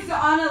said he was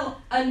on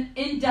an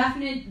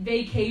indefinite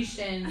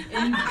vacation.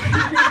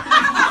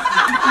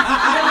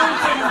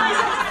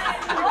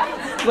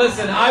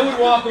 Listen, I would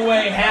walk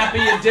away happy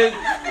you did.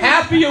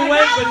 Happy you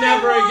went, but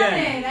never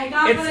again. I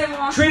got what I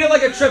wanted. Treat it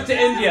like a trip to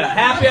India.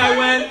 Happy I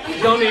went,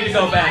 don't need to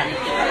go back.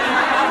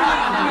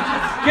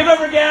 Give it up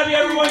for Gabby,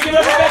 everyone. Give it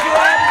up for Becky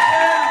Robinson.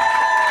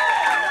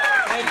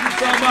 Thank you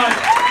so much.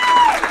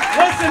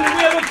 Listen, did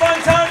we have a fun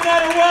time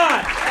tonight or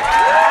what?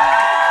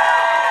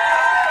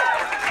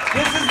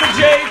 This is the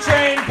J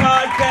Train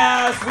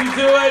podcast. We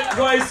do it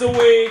twice a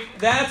week.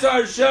 That's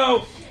our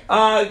show.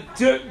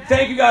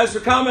 Thank you guys for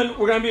coming. I'm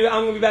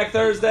gonna be back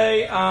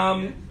Thursday.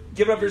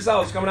 Give it up for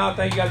yourselves coming out.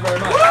 Thank you guys very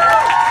much.